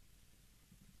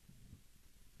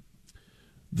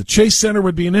 The Chase Center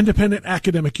would be an independent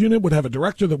academic unit, would have a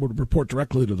director that would report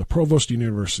directly to the provost and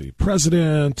university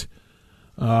president.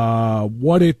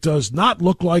 What it does not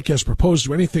look like as proposed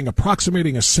to anything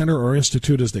approximating a center or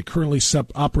institute as they currently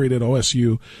operate at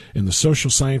OSU in the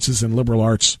social sciences and liberal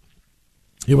arts.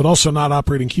 It would also not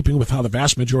operate in keeping with how the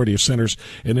vast majority of centers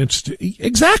and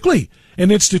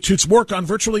institutes work on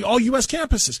virtually all U.S.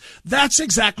 campuses. That's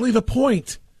exactly the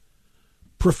point,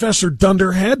 Professor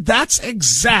Dunderhead. That's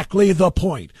exactly the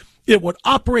point. It would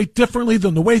operate differently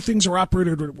than the way things are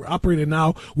operated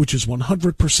now, which is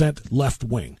 100%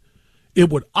 left-wing. It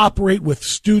would operate with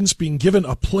students being given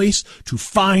a place to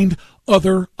find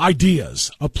other ideas,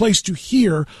 a place to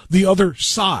hear the other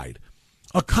side,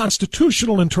 a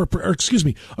constitutional a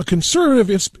conservative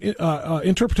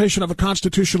interpretation of a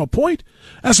constitutional point,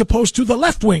 as opposed to the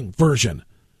left-wing version,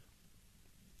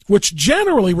 which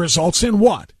generally results in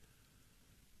what?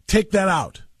 Take that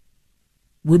out.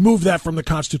 Remove that from the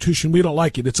Constitution. We don't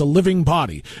like it. It's a living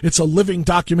body. It's a living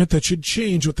document that should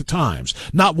change with the times,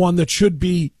 not one that should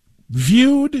be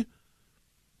viewed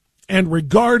and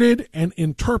regarded and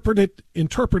interpreted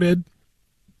through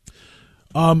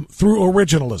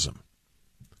originalism,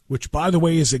 which, by the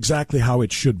way, is exactly how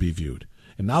it should be viewed.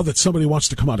 And now that somebody wants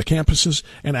to come out of campuses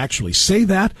and actually say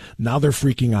that, now they're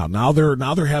freaking out. Now they're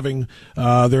having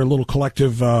their little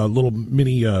collective little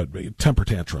mini temper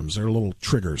tantrums, their little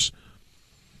triggers.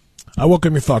 I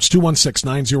welcome your thoughts.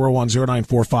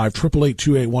 216-901-0945,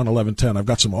 888-281-1110. I've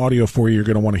got some audio for you you're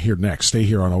going to want to hear next. Stay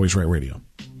here on Always Right Radio.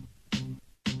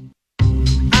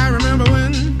 I remember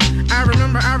when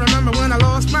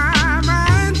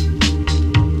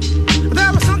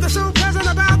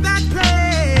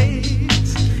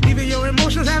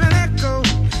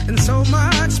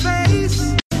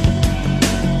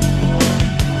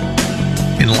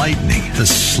enlightening the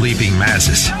sleeping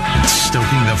masses and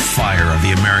stoking the fire of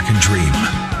the American dream.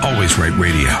 Always Right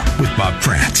Radio with Bob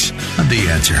France on The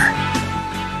Answer.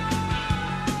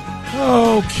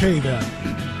 Okay, then.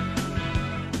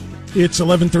 It's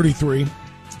 11:33.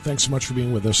 Thanks so much for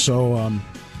being with us. So,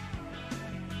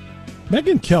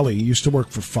 Megyn Kelly used to work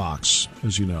for Fox,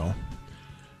 as you know.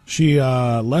 She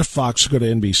left Fox to go to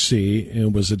NBC, and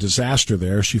it was a disaster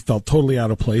there. She felt totally out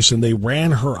of place, and they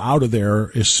ran her out of there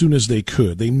as soon as they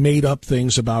could. They made up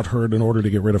things about her in order to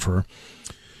get rid of her.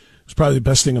 It was probably the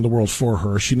best thing in the world for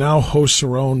her. She now hosts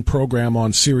her own program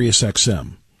on Sirius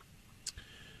XM.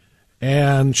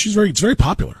 And it's very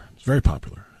popular. It's very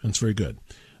popular, and it's very good.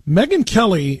 Megyn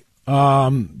Kelly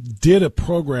did a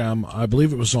program, I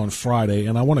believe it was on Friday,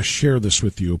 and I want to share this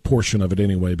with you, a portion of it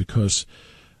anyway, because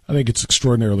I think it's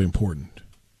extraordinarily important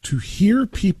to hear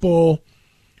people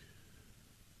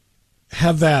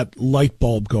have that light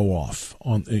bulb go off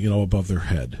on, above their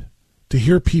head, to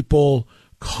hear people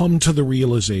come to the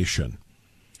realization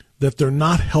that they're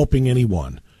not helping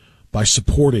anyone by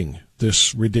supporting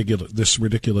this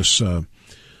ridiculous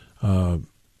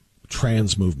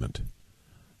trans movement.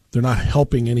 They're not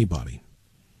helping anybody.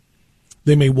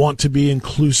 They may want to be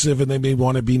inclusive, and they may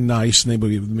want to be nice, and they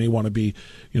may want to be,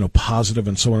 positive,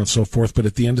 and so on and so forth. But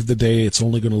at the end of the day, it's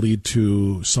only going to lead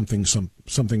to something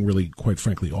really, quite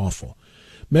frankly, awful.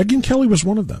 Megyn Kelly was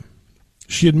one of them.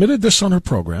 She admitted this on her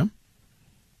program,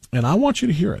 and I want you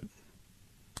to hear it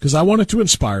because I wanted to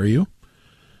inspire you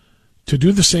to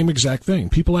do the same exact thing.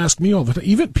 People ask me all the time.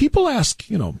 Even people ask,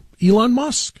 Elon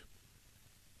Musk.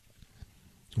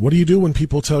 What do you do when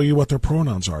people tell you what their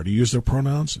pronouns are? Do you use their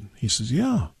pronouns? And he says,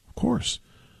 yeah, of course.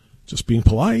 Just being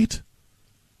polite.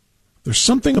 There's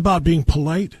something about being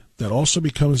polite that also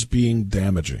becomes being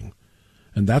damaging.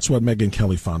 And that's what Megyn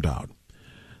Kelly found out.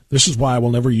 This is why I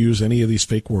will never use any of these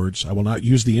fake words. I will not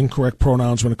use the incorrect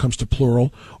pronouns when it comes to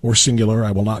plural or singular.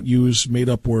 I will not use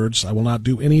made-up words. I will not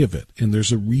do any of it. And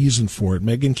there's a reason for it.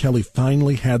 Megyn Kelly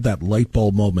finally had that light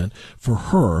bulb moment for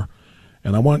her,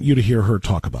 and I want you to hear her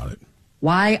talk about it.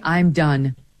 Why I'm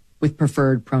done with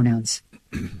preferred pronouns.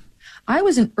 I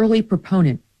was an early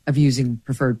proponent of using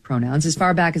preferred pronouns as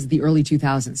far back as the early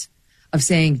 2000s, of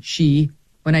saying she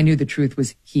when I knew the truth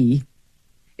was he.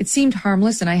 It seemed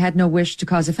harmless, and I had no wish to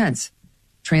cause offense.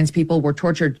 Trans people were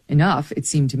tortured enough, it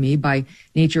seemed to me, by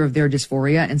nature of their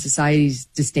dysphoria and society's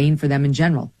disdain for them in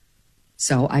general.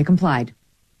 So I complied.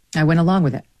 I went along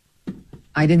with it.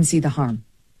 I didn't see the harm.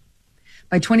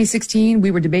 By 2016, we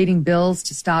were debating bills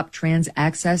to stop trans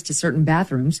access to certain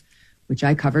bathrooms, which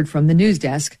I covered from the news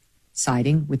desk,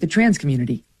 siding with the trans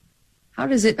community. How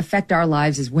does it affect our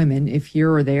lives as women if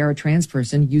here or there a trans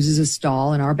person uses a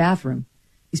stall in our bathroom?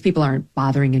 These people aren't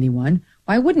bothering anyone.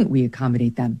 Why wouldn't we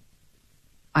accommodate them?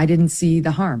 I didn't see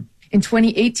the harm. In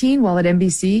 2018, while at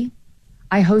NBC,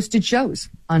 I hosted shows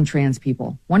on trans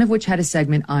people, one of which had a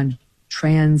segment on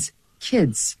trans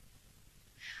kids.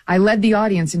 I led the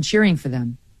audience in cheering for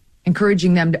them,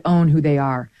 encouraging them to own who they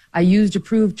are. I used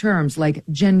approved terms like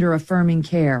gender-affirming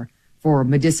care for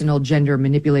medicinal gender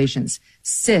manipulations,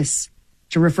 cis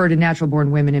to refer to natural-born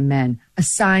women and men,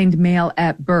 assigned male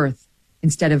at birth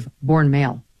instead of born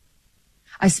male.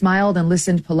 I smiled and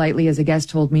listened politely as a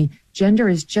guest told me, gender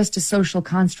is just a social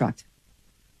construct.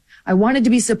 I wanted to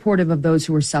be supportive of those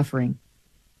who were suffering.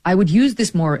 I would use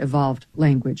this more evolved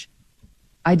language.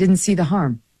 I didn't see the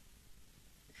harm.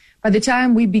 By the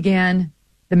time we began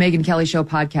the Megyn Kelly Show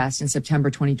podcast in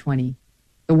September 2020,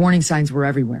 the warning signs were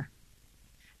everywhere.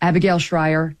 Abigail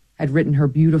Schreier had written her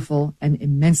beautiful and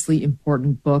immensely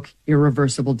important book,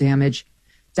 Irreversible Damage,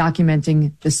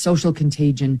 documenting the social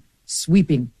contagion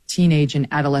sweeping teenage and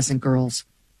adolescent girls,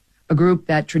 a group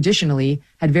that traditionally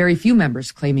had very few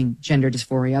members claiming gender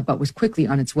dysphoria, but was quickly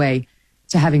on its way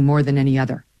to having more than any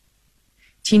other.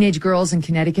 Teenage girls in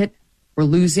Connecticut were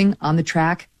losing on the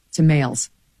track to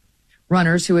males.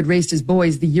 Runners who had raced as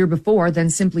boys the year before then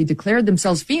simply declared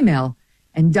themselves female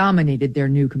and dominated their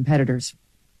new competitors.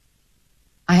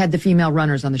 I had the female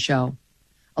runners on the show,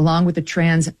 along with a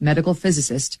trans medical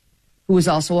physicist who was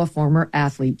also a former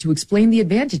athlete, to explain the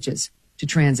advantages to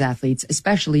trans athletes,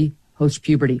 especially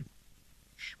post-puberty.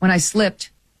 When I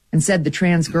slipped and said the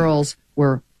trans girls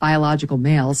were biological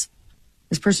males,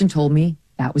 this person told me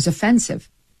that was offensive.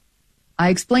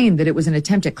 I explained that it was an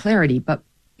attempt at clarity, but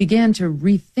began to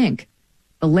rethink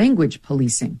the language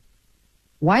policing.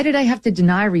 Why did I have to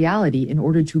deny reality in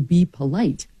order to be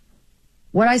polite?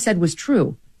 What I said was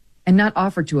true and not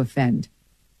offered to offend,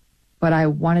 but I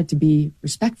wanted to be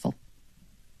respectful.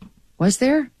 Was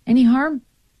there any harm?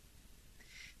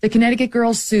 The Connecticut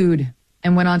girls sued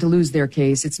and went on to lose their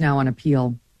case. It's now on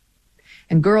appeal.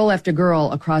 And girl after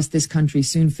girl across this country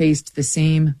soon faced the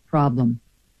same problem.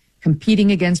 Competing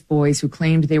against boys who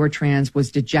claimed they were trans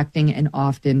was dejecting and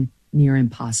often near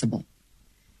impossible.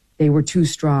 They were too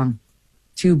strong,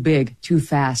 too big, too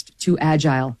fast, too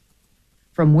agile.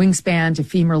 From wingspan to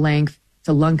femur length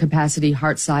to lung capacity,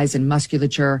 heart size, and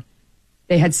musculature,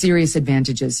 they had serious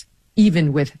advantages,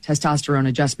 even with testosterone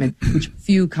adjustment, which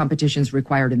few competitions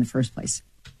required in the first place.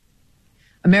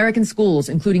 American schools,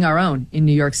 including our own in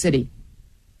New York City,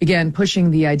 began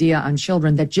pushing the idea on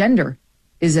children that gender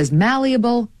is as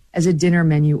malleable as a dinner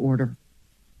menu order.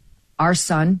 Our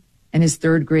son and his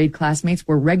third grade classmates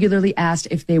were regularly asked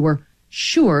if they were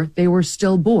sure they were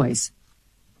still boys.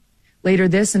 Later,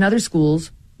 this and other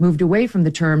schools moved away from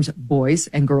the terms boys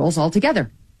and girls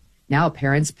altogether. Now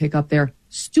parents pick up their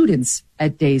students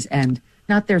at day's end,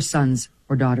 not their sons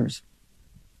or daughters.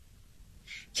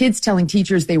 Kids telling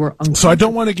teachers they were uncomfortable. So I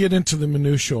don't want to get into the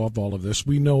minutiae of all of this.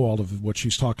 We know all of what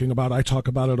she's talking about. I talk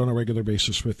about it on a regular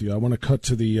basis with you. I want to cut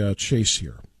to the chase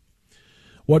here.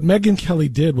 What Megyn Kelly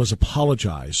did was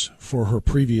apologize for her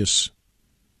previous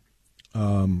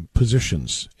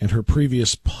positions and her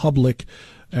previous public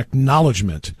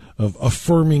acknowledgement of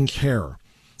affirming care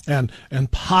and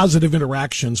positive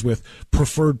interactions with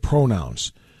preferred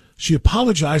pronouns. She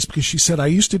apologized because she said, I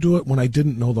used to do it when I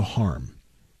didn't know the harm.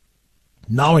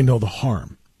 Now I know the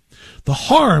harm. The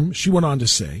harm, she went on to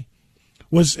say,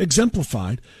 was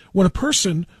exemplified when a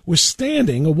person was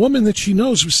standing, a woman that she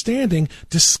knows was standing,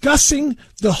 discussing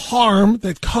the harm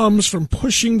that comes from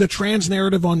pushing the trans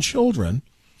narrative on children,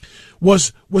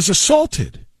 was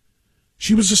assaulted.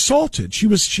 She was assaulted.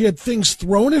 She had things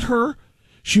thrown at her.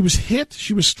 She was hit.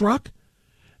 She was struck.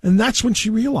 And that's when she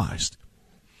realized,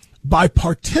 by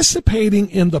participating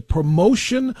in the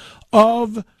promotion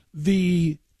of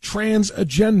the trans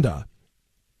agenda,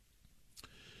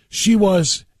 she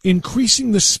was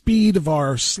increasing the speed of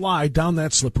our slide down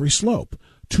that slippery slope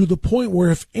to the point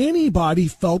where if anybody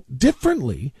felt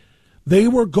differently, they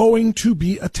were going to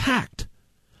be attacked,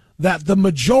 that the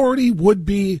majority would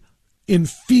be in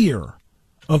fear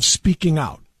of speaking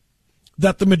out,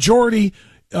 that the majority,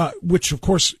 which of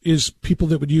course is people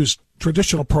that would use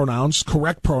traditional pronouns,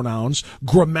 correct pronouns,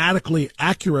 grammatically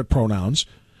accurate pronouns,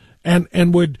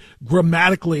 and would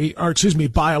biologically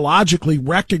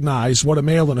recognize what a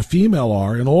male and a female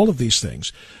are and all of these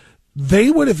things,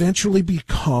 they would eventually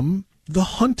become the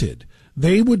hunted.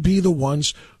 They would be the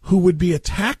ones who would be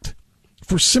attacked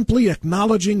for simply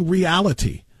acknowledging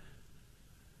reality.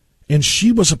 And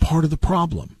she was a part of the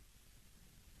problem.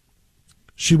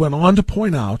 She went on to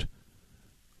point out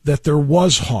that there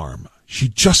was harm. She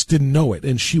just didn't know it,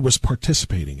 and she was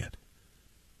participating in it.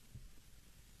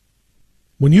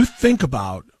 When you think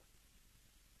about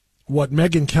what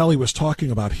Megyn Kelly was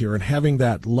talking about here and having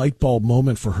that light bulb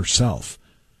moment for herself,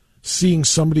 seeing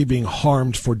somebody being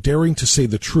harmed for daring to say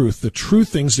the true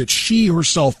things that she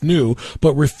herself knew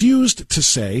but refused to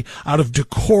say out of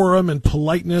decorum and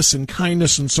politeness and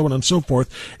kindness and so on and so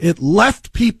forth, it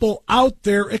left people out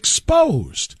there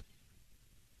exposed.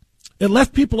 It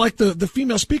left people like the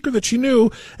female speaker that she knew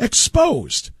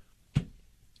exposed.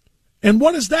 And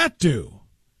what does that do?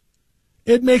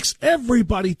 It makes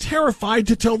everybody terrified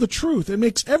to tell the truth. It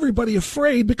makes everybody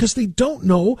afraid because they don't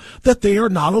know that they are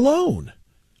not alone.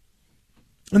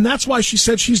 And that's why she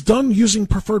said she's done using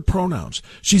preferred pronouns.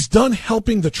 She's done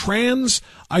helping the trans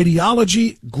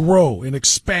ideology grow and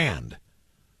expand.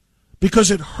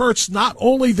 Because it hurts not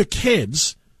only the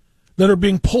kids that are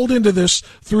being pulled into this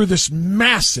through this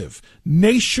massive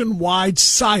nationwide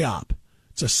psyop.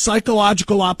 It's a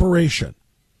psychological operation.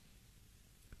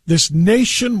 This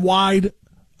nationwide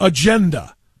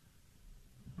agenda.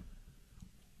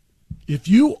 If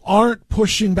you aren't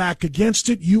pushing back against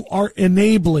it, you are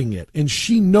enabling it. And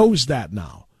she knows that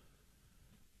now.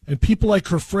 And people like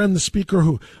her friend, the speaker,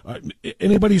 who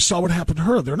anybody who saw what happened to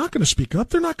her, they're not going to speak up.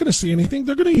 They're not going to say anything.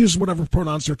 They're going to use whatever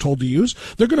pronouns they're told to use.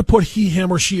 They're going to put he,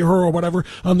 him, or she, her, or whatever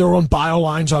on their own bio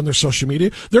lines on their social media.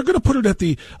 They're going to put it at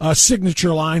the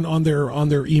signature line on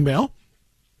their email.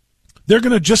 They're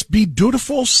going to just be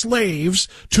dutiful slaves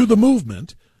to the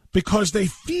movement because they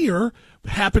fear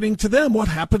happening to them what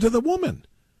happened to the woman.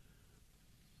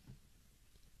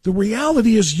 The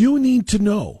reality is you need to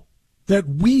know that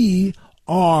we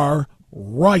are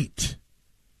right.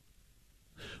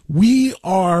 We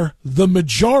are the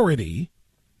majority,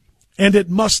 and it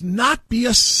must not be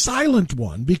a silent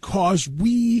one because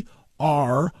we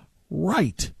are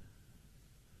right.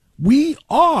 We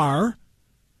are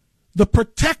the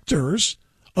protectors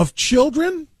of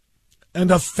children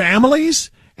and of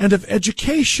families and of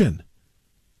education.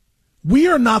 We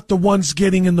are not the ones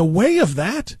getting in the way of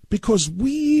that because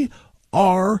we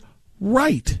are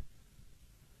right.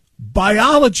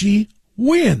 Biology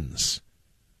wins.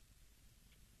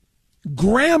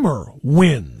 Grammar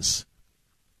wins.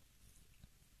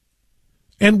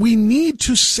 And we need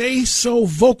to say so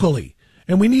vocally.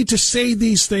 And we need to say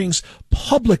these things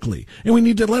publicly. And we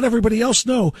need to let everybody else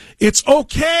know it's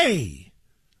okay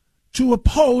to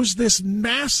oppose this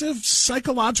massive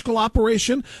psychological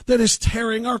operation that is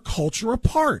tearing our culture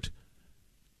apart,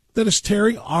 that is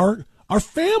tearing our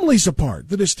families apart,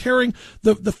 that is tearing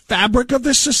the fabric of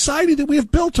this society that we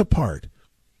have built apart.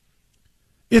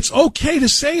 It's okay to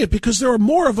say it because there are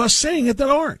more of us saying it than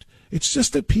aren't. It's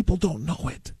just that people don't know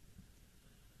it.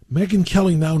 Megyn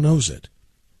Kelly now knows it.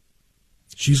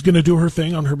 She's going to do her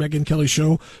thing on her Megyn Kelly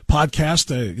Show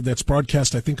podcast that's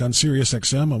broadcast, I think, on Sirius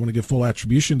XM. I want to give full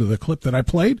attribution to the clip that I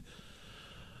played.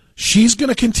 She's going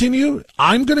to continue.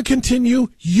 I'm going to continue.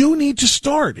 You need to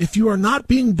start if you are not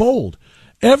being bold.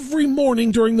 Every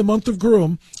morning during the month of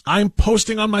Groom, I'm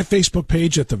posting on my Facebook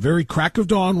page at the very crack of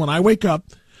dawn when I wake up.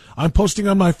 I'm posting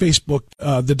on my Facebook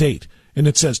the date, and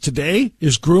it says, today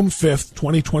is Groom 5th,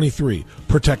 2023.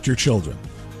 Protect your children.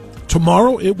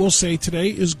 Tomorrow it will say, today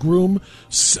is Groom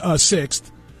 6th,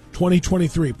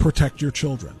 2023. Protect your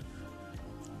children.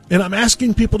 And I'm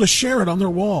asking people to share it on their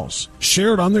walls,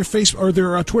 share it on their Facebook or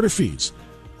their Twitter feeds.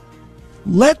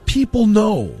 Let people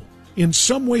know in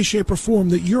some way, shape, or form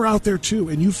that you're out there too,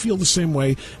 and you feel the same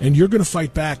way, and you're going to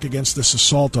fight back against this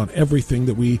assault on everything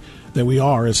that we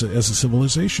are as a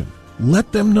civilization.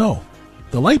 Let them know.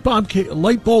 The light bulb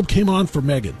came on for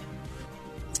Megyn.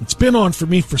 It's been on for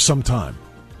me for some time.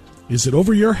 Is it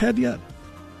over your head yet?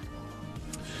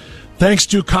 Thanks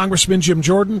to Congressman Jim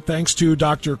Jordan. Thanks to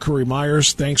Dr. Currie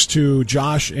Myers. Thanks to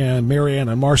Josh and Marianne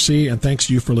and Marcy. And thanks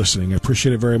to you for listening. I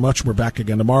appreciate it very much. We're back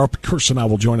again tomorrow. Kirsten and I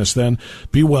will join us then.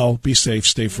 Be well, be safe,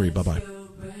 stay free. Bye-bye.